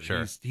Skywalker.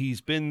 Sure.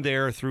 He's been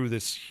there through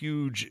this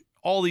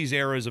all these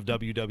eras of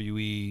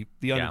WWE.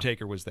 The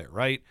Undertaker was there,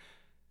 right?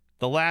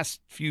 The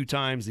last few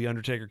times the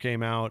Undertaker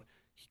came out,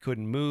 he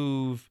couldn't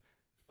move,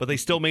 but they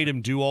still made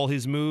him do all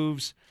his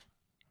moves.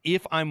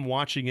 If I'm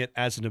watching it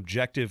as an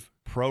objective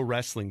pro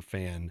wrestling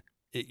fan,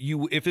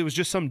 if it was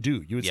just some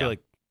dude, you would say Yeah.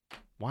 like,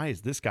 why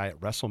is this guy at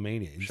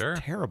WrestleMania? He's Sure.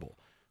 terrible.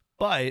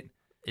 But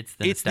It's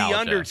the it's the nostalgia.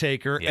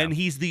 Undertaker, Yeah. and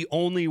he's the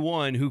only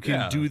one who can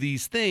Yeah. do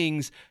these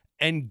things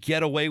and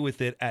get away with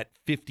it at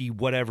 50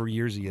 whatever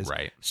years he is.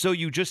 Right. So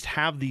you just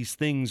have these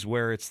things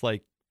where it's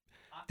like,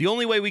 the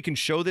only way we can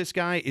show this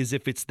guy is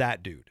if it's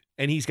that dude.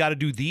 And he's got to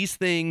do these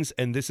things,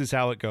 and this is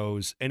how it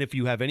goes. And if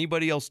you have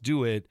anybody else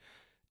do it,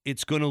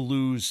 it's going to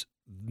lose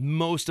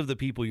most of the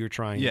people you're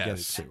trying to get it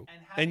Yes.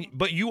 to.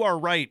 But you are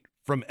right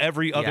from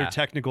every other Yeah.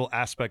 technical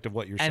aspect of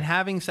what you're saying. And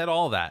having said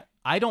all that,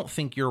 I don't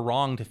think you're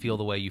wrong to feel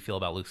the way you feel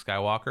about Luke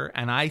Skywalker.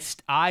 And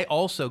I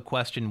also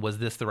question, was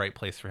this the right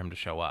place for him to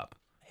show up?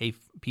 Hey,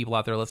 people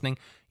out there listening,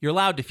 you're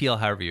allowed to feel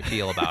however you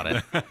feel about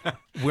it.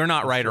 We're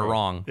not right or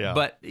wrong. Yeah.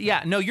 But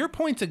yeah, no, your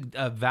point's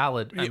a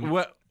valid.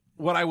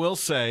 What I will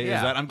say Yeah.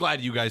 is that I'm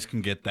glad you guys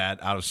can get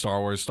that out of Star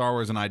Wars. Star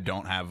Wars and I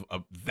don't have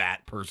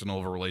that personal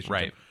of a relationship.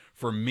 Right.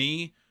 For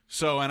me,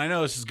 and I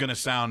know this is going to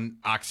sound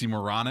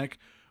oxymoronic,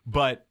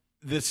 but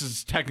this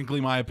is technically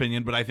my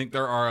opinion, but I think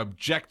there are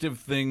objective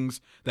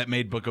things that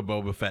made Book of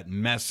Boba Fett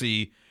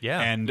messy Yeah.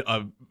 and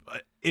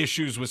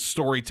issues with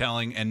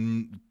storytelling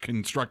and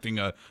constructing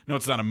no,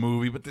 it's not a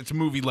movie, but it's a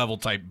movie level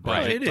type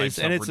Right, budget. it type is,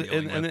 stuff and we're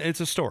dealing with. it's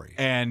a story.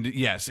 And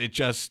yes,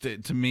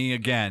 to me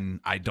again,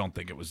 I don't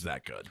think it was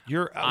that good.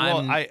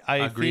 I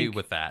agree think,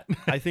 with that.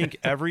 I think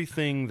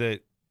everything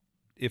that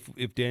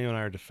if Daniel and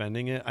I are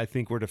defending it, I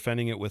think we're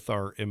defending it with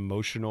our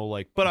emotional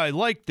but I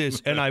like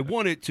this and I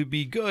want it to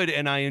be good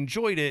and I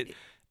enjoyed it.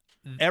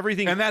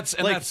 Everything And that's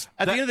at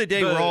the end of the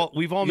day,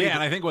 we've all made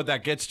and I think what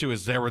that gets to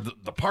is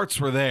the parts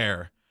were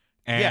there,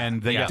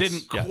 and they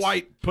didn't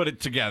quite put it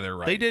together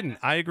right. They didn't.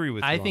 I agree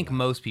with you. I on think that.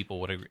 most people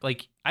would agree.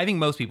 I think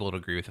most people would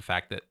agree with the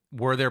fact that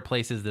were there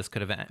places this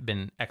could have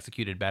been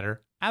executed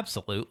better?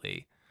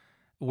 Absolutely.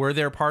 Were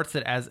there parts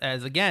that,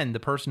 as again, the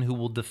person who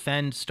will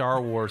defend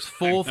Star Wars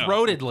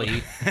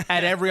full-throatedly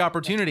at every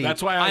opportunity,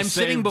 That's why I'm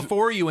sitting saved-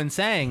 before you and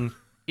saying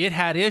it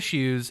had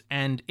issues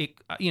and it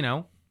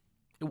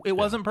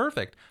wasn't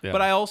perfect. Yeah.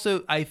 But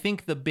I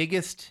think the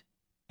biggest,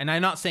 and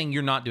I'm not saying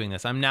you're not doing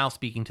this, I'm now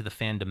speaking to the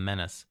fandom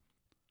menace.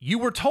 You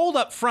were told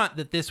up front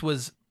that this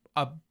was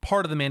a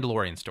part of the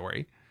Mandalorian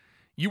story.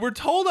 You were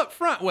told up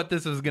front what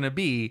this was going to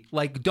be.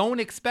 Don't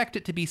expect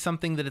it to be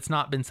something that it's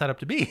not been set up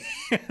to be.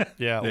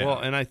 Yeah, well,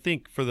 and I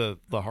think for the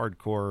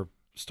hardcore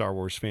Star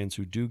Wars fans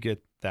who do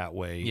get that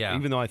way,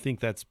 even though I think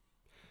that's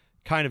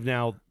kind of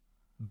now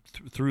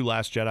through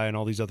Last Jedi and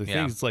all these other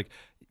things, it's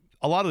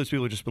a lot of those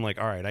people have just been all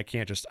right, I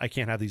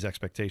can't have these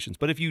expectations.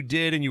 But if you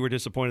did and you were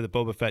disappointed that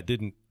Boba Fett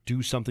didn't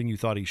do something you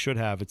thought he should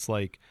have, it's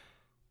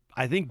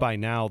I think by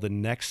now the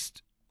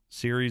next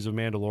series of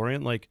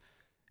Mandalorian,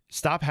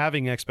 stop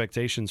having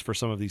expectations for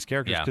some of these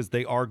characters because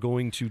they are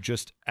going to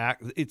just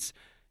act.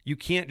 You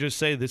can't just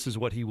say this is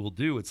what he will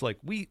do. It's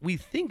we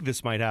think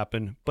this might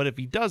happen, but if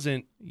he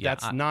doesn't,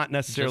 that's not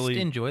necessarily.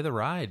 Just enjoy the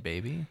ride,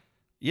 baby.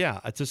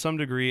 Yeah, to some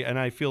degree, and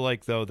I feel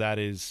though that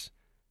is.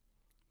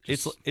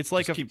 It's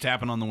keep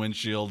tapping on the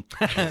windshield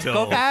Go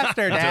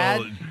faster, Dad.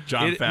 until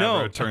Jon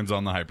Favreau turns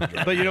on the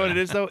hyperdrive. But you know what it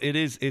is though?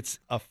 It's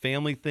a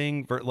family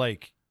thing.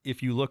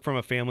 If you look from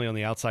a family on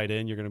the outside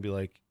in, you're going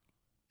to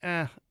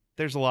be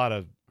there's a lot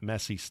of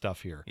messy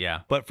stuff here.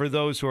 Yeah. But for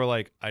those who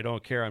are I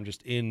don't care, I'm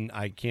just in,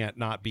 I can't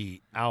not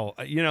be out.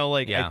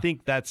 I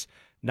think that's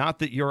not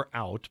that you're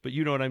out, but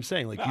you know what I'm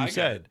saying? You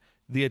said,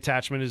 the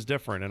attachment is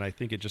different. And I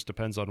think it just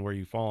depends on where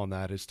you fall on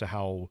that as to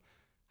how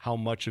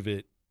much of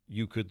it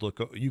you could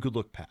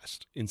look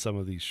past in some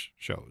of these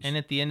shows. And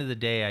at the end of the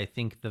day, I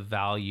think the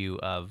value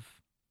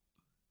of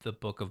the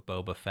Book of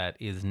Boba Fett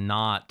is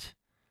not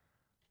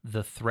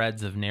the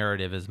threads of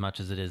narrative as much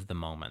as it is the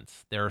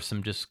moments. There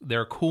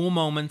are cool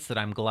moments that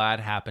I'm glad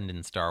happened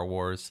in Star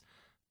Wars.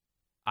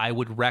 I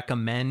would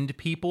recommend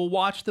people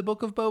watch the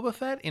Book of Boba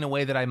Fett in a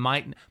way that I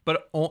might,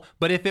 but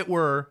if it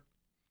were,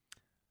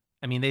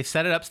 they've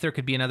set it up so there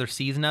could be another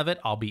season of it.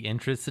 I'll be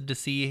interested to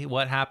see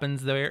what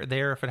happens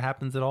there if it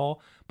happens at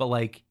all.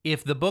 But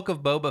if the Book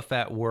of Boba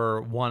Fett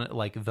were one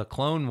the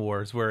Clone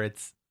Wars, where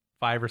it's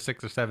 5 or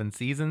 6 or 7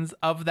 seasons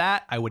of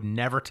that, I would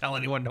never tell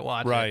anyone to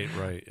watch it.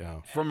 Right, yeah.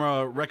 From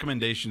a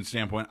recommendation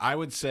standpoint, I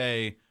would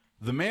say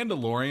The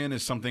Mandalorian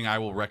is something I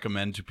will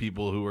recommend to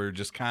people who are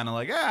just kind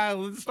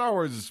of Star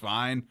Wars is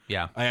fine.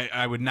 Yeah.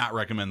 I would not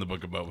recommend the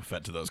Book of Boba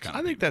Fett to those kind of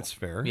people. I think that's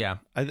fair. Yeah.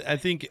 I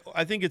think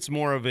it's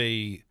more of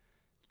a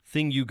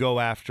thing you go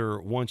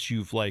after once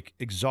you've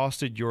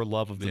exhausted your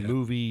love of the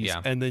movies,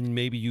 and then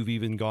maybe you've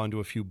even gone to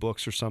a few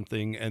books or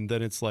something, and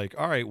then it's all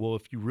right, well,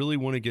 if you really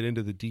want to get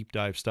into the deep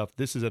dive stuff,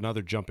 this is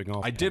another jumping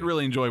off point. did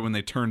really enjoy when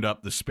they turned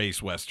up the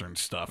space western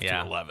stuff to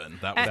 11.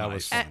 That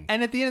was nice. fun.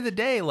 And at the end of the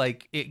day,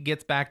 it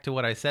gets back to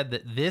what I said,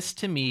 that this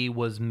to me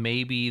was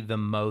maybe the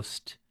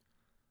most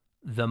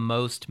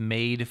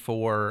made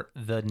for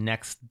the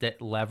next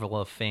level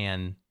of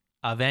fan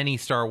of any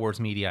Star Wars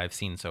media I've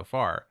seen so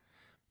far.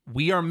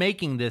 We are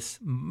making this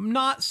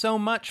not so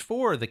much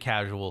for the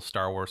casual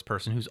Star Wars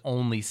person who's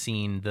only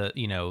seen the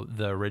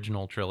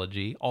original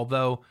trilogy,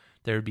 although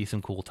there would be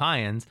some cool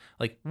tie-ins.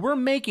 We're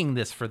making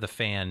this for the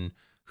fan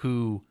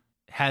who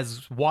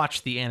has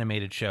watched the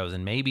animated shows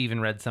and maybe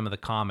even read some of the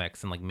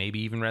comics and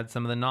maybe even read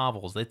some of the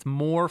novels. It's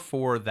more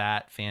for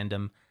that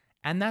fandom,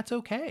 and that's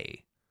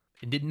okay.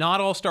 Not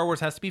all Star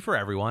Wars has to be for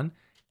everyone,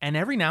 and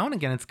every now and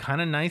again, it's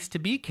kind of nice to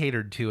be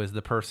catered to as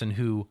the person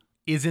who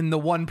is in the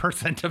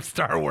 1% of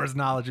Star Wars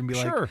knowledge and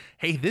be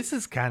hey, this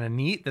is kind of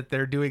neat that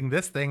they're doing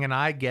this thing and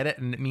I get it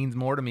and it means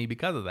more to me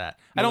because of that.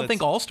 I don't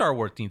think all Star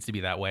Wars needs to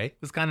be that way.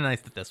 It's kind of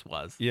nice that this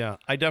was. Yeah,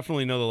 I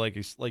definitely know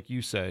that like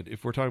you said,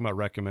 if we're talking about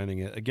recommending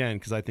it, again,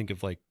 because I think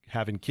of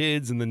having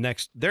kids and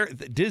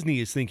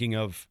Disney is thinking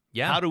of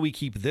how do we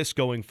keep this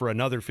going for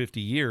another 50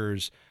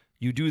 years?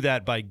 You do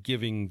that by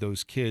giving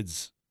those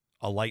kids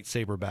a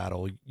lightsaber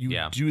battle.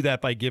 You do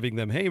that by giving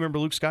them, hey, remember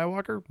Luke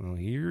Skywalker? Well,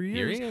 here he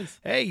is.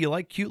 Hey, you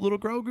like cute little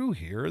Grogu?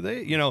 Here are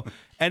they.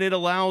 And it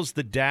allows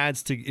the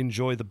dads to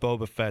enjoy the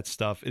Boba Fett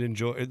stuff. It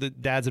enjoy the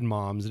dads and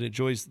moms, and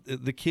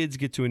the kids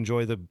get to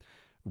enjoy the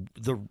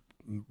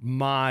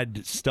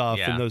mod stuff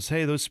and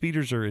those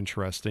speeders are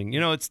interesting.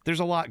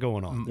 There's a lot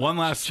going on. One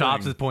last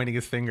Chops thing. is pointing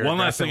his finger. One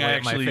last thing I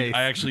at my face.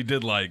 actually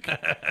did like.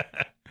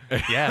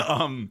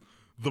 Yeah.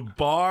 the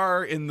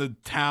bar in the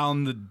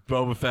town that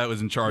Boba Fett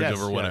was in charge Yes,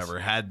 of or whatever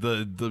had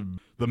the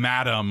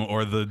madam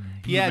or the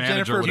manager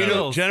Jennifer or whatever.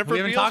 Beals. Jennifer We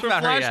haven't Beals talked from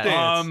about her yet.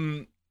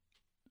 Flashdance.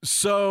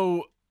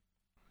 So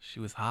She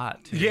was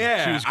hot too.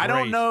 yeah, She was I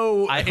don't great.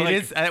 know.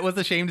 It was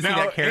a shame to see Now,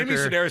 that character. Amy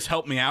Sedaris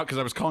helped me out because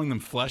I was calling them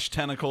flesh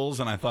tentacles,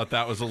 and I thought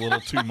that was a little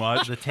too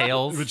much. The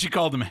tails. But she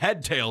called them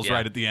head tails Yeah.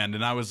 right at the end,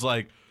 and I was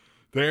like,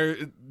 "They're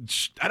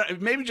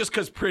maybe just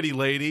because pretty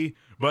lady,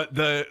 but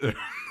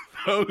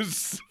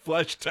those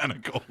flesh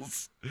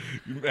tentacles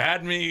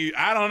had me.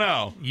 I don't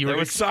know. You were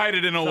were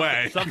excited in a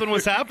way. Something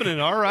was happening.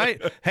 All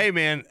right. Hey,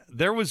 man,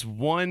 there was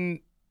one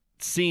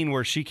scene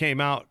where she came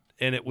out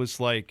and it was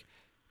like,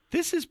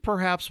 this is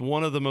perhaps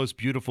one of the most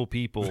beautiful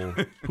people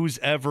who's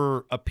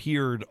ever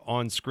appeared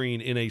on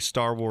screen in a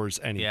Star Wars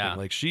anything. Yeah.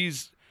 Like,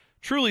 she's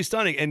truly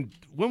stunning. And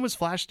when was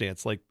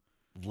Flashdance? Like,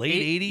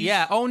 late 80s?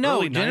 Yeah. Oh no,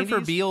 Early Jennifer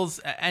 90s? Beals.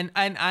 And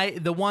I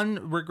the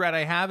one regret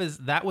I have is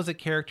that was a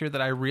character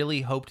that I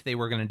really hoped they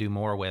were going to do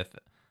more with.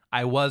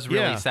 I was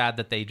really Yeah. sad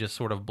that they just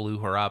sort of blew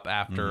her up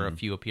after a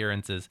few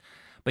appearances.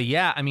 But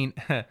yeah, I mean,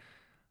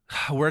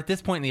 we're at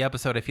this point in the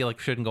episode. I feel like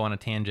we shouldn't go on a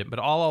tangent, but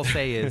all I'll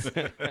say is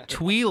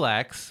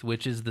Twi'leks,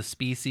 which is the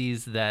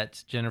species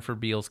that Jennifer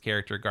Beals'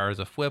 character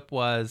Garza Fwip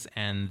was,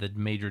 and the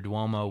Major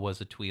Duomo was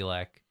a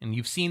Twi'lek, and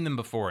you've seen them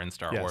before in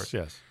Star Wars,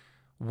 Yes.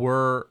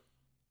 were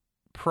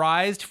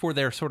prized for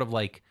their sort of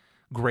like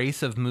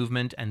grace of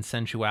movement and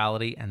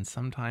sensuality, and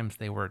sometimes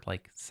they were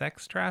like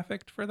sex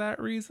trafficked for that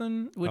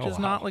reason, which Oh, is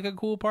wow. not like a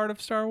cool part of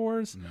Star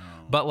Wars. No.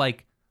 But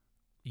like,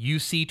 you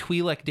see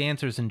Twi'lek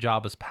dancers in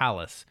Jabba's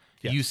palace.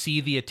 Yes. You see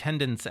the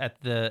attendants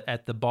at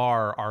the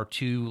bar are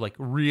two like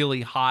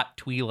really hot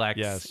Twi'leks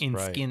Yes, in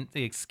right.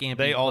 scampy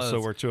They also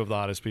clothes. were two of the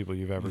hottest people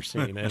you've ever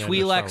seen. in a Star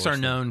Twi'leks Wars are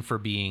thing. known for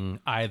being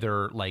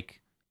either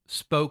like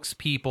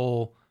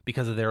spokespeople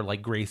because of their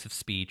like grace of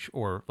speech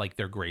or like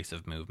their grace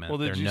of movement. Well,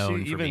 did They're you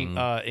known see for even being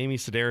Amy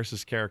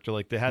Sedaris' character?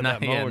 Like, they had Ni-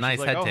 that yeah, moment where nice she's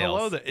like, head oh, hello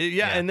tails. there. Yeah,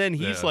 Yeah. and then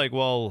he's Yeah. like,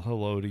 well,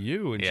 hello to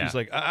you. And Yeah. she's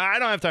like, I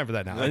don't have time for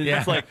that now. And Yeah.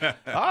 it's like,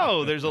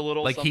 oh, there's a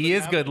little like something he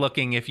is happening. good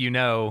looking if you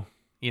know.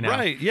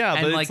 Right, yeah,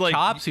 and but like, it's like-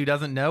 Chops, who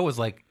doesn't know, was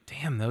like,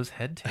 "Damn those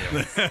head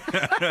tails!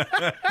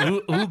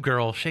 ooh,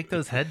 girl, shake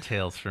those head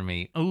tails for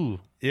me. Ooh,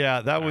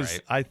 Yeah, that was.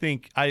 right. I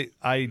think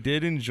I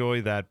did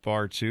enjoy that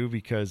bar too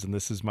because, and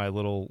this is my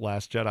little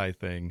Last Jedi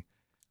thing.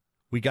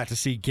 We got to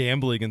see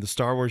gambling in the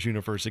Star Wars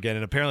universe again,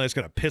 and apparently it's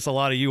going to piss a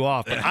lot of you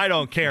off. But I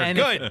don't care. And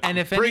Good.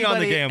 If Bring anybody, on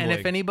the gambling. And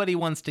if anybody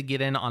wants to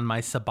get in on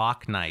my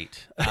sabacc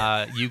night,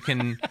 you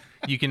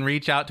can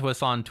reach out to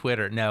us on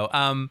Twitter. No,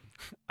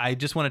 I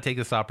just want to take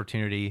this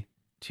opportunity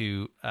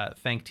to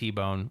thank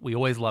T-Bone. We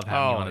always love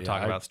having you on to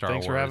talk about Star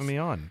Thanks Wars. for having me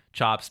on.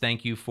 Chops,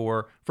 thank you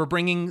for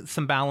bringing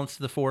some balance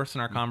to the Force in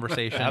our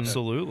conversation.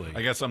 Absolutely.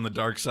 I guess I'm the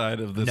dark side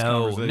of this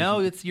No,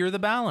 conversation. you're the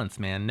balance,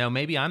 man. No,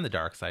 maybe I'm the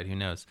dark side. Who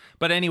knows?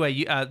 But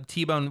anyway,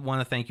 T-Bone, want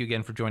to thank you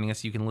again for joining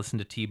us. You can listen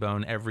to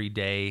T-Bone every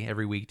day,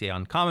 every weekday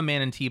on Common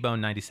Man and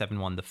T-Bone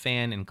 97.1 The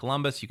Fan in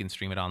Columbus. You can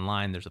stream it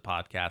online. There's a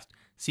podcast.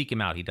 Seek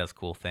him out. He does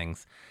cool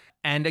things.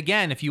 And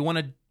again, if you want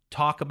to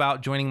talk about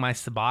joining my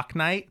sabacc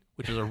night,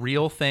 which is a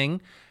real thing,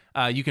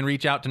 you can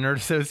reach out to Nerd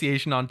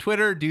Association on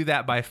Twitter. Do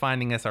that by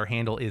finding us. Our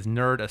handle is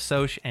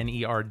NerdAssoc,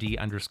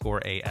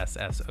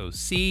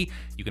 NERD_ASSOC.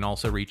 You can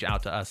also reach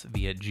out to us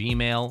via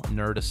Gmail,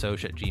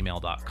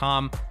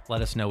 nerdassoc@gmail.com.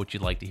 Let us know what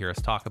you'd like to hear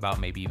us talk about.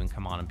 Maybe even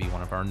come on and be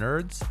one of our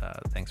nerds.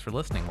 Thanks for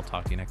listening. We'll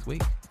talk to you next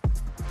week.